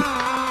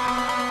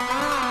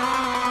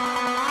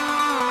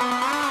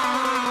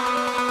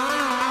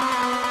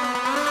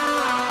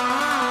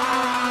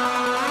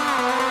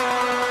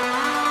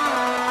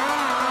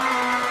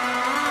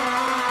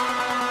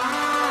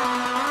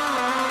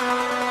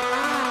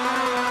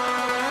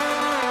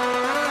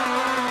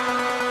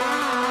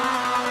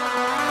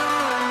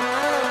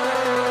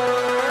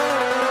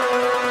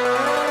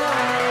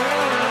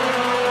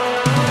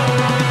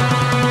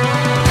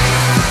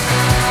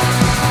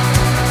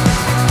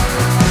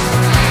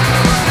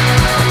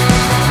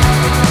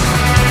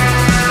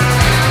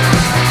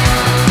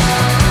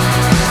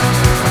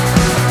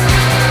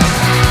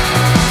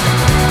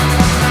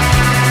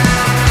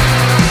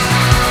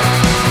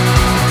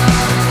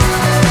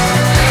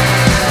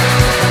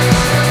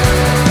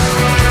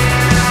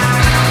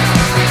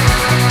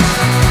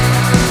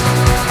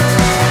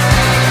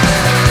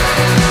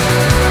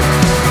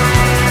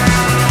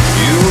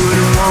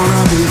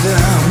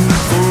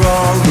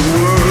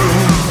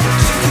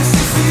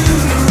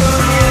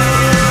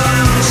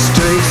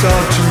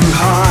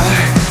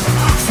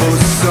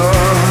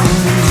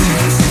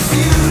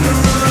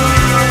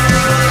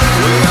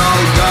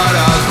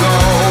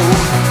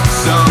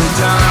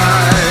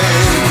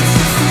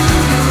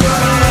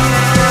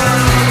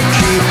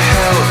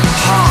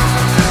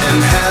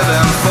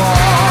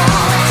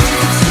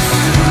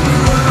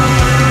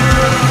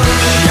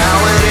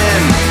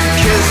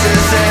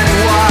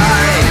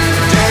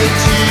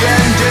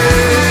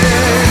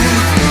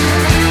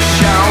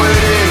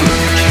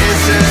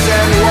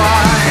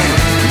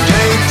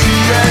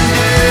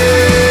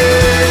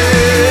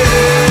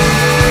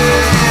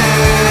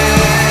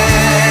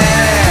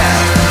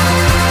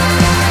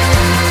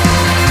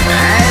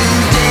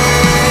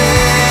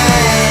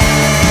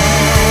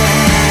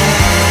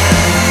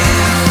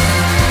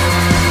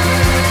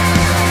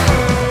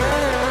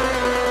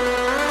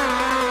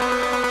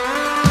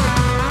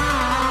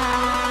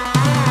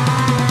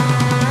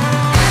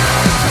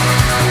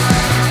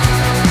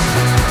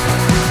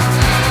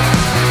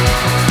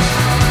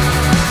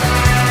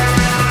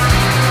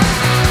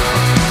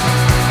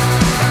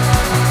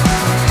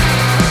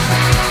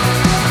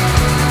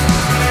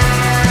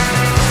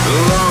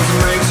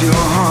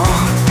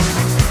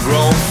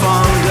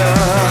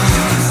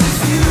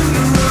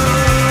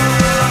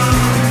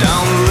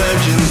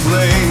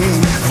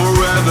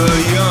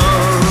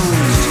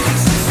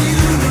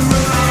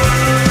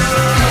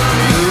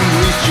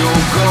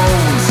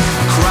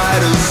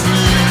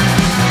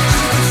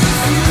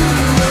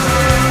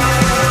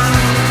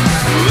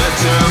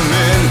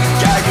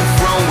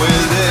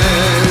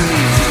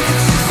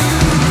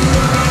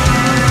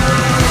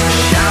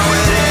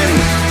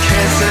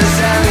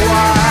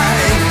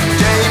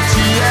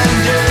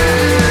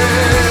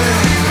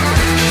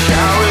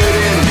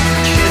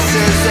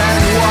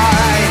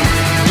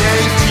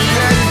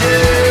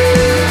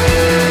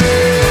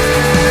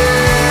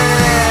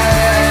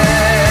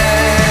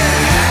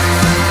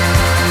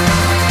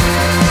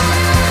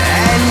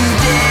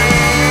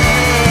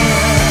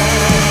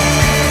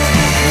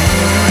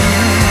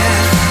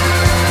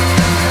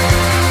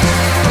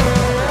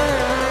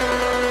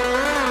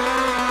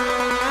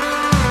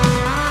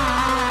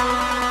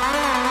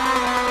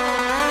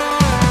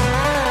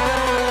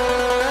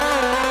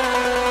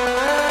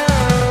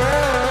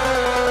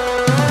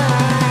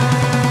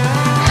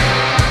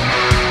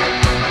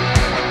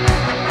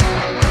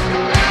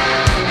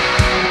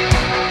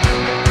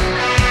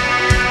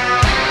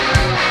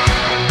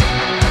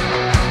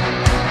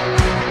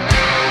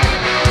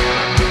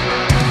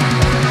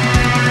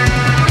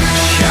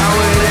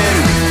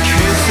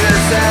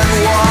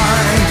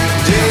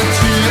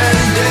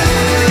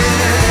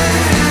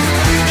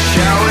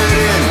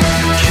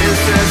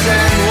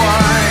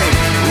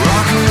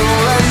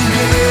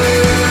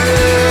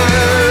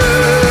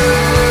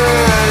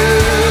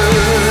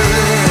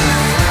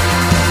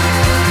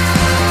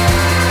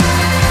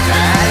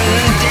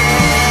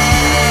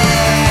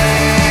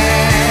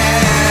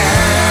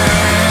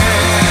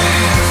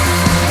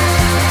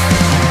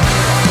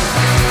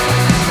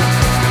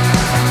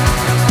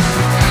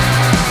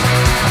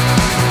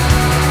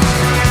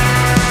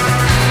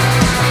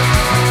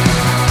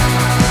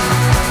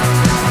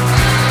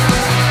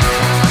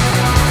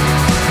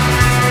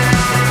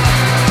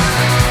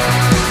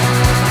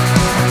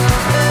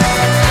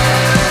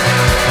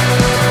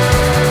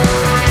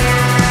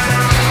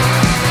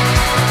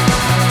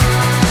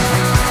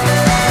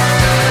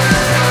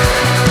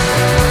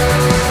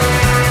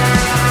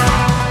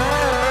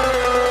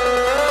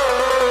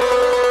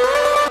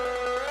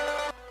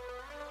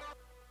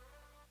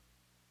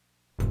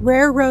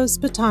 Rare Rose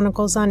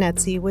Botanicals on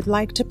Etsy would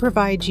like to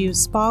provide you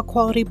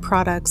spa-quality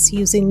products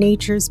using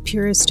nature's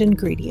purest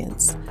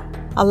ingredients.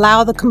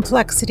 Allow the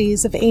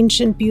complexities of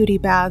ancient beauty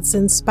baths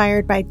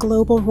inspired by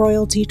global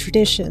royalty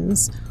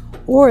traditions,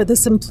 or the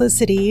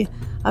simplicity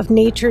of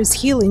nature's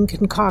healing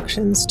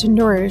concoctions to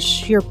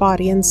nourish your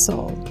body and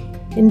soul.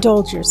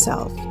 Indulge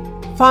yourself.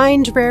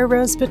 Find Rare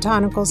Rose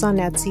Botanicals on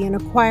Etsy and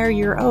acquire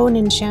your own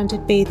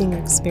enchanted bathing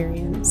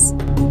experience.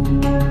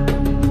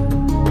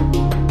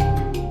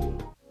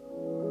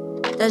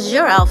 Does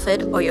your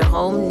outfit or your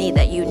home need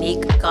that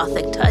unique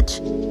Gothic touch?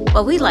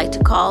 What we like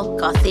to call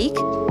Gothique?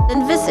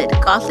 Then visit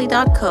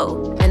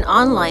Gothly.co, an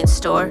online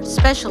store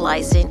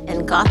specializing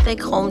in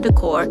Gothic home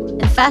decor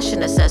and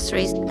fashion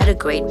accessories at a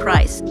great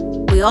price.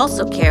 We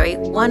also carry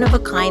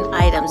one-of-a-kind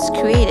items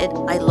created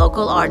by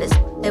local artists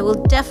that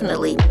will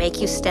definitely make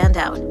you stand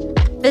out.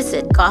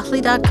 Visit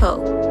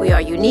Gothly.co. We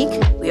are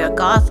unique, we are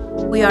goth,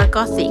 we are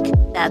Gothique.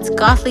 That's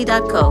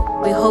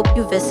Gothly.co. We hope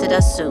you visit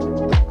us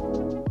soon.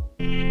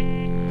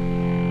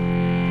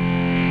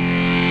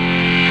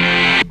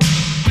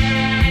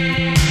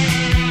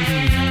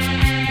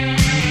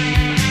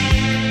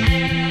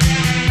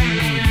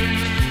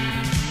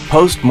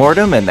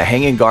 Postmortem and the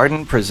Hanging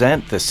Garden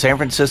present the San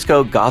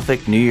Francisco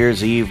Gothic New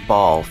Year's Eve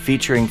Ball,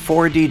 featuring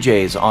 4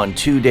 DJs on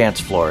 2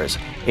 dance floors: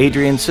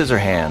 Adrian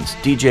Scissorhands,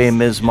 DJ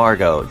Ms.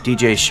 Margot,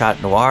 DJ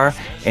Shot Noir,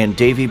 and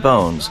Davey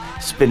Bones,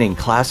 spinning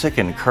classic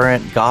and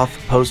current goth,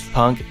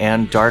 post-punk,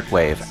 and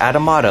darkwave at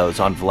Amato's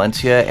on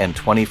Valencia and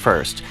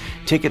 21st.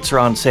 Tickets are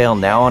on sale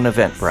now on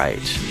Eventbrite.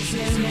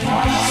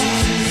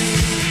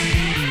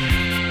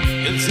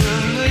 It's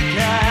in the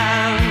can.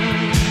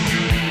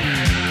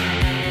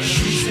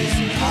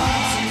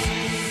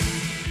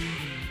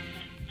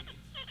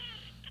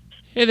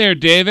 Hey there,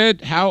 David.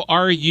 How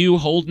are you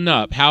holding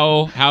up?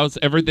 How's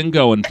everything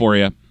going for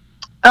you?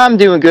 I'm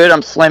doing good.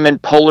 I'm slamming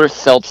polar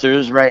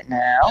seltzers right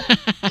now,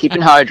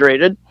 keeping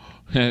hydrated.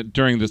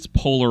 During this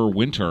polar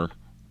winter.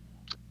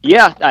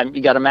 Yeah,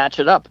 you got to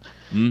match it up.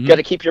 Mm-hmm. You got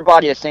to keep your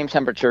body at the same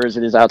temperature as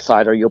it is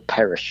outside, or you'll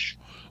perish.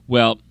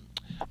 Well,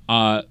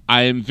 I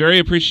am very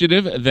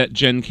appreciative that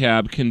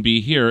genCAB can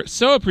be here.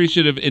 So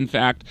appreciative, in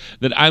fact,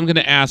 that I'm going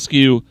to ask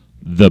you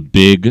the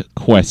big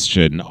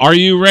question. Are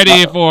you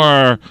ready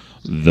for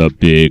the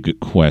big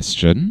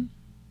question?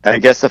 I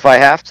guess if I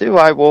have to,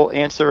 I will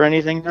answer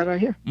anything that I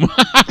hear.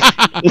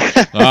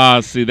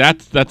 See,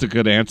 that's a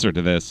good answer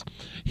to this.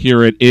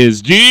 Here it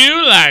is. Do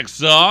you like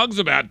songs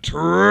about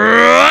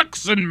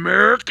trucks in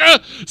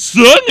America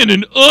sung in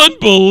an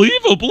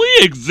unbelievably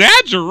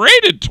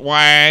exaggerated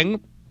twang?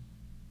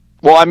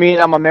 Well, I mean,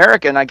 I'm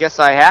American. I guess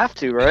I have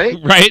to, right?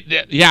 Right?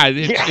 Yeah,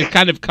 it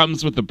kind of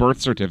comes with the birth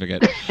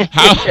certificate.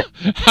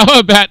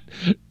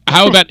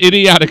 How about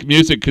idiotic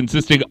music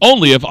consisting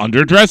only of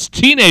underdressed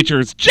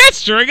teenagers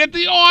gesturing at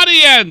the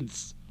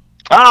audience?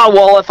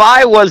 Well, if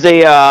I was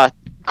a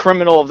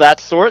criminal of that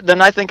sort,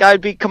 then I think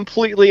I'd be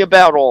completely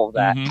about all of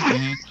that. Mm-hmm,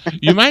 mm-hmm.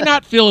 You might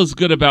not feel as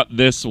good about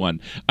this one.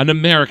 An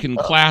American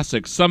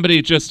classic.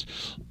 Somebody just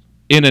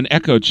in an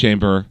echo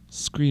chamber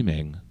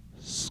screaming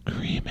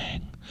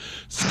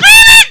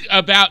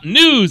about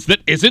news that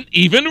isn't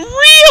even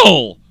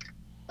real.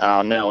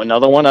 Oh, no,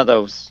 another one of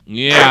those.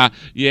 Yeah.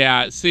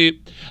 See,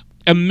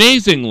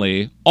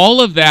 amazingly,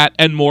 all of that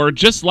and more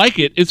just like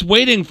it is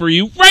waiting for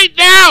you right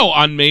now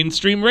on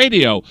mainstream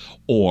radio.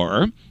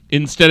 Or,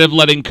 instead of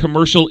letting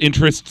commercial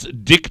interests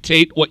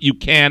dictate what you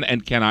can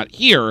and cannot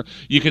hear,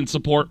 you can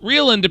support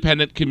real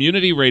independent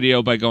community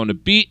radio by going to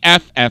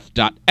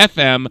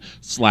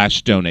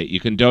bff.fm/donate. You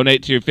can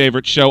donate to your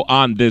favorite show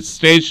on this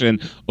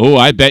station. Oh,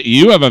 I bet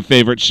you have a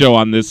favorite show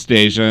on this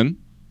station.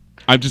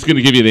 I'm just going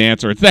to give you the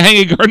answer. It's the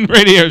Hanging Garden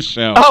Radio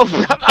Show. Oh,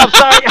 I'm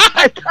sorry.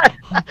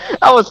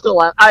 I was still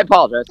on. I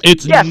apologize. It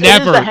is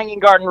the Hanging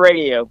Garden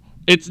Radio.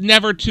 It's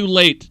never too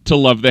late to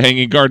love the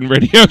Hanging Garden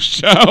Radio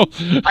Show.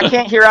 I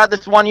can't hear out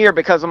this 1 year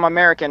because I'm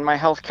American. My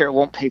health care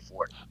won't pay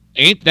for it.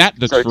 Ain't that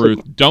the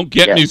truth? Don't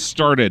get me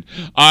started.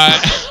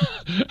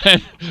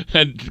 And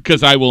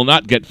because I will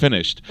not get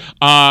finished.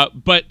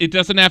 But it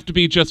doesn't have to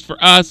be just for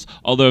us.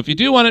 Although if you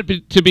do want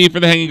it to be for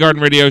the Hanging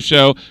Garden Radio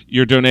Show,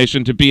 your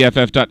donation to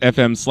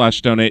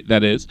bff.fm/donate,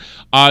 that is.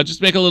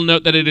 Just make a little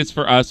note that it is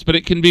for us, but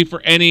it can be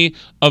for any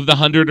of the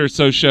 100 or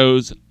so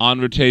shows on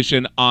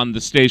rotation on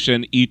the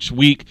station each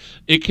week.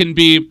 It can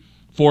be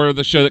for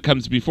the show that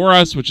comes before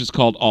us, which is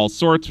called All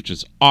Sorts, which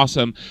is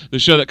awesome. The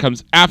show that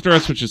comes after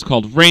us, which is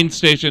called Rain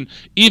Station.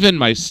 Even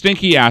my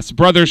stinky-ass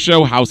brother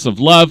show, House of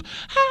Love,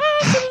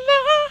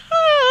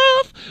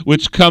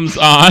 which comes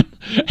on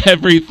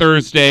every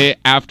Thursday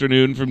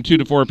afternoon from 2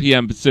 to 4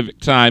 p.m. Pacific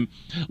time.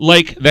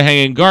 Like the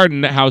Hanging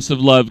Garden, House of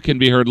Love can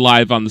be heard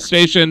live on the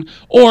station,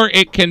 or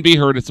it can be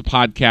heard as a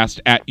podcast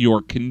at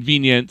your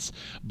convenience.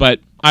 But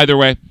either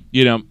way,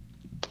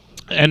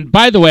 and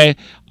by the way,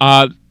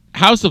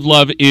 House of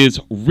Love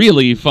is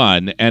really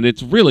fun, and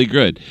it's really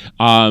good.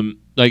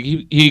 Like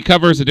he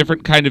covers a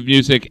different kind of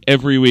music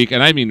every week,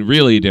 and I mean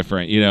really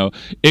different.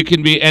 It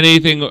can be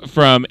anything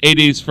from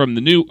 80s from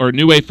the new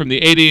wave from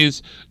the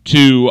 80s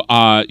to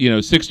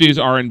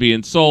 60s R&B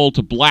and soul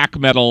to black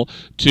metal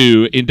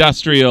to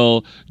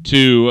industrial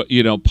to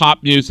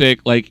pop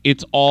music. Like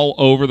it's all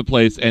over the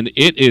place, and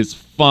it is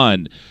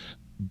fun.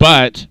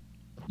 But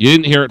you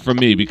didn't hear it from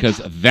me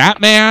because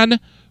that man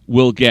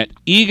will get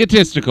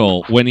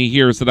egotistical when he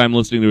hears that I'm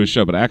listening to his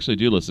show. But I actually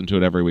do listen to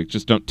it every week.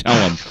 Just don't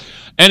tell him.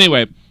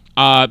 Anyway.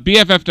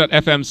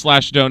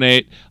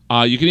 BFF.FM/donate.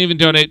 You can even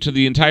donate to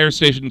the entire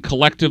station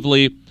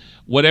collectively.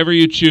 Whatever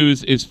you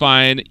choose is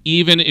fine,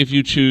 even if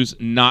you choose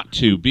not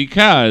to.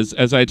 Because,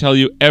 as I tell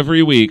you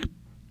every week,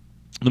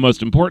 the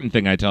most important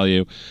thing I tell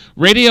you,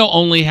 radio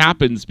only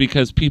happens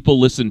because people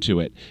listen to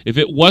it. If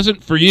it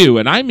wasn't for you,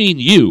 and I mean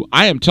you,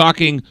 I am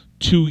talking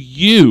to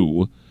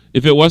you.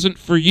 If it wasn't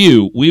for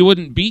you, we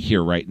wouldn't be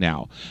here right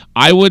now.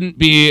 I wouldn't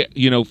be,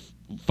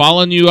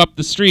 following you up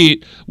the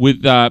street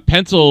with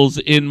pencils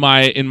in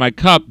my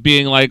cup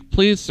being like,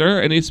 please, sir,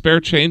 any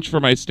spare change for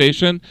my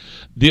station?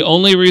 The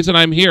only reason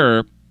I'm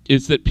here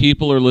is that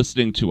people are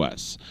listening to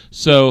us.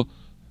 So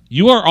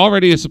you are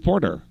already a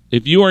supporter.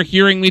 If you are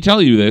hearing me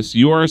tell you this,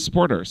 you are a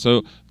supporter.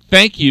 So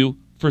thank you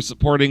for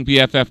supporting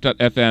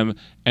BFF.FM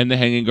and the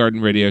Hanging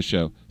Garden Radio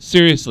Show.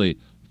 Seriously,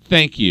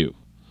 thank you.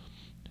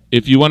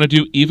 If you want to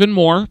do even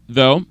more,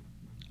 though,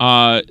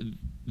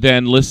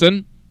 then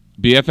listen,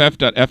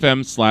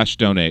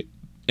 BFF.FM/donate.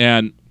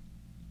 And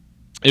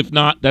if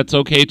not, that's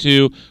okay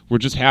too. We're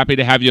just happy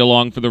to have you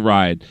along for the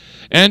ride.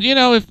 And,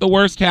 if the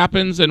worst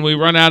happens and we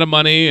run out of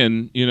money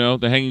and,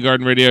 the Hanging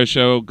Garden Radio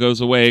Show goes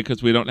away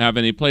because we don't have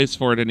any place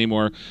for it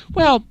anymore,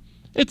 well,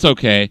 it's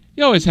okay.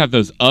 You always have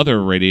those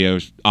other radio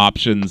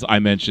options I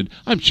mentioned.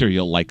 I'm sure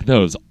you'll like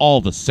those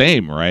all the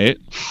same, right?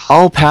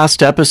 All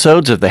past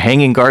episodes of the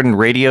Hanging Garden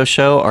Radio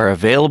Show are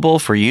available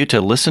for you to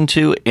listen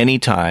to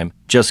anytime.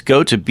 Just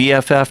go to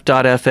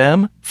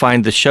BFF.FM,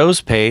 find the shows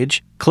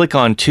page, click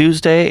on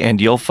Tuesday, and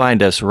you'll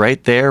find us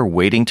right there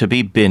waiting to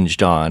be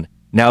binged on.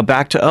 Now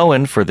back to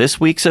Owen for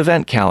this week's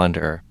event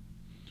calendar.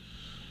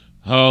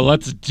 Oh,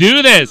 let's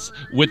do this!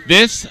 With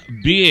this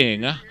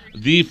being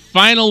the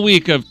final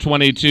week of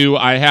 22,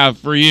 I have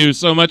for you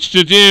so much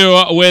to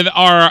do with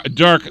our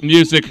dark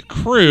music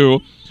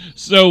crew.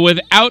 So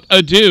without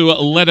ado,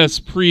 let us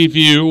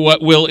preview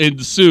what will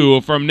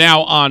ensue from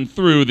now on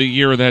through the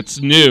year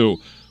that's new.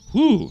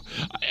 Whew.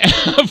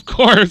 Of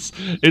course,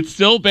 it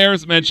still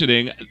bears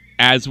mentioning,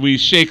 as we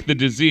shake the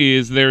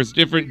disease, there's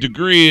different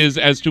degrees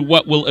as to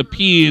what will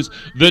appease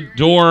the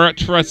door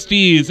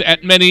trustees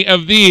at many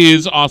of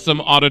these awesome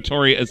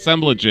auditory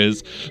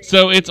assemblages.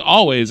 So it's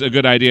always a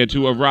good idea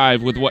to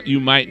arrive with what you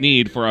might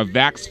need for a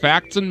Vax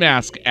Facts and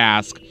Mask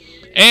Ask.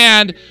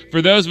 And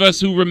for those of us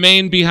who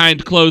remain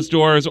behind closed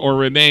doors or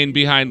remain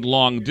behind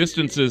long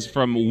distances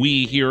from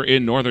we here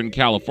in Northern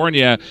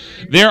California,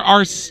 there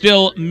are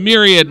still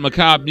myriad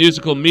macabre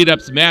musical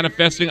meetups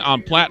manifesting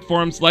on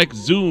platforms like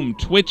Zoom,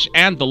 Twitch,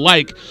 and the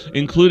like,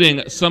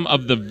 including some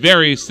of the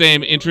very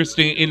same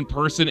interesting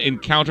in-person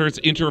encounters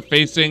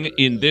interfacing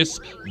in this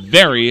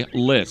very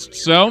list.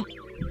 So,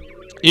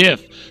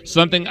 if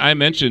something I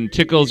mentioned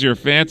tickles your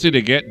fancy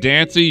to get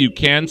dancy, you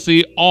can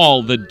see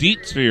all the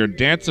deets for your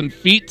dancing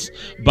feats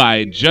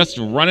by just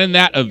running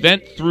that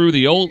event through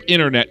the old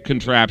internet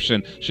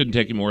contraption. Shouldn't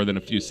take you more than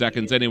a few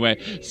seconds anyway.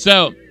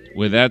 So,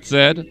 with that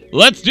said,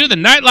 let's do the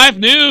nightlife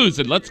news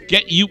and let's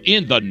get you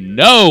in the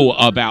know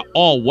about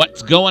all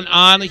what's going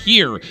on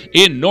here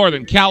in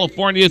Northern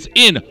California's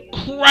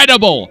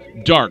incredible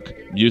dark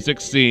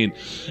music scene.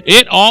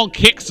 It all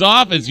kicks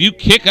off as you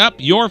kick up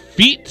your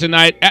feet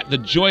tonight at the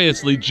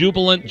joyously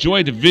jubilant,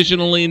 Joy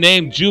Divisionally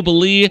named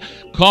Jubilee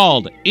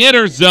called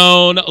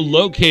Interzone,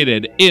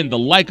 located in the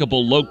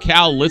likable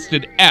locale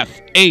listed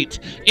F8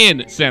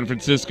 in San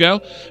Francisco.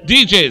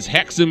 DJs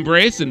Hex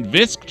Embrace and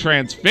Visc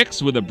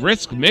transfix with a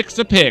brisk mix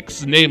of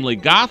picks, namely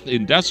goth,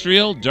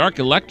 industrial, dark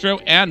electro,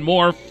 and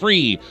more,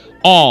 free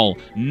all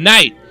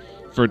night.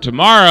 For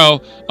tomorrow,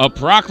 a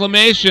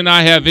proclamation,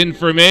 I have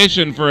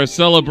information for a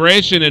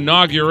celebration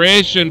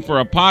inauguration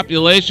for a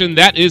population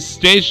that is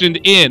stationed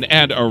in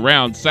and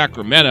around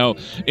Sacramento.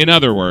 In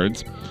other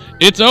words,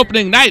 it's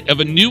opening night of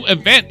a new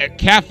event at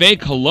Cafe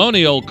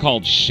Colonial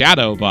called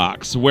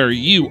Shadowbox, where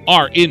you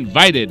are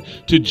invited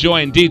to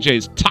join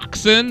DJs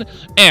Toxin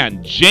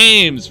and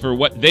James for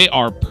what they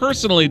are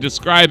personally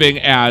describing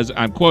as,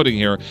 I'm quoting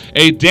here,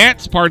 a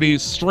dance party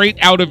straight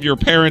out of your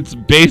parents'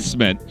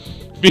 basement,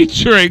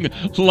 featuring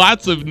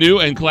lots of new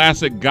and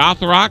classic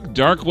goth rock,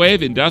 dark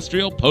wave,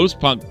 industrial,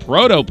 post-punk,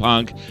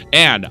 proto-punk,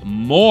 and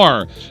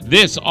more.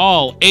 This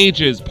all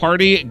ages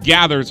party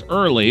gathers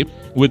early,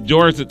 with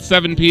doors at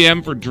 7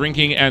 p.m. for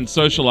drinking and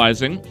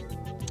socializing.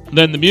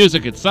 Then the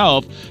music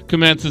itself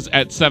commences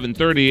at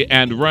 7:30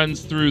 and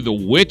runs through the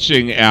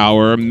witching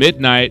hour,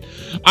 midnight.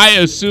 I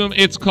assume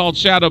it's called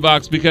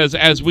Shadowbox because,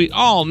 as we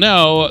all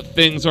know,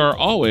 things are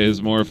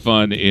always more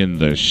fun in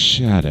the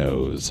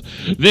shadows.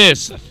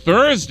 This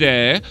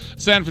Thursday,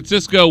 San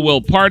Francisco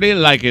will party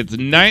like it's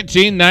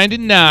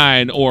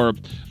 1999, or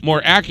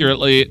More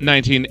accurately,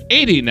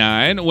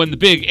 1989, when the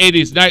big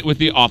 80s night with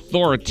the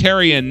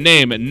authoritarian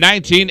name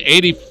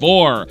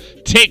 1984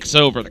 takes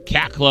over the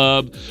Cat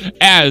Club.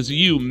 As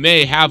you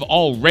may have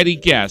already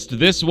guessed,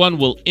 this one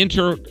will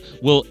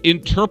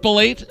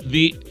interpolate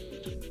the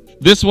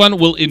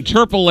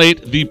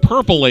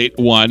Purplate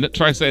one.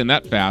 Try saying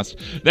that fast.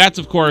 That's,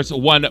 of course,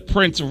 one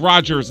Prince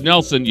Rogers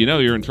Nelson. You know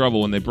you're in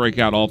trouble when they break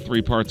out all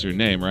three parts of your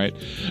name, right?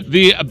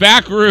 The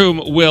back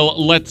room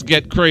will Let's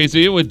Get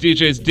Crazy with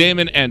DJs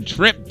Damon and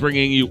Tripp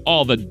bringing you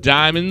all the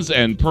diamonds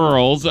and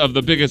pearls of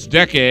the biggest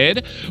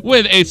decade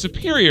with a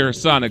superior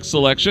sonic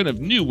selection of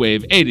new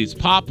wave, 80s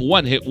pop,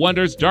 one-hit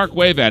wonders, dark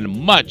wave, and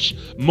much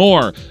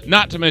more.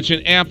 Not to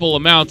mention ample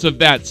amounts of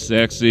that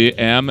sexy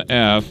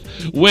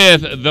MF,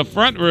 with the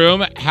front room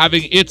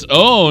having its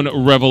own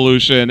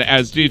revolution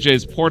as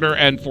DJs Porter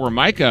and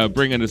Formica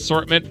bring an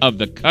assortment of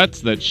the cuts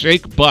that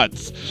shake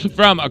butts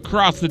from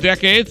across the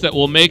decades that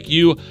will make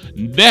you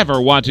never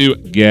want to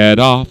get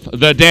off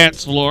the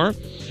dance floor.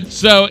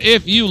 So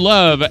if you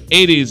love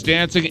 80s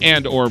dancing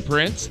and or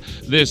Prince,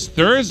 this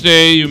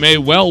Thursday you may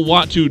well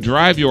want to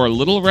drive your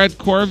little red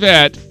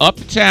Corvette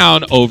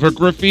uptown over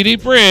Graffiti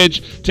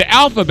Bridge to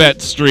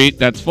Alphabet Street,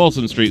 that's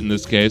Folsom Street in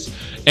this case,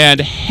 and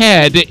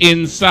head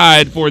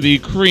inside for the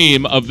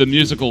cream of the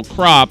musical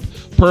crop,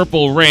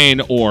 Purple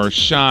Rain or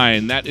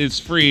Shine. That is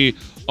free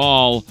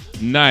all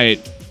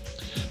night.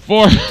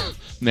 For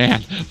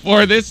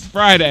this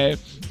Friday,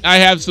 I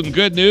have some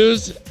good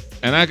news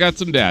and I got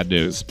some bad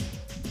news.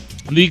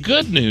 The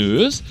good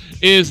news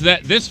is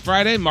that this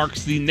Friday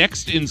marks the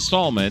next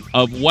installment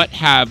of what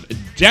have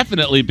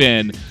definitely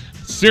been,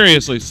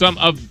 seriously,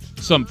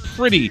 some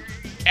pretty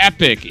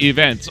epic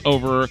events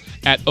over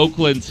at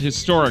Oakland's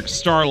historic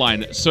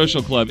Starline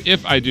Social Club,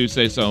 if I do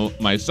say so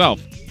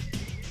myself.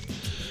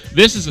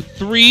 This is a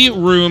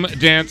 3-room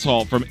dance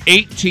hall from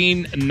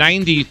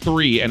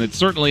 1893, and it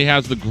certainly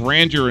has the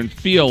grandeur and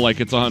feel like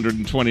it's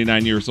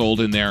 129 years old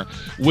in there,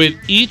 with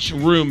each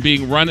room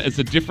being run as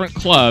a different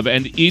club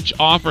and each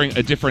offering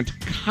a different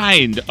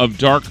kind of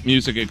dark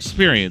music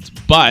experience.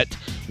 But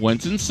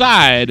once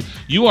inside,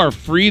 you are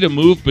free to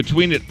move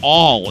between it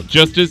all,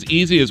 just as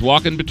easy as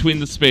walking between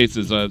the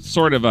spaces, a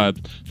sort of a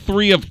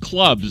 3 of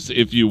clubs,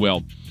 if you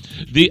will.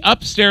 The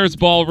upstairs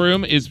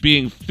ballroom is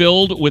being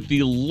filled with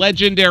the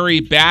legendary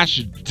Bash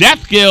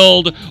Death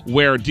Guild,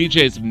 where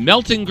DJs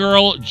Melting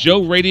Girl,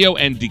 Joe Radio,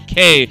 and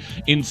Decay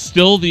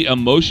instill the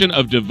emotion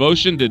of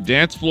devotion to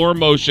dance floor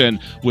motion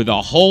with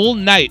a whole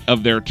night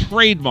of their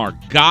trademark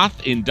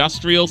goth,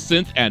 industrial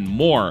synth, and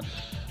more.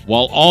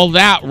 While all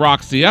that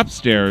rocks the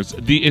upstairs,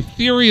 the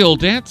ethereal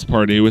dance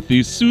party with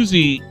the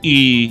Susie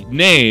E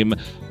name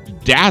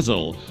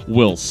Dazzle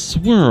will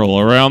swirl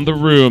around the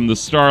room the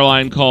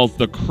Starline calls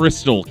the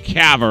Crystal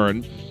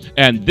Cavern.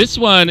 And this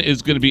one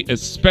is going to be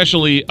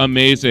especially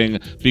amazing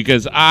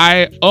because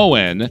I,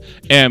 Owen,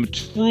 am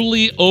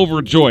truly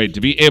overjoyed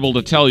to be able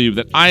to tell you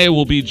that I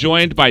will be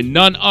joined by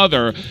none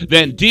other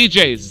than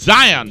DJ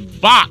Zion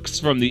Vox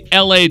from the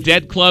LA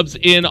Dead Clubs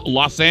in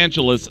Los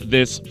Angeles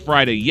this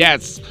Friday.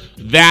 Yes,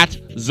 that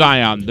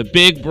Zion, the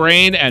big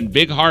brain and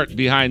big heart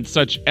behind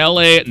such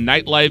LA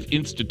nightlife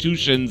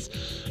institutions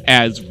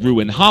as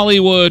Ruin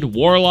Hollywood,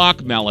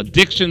 Warlock,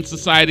 Malediction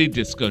Society,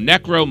 Disco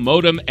Necro,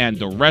 Modem, and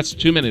the rest.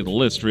 Too many to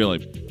list, really.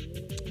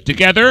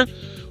 Together,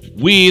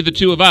 we, the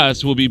two of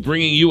us, will be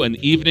bringing you an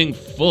evening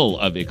full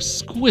of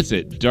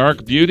exquisite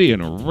dark beauty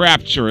and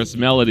rapturous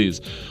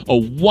melodies. A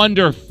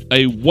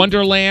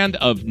wonderland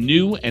of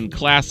new and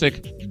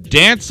classic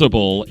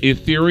danceable,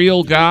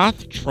 ethereal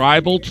goth,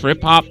 tribal,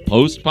 trip-hop,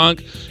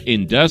 post-punk,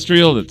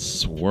 industrial that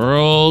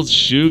swirls,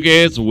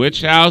 shoegaze,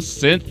 witch house,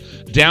 synth,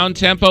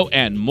 down-tempo,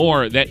 and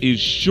more that is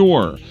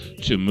sure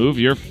to move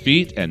your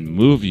feet and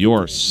move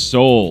your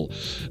soul.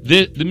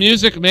 The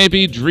music may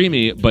be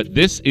dreamy, but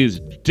this is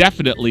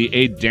definitely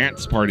a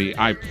dance party,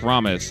 I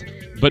promise.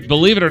 But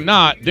believe it or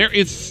not, there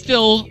is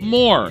still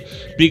more,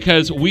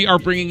 because we are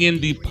bringing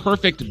in the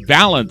perfect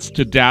balance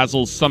to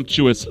Dazzle's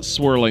sumptuous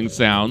swirling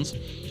sounds.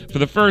 For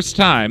the first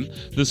time,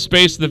 the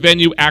space the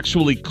venue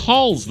actually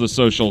calls the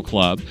Social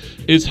Club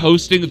is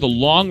hosting the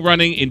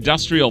long-running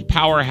industrial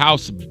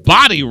powerhouse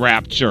Body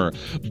Rapture.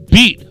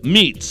 Beat,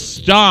 meet,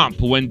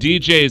 stomp when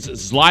DJs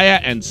Zlaya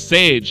and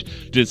Sage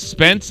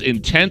dispense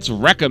intense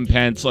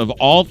recompense of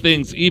all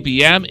things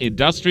EBM,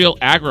 industrial,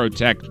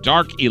 agrotech,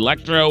 dark,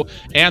 electro,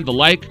 and the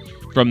like,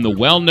 from the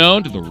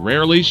well-known to the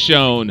rarely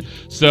shown.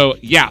 So,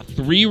 yeah,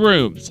 3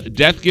 rooms.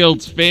 Death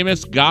Guild's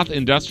famous goth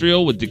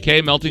industrial with Decay,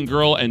 Melting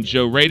Girl, and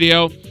Joe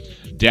Radio.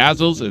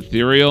 Dazzle's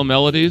ethereal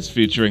melodies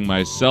featuring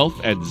myself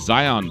and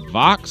Zion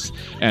Vox,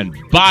 and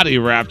Body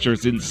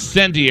Rapture's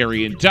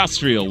incendiary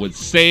industrial with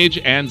Sage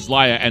and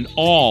Zlaya, and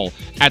all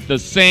at the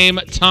same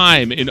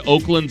time in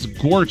Oakland's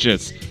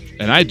gorgeous,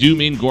 and I do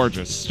mean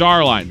gorgeous,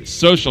 Starline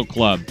Social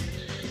Club.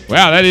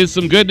 Wow, that is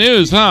some good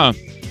news, huh?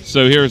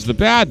 So here's the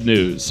bad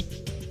news.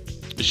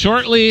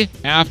 Shortly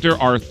after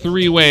our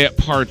 3-way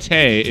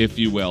partay, if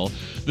you will,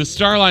 the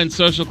Starline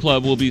Social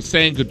Club will be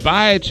saying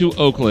goodbye to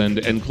Oakland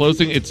and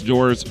closing its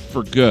doors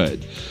for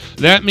good.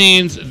 That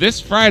means this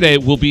Friday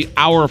will be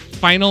our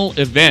final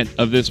event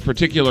of this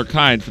particular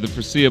kind for the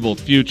foreseeable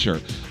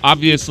future.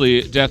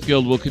 Obviously, Death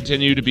Guild will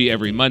continue to be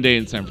every Monday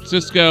in San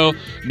Francisco.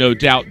 No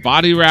doubt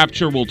Body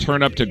Rapture will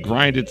turn up to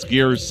grind its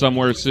gears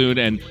somewhere soon,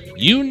 and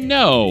you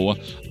know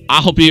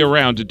I'll be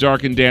around to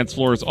darken dance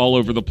floors all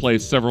over the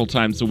place several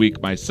times a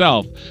week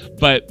myself.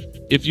 But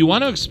if you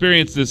want to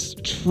experience this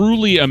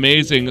truly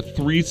amazing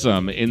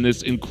threesome in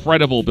this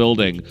incredible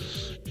building,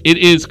 it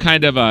is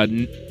kind of a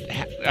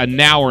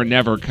now or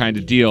never kind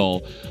of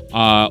deal,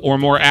 or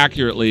more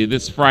accurately,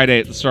 this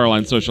Friday at the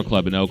Starline Social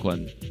Club in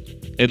Oakland.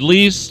 At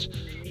least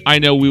I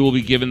know we will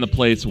be giving the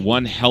place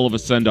one hell of a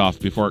send-off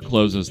before it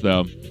closes,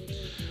 though.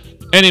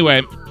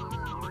 Anyway,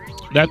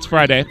 that's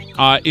Friday.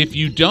 If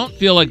you don't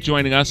feel like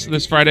joining us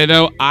this Friday,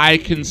 though, I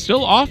can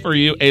still offer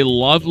you a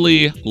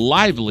lovely,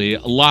 lively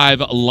live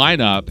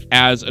lineup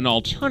as an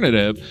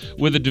alternative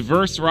with a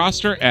diverse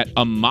roster at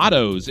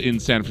Amato's in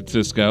San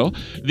Francisco.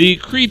 The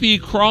Creepy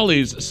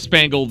Crawlies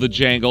spangle the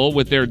jangle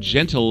with their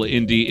gentle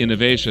indie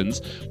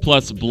innovations,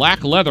 plus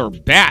Black Leather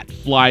Bat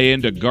fly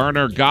in to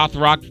garner goth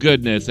rock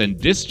goodness and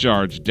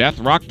discharge death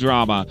rock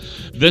drama.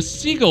 The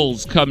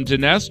Seagulls come to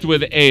nest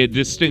with a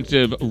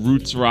distinctive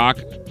roots rock,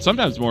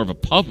 sometimes more of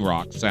a pub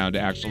rock sound,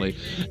 actually,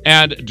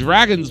 and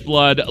Dragon's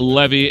Blood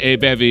levy a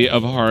bevy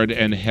of hard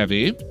and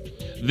heavy.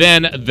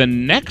 Then the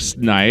next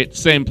night,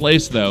 same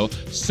place though,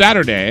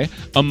 Saturday,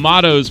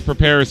 Amato's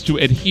prepares to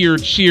adhere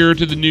cheer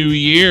to the new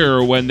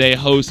year when they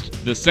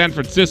host the San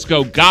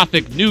Francisco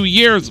Gothic New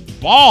Year's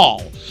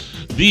Ball.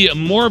 The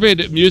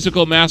morbid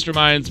musical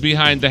masterminds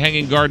behind the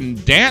Hanging Garden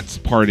Dance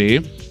Party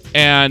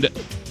and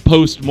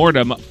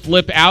Post-Mortem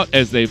flip out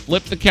as they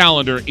flip the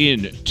calendar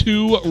in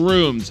 2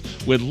 rooms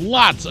with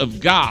lots of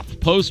goth,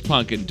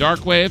 post-punk, and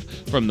darkwave,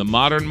 from the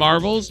modern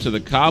marvels to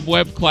the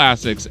cobweb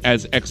classics,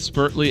 as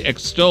expertly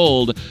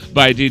extolled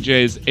by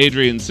DJs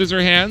Adrian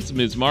Scissorhands,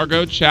 Ms.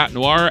 Margot, Chat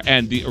Noir,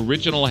 and the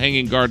original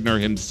Hanging Gardener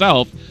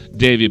himself,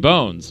 Davy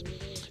Bones.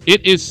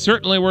 It is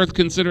certainly worth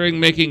considering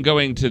making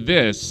going to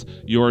this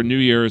your New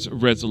Year's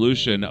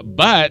resolution,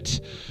 but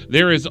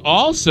there is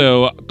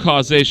also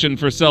causation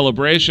for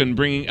celebration,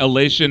 bringing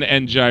elation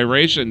and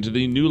gyration to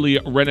the newly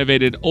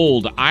renovated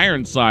Old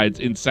Ironsides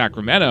in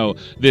Sacramento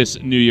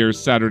this New Year's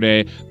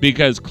Saturday,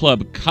 because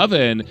Club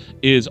Coven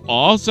is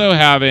also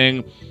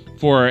having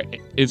for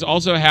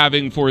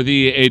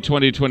thee a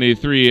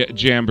 2023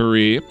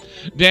 jamboree.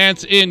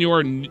 Dance in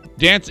your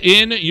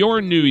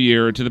new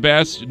year to the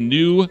best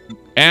new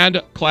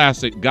and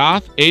classic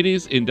goth,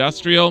 80s,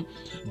 industrial,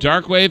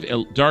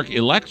 darkwave, dark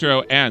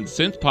electro, and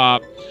synth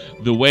pop,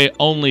 the way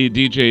only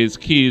DJs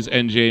Keys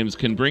and James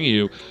can bring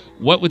you.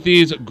 What with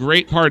these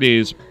great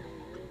parties,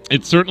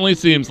 it certainly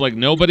seems like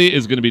nobody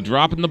is going to be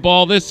dropping the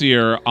ball this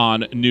year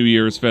on New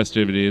Year's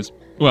festivities.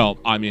 Well,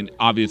 I mean,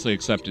 obviously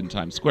except in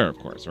Times Square, of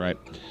course, right?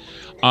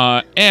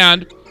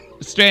 And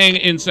staying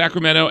in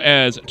Sacramento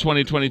as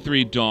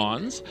 2023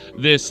 dawns,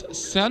 this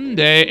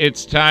Sunday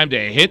it's time to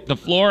hit the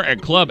floor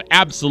at Club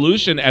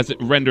Absolution as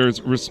it renders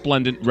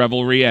resplendent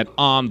revelry at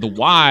On the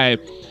Y.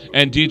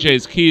 And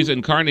DJs Keys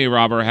and Carney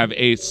Robber have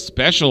a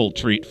special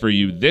treat for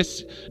you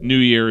this New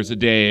Year's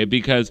Day,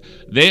 because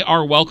they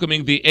are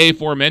welcoming the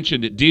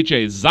aforementioned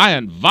DJ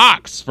Zion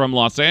Vox from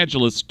Los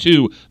Angeles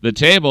to the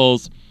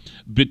tables.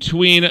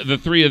 Between the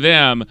three of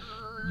them,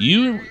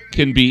 you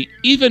can be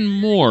even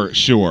more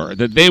sure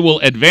that they will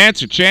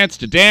advance your chance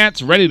to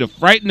dance, ready to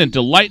frighten and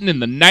delighten in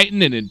the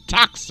nightin' and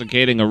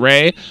intoxicating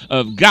array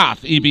of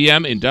goth,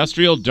 EBM,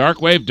 industrial,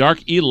 darkwave,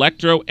 dark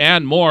electro,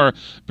 and more.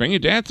 Bring your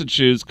dancing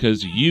shoes,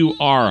 because you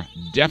are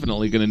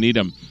definitely going to need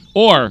them.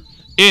 Or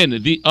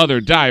in the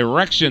other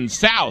direction,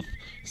 south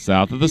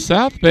of the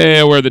South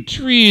Bay, where the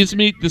trees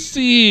meet the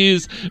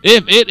seas.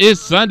 If it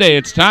is Sunday,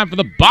 it's time for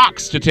the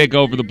Box to take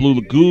over the Blue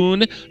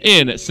Lagoon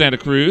in Santa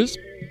Cruz,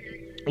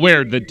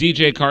 where the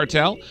DJ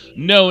Cartel,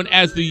 known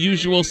as the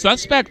Usual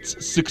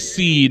Suspects,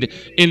 succeed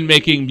in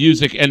making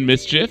music and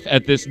mischief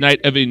at this night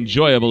of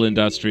enjoyable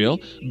industrial,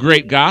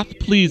 great goth,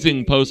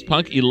 pleasing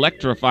post-punk,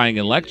 electrifying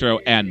electro,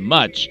 and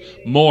much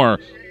more.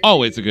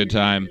 Always a good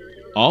time.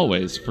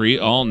 Always free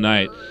all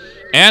night.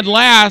 And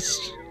last,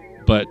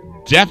 but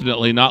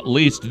definitely not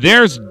least,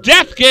 there's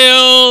Death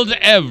Guild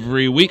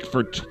every week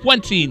for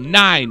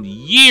 29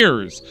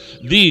 years.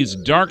 These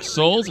dark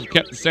souls have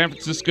kept the San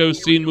Francisco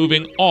scene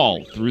moving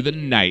all through the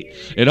night.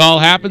 It all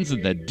happens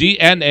at the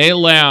DNA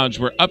Lounge,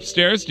 where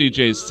upstairs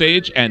DJs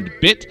Sage and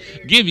Bit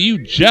give you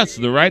just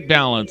the right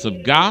balance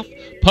of goth,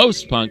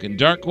 post-punk, and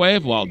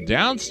darkwave, while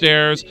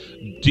downstairs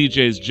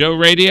DJs Joe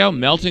Radio,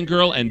 Melting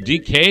Girl, and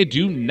DK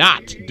do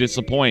not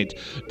disappoint,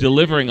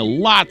 delivering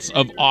lots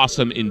of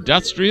awesome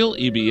industrial,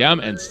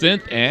 EBM, and synth.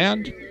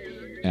 And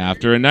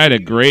after a night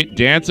of great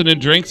dancing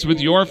and drinks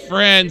with your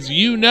friends,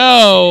 you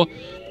know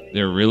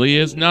there really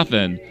is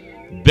nothing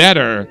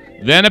better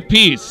than a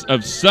piece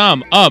of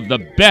some of the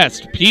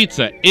best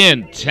pizza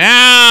in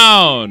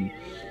town.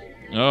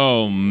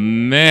 Oh,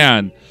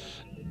 man.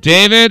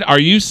 David, are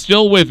you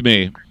still with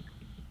me?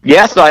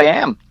 Yes, I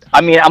am.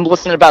 I mean, I'm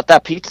listening about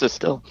that pizza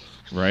still.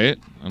 Right?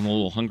 I'm a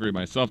little hungry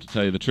myself, to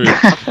tell you the truth.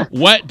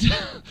 What?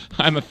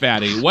 I'm a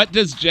fatty. What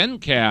does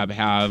genCAB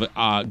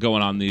have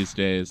going on these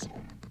days?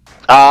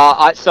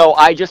 So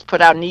I just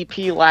put out an EP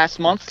last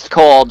month. It's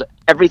called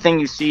 "Everything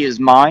You See Is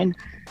Mine."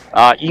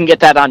 You can get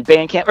that on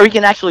Bandcamp, or you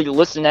can actually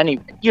listen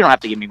you don't have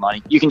to give me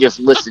money. You can just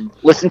listen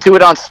to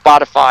it on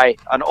Spotify,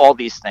 on all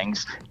these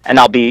things, and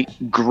I'll be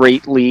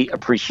greatly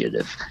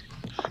appreciative.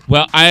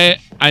 Well,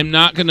 I'm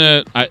not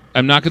gonna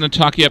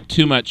talk you up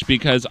too much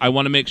because I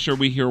want to make sure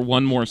we hear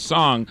one more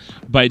song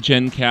by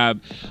genCAB.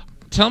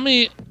 Tell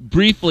me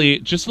briefly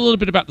just a little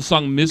bit about the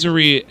song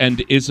 "Misery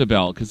and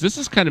Isabel," because this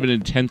is kind of an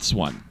intense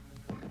one.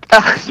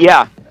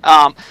 Yeah.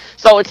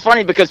 So it's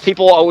funny because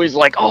people always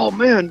like, oh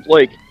man,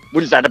 like,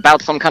 what is that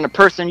about? Some kind of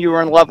person you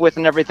were in love with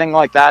and everything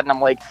like that. And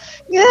I'm like,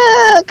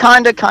 yeah,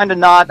 kind of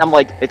not. I'm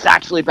like, it's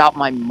actually about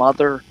my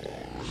mother.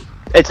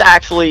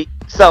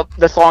 So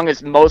the song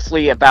is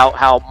mostly about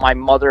how my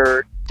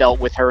mother dealt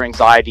with her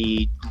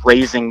anxiety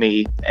raising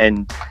me,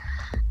 and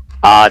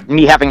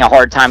me having a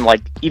hard time,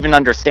 like, even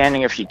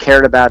understanding if she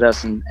cared about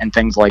us and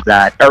things like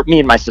that. Or me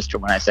and my sister,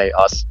 when I say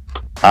us.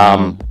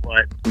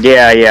 But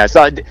yeah.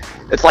 So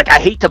it's like, I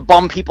hate to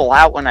bum people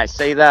out when I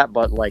say that,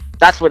 but like,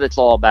 that's what it's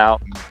all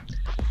about.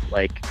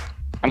 Like,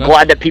 I'm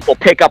glad that people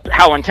pick up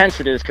how intense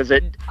it is, because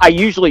I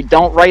usually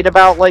don't write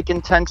about like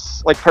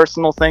intense, like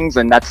personal things,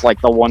 and that's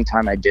like the one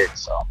time I did.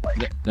 So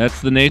like,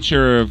 that's the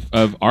nature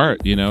of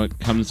art. You know, it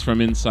comes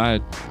from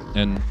inside,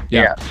 and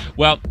yeah.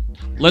 Well,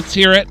 let's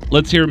hear it.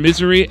 Let's hear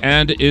 "Misery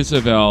and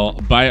Isabel"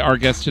 by our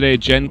guest today,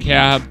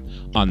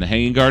 genCAB, on the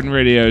Hanging Garden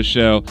Radio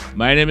Show.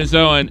 My name is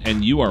Owen,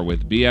 and you are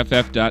with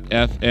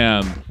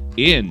BFF.FM.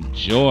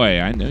 Enjoy.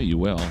 I know you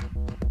will.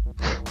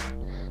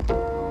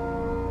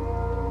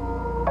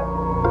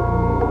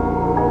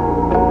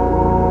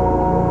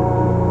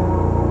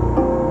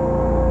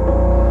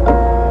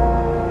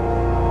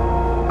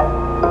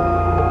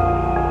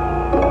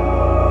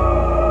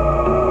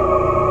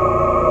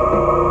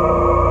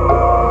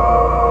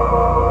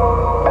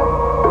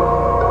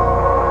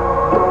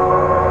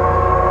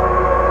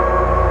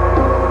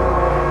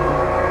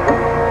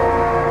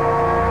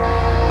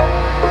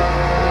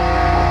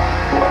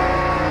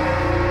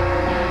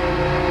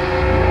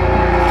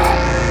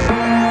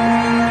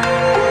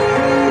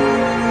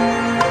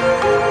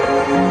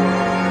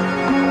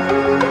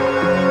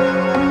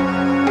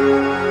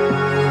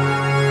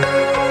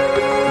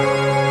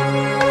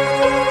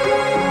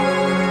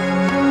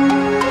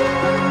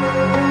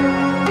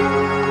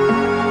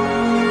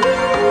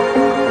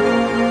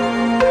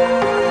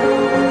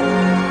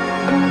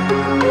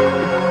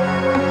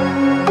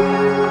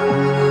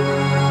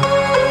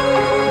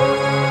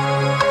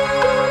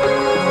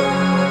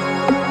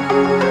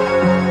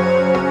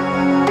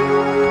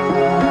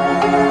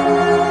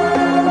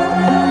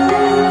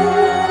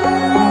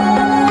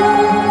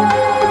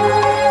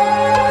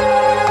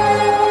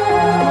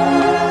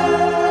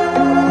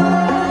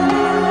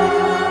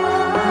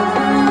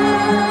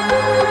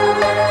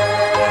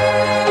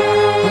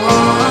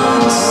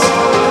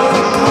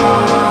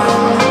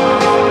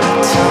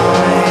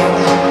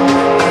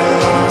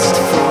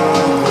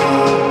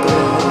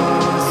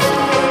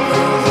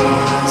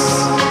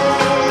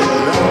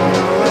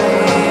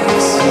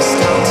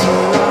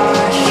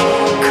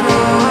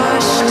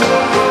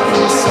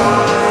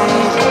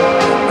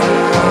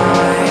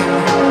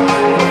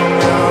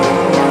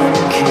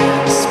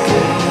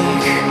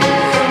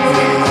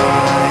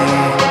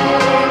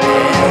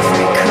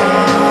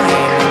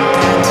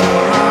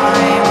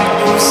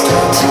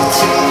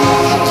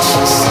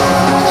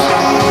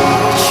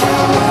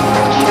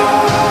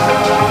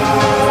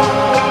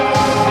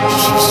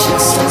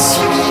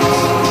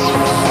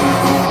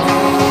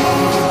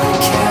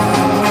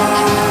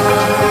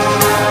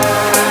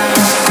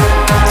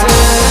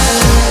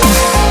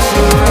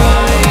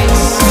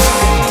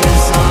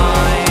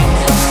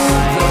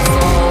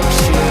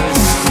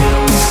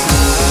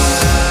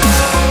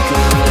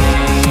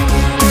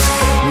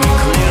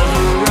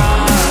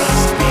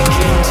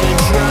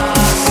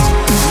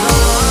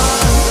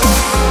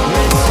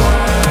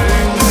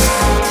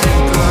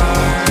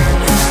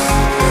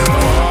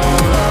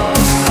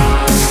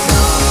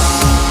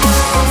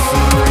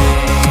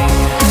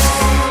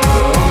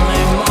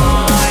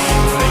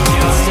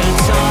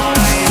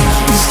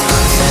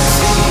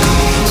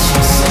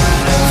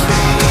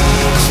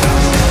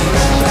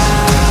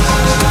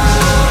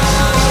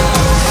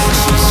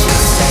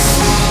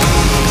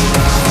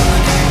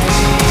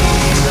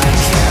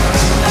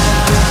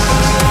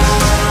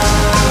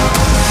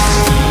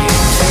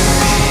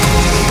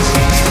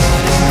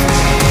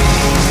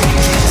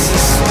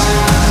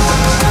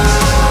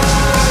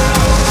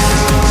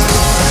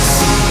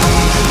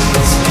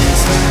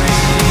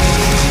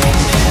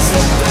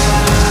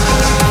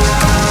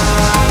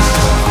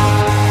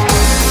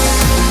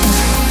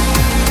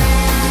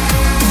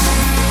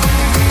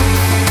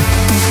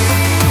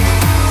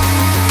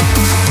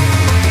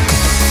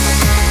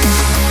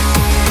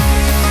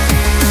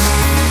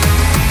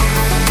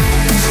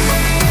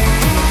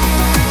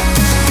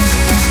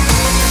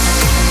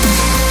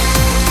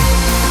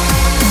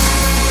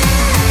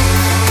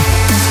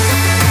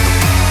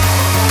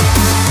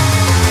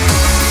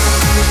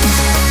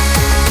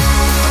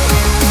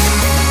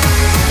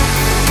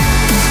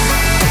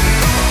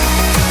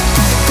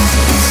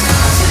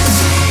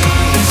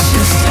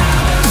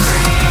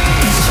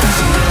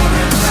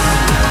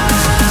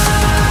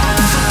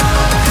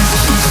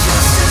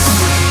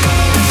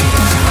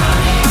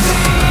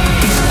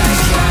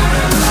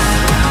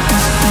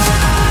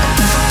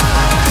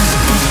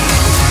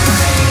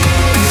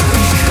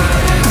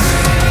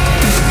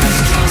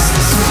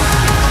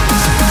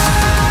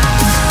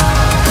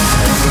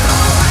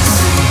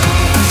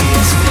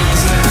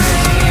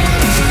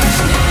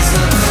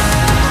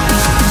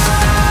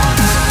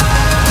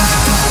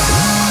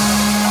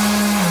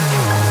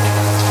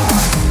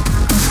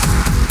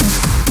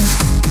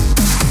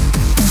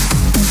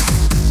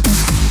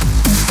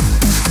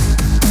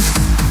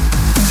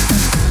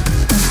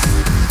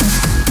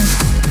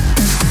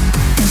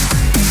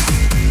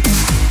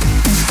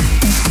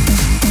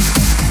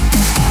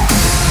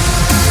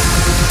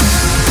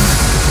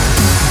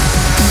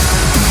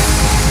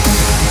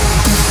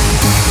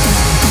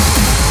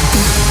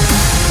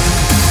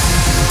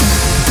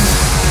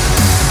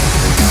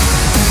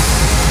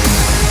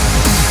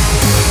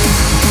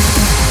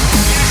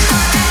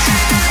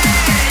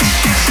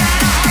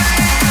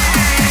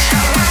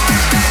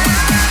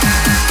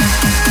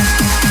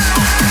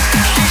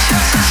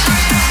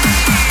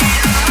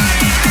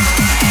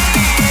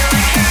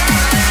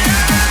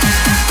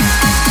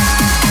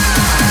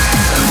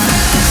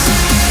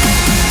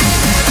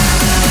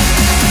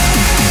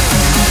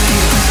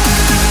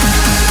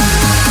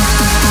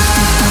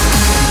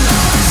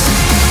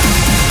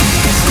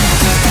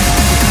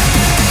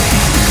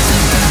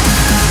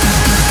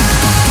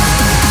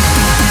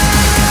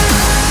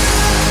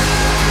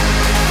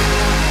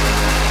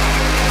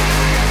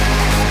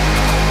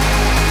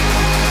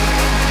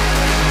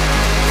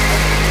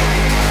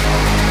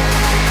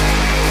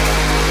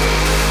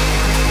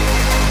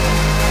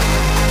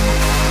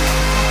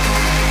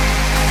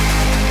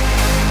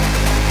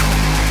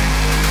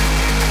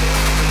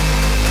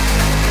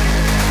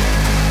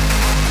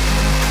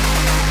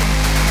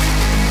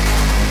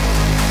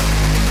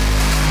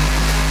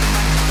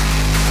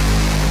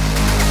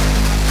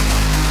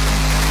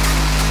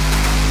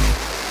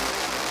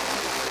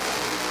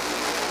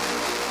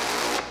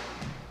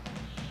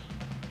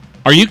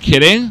 Are you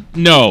kidding?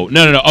 No.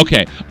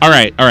 Okay. All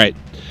right.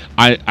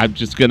 I'm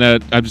just gonna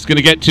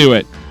get to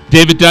it.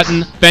 David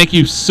Dutton, thank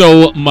you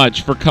so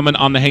much for coming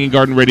on the Hanging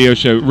Garden Radio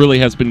Show. It really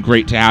has been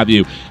great to have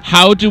you.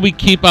 How do we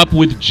keep up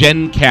with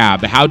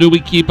genCAB? How do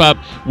we keep up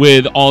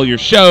with all your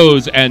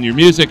shows and your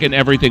music and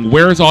everything?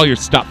 Where's all your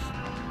stuff?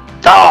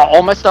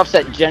 All my stuff's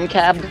at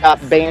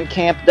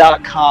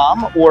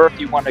gencab.bandcamp.com, or if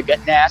you want to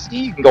get nasty,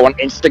 you can go on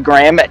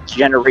Instagram at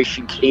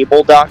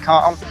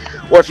generationcable.com,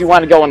 or if you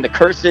want to go on the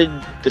cursed,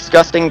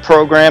 disgusting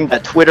program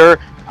at Twitter,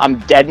 I'm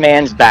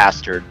Deadman's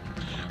Bastard.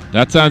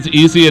 That sounds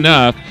easy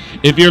enough.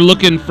 If you're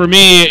looking for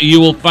me,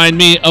 you will find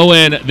me,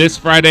 Owen, this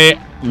Friday,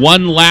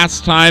 one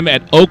last time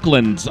at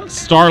Oakland's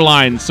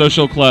Starline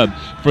Social Club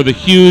for the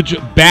huge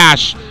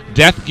bash.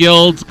 Death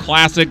Guild's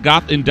classic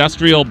goth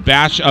industrial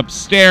bash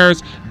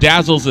upstairs,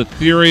 Dazzle's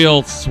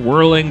ethereal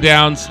swirling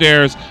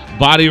downstairs,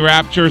 Body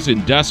Rapture's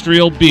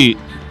industrial beat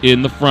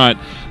in the front.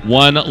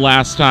 One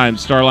last time,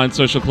 Starline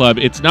Social Club.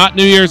 It's not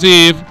New Year's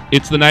Eve,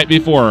 it's the night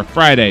before,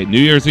 Friday, New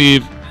Year's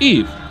Eve.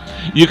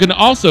 You can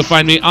also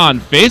find me on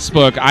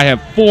Facebook. I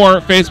have 4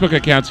 Facebook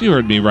accounts. You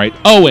heard me right.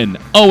 Owen,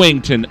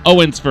 Owington,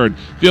 Owensford.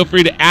 Feel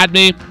free to add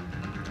me,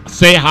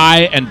 say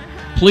hi, and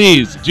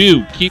please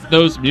do keep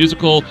those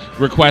musical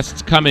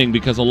requests coming,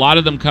 because a lot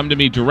of them come to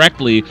me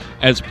directly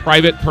as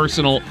private,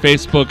 personal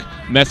Facebook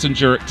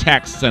Messenger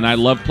texts, and I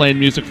love playing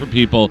music for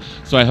people,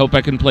 so I hope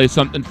I can play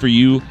something for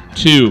you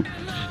too.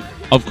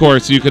 Of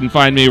course, you can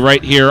find me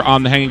right here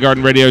on the Hanging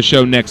Garden Radio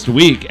Show next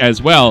week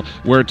as well,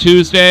 where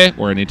Tuesday,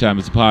 or anytime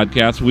it's a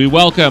podcast, we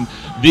welcome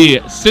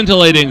the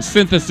scintillating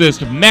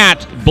synthesist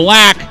Matt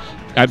Black.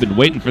 I've been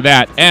waiting for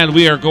that. And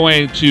we are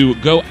going to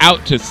go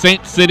out to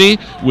Saint City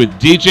with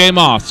DJ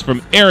Moss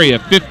from Area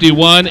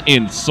 51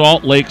 in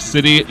Salt Lake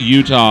City,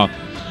 Utah.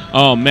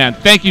 Oh, man.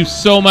 Thank you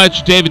so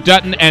much, David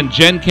Dutton and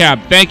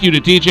genCAB. Thank you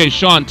to DJ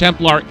Sean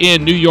Templar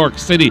in New York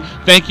City.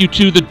 Thank you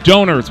to the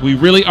donors. We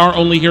really are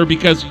only here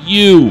because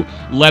you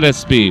let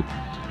us be.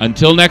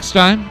 Until next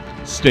time,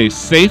 stay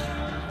safe,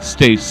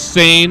 stay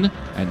sane,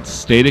 and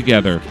stay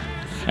together.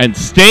 And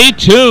stay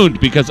tuned,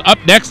 because up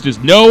next is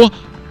No,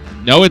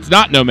 it's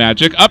not No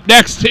Magic. Up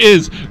next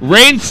is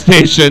Rain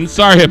Station.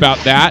 Sorry about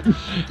that.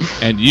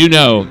 And you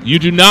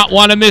do not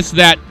want to miss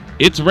that.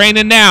 It's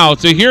raining now,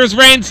 so here's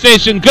Rain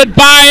Station.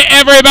 Goodbye,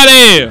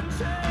 everybody!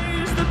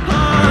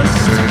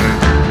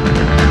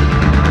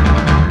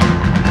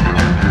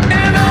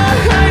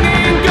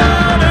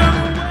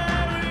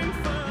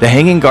 The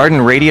Hanging Garden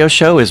Radio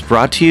Show is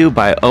brought to you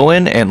by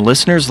Owen and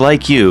listeners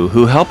like you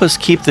who help us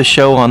keep the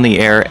show on the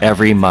air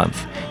every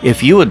month.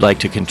 If you would like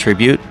to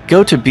contribute,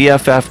 go to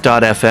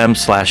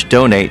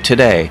bff.fm/donate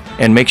today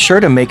and make sure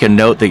to make a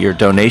note that your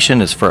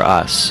donation is for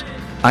us.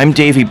 I'm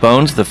Davey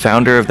Bones, the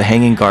founder of The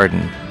Hanging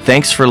Garden.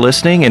 Thanks for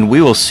listening, and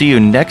we will see you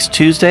next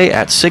Tuesday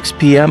at 6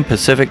 p.m.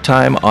 Pacific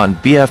Time on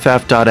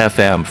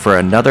BFF.FM for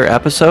another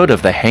episode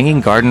of The Hanging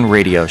Garden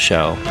Radio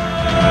Show.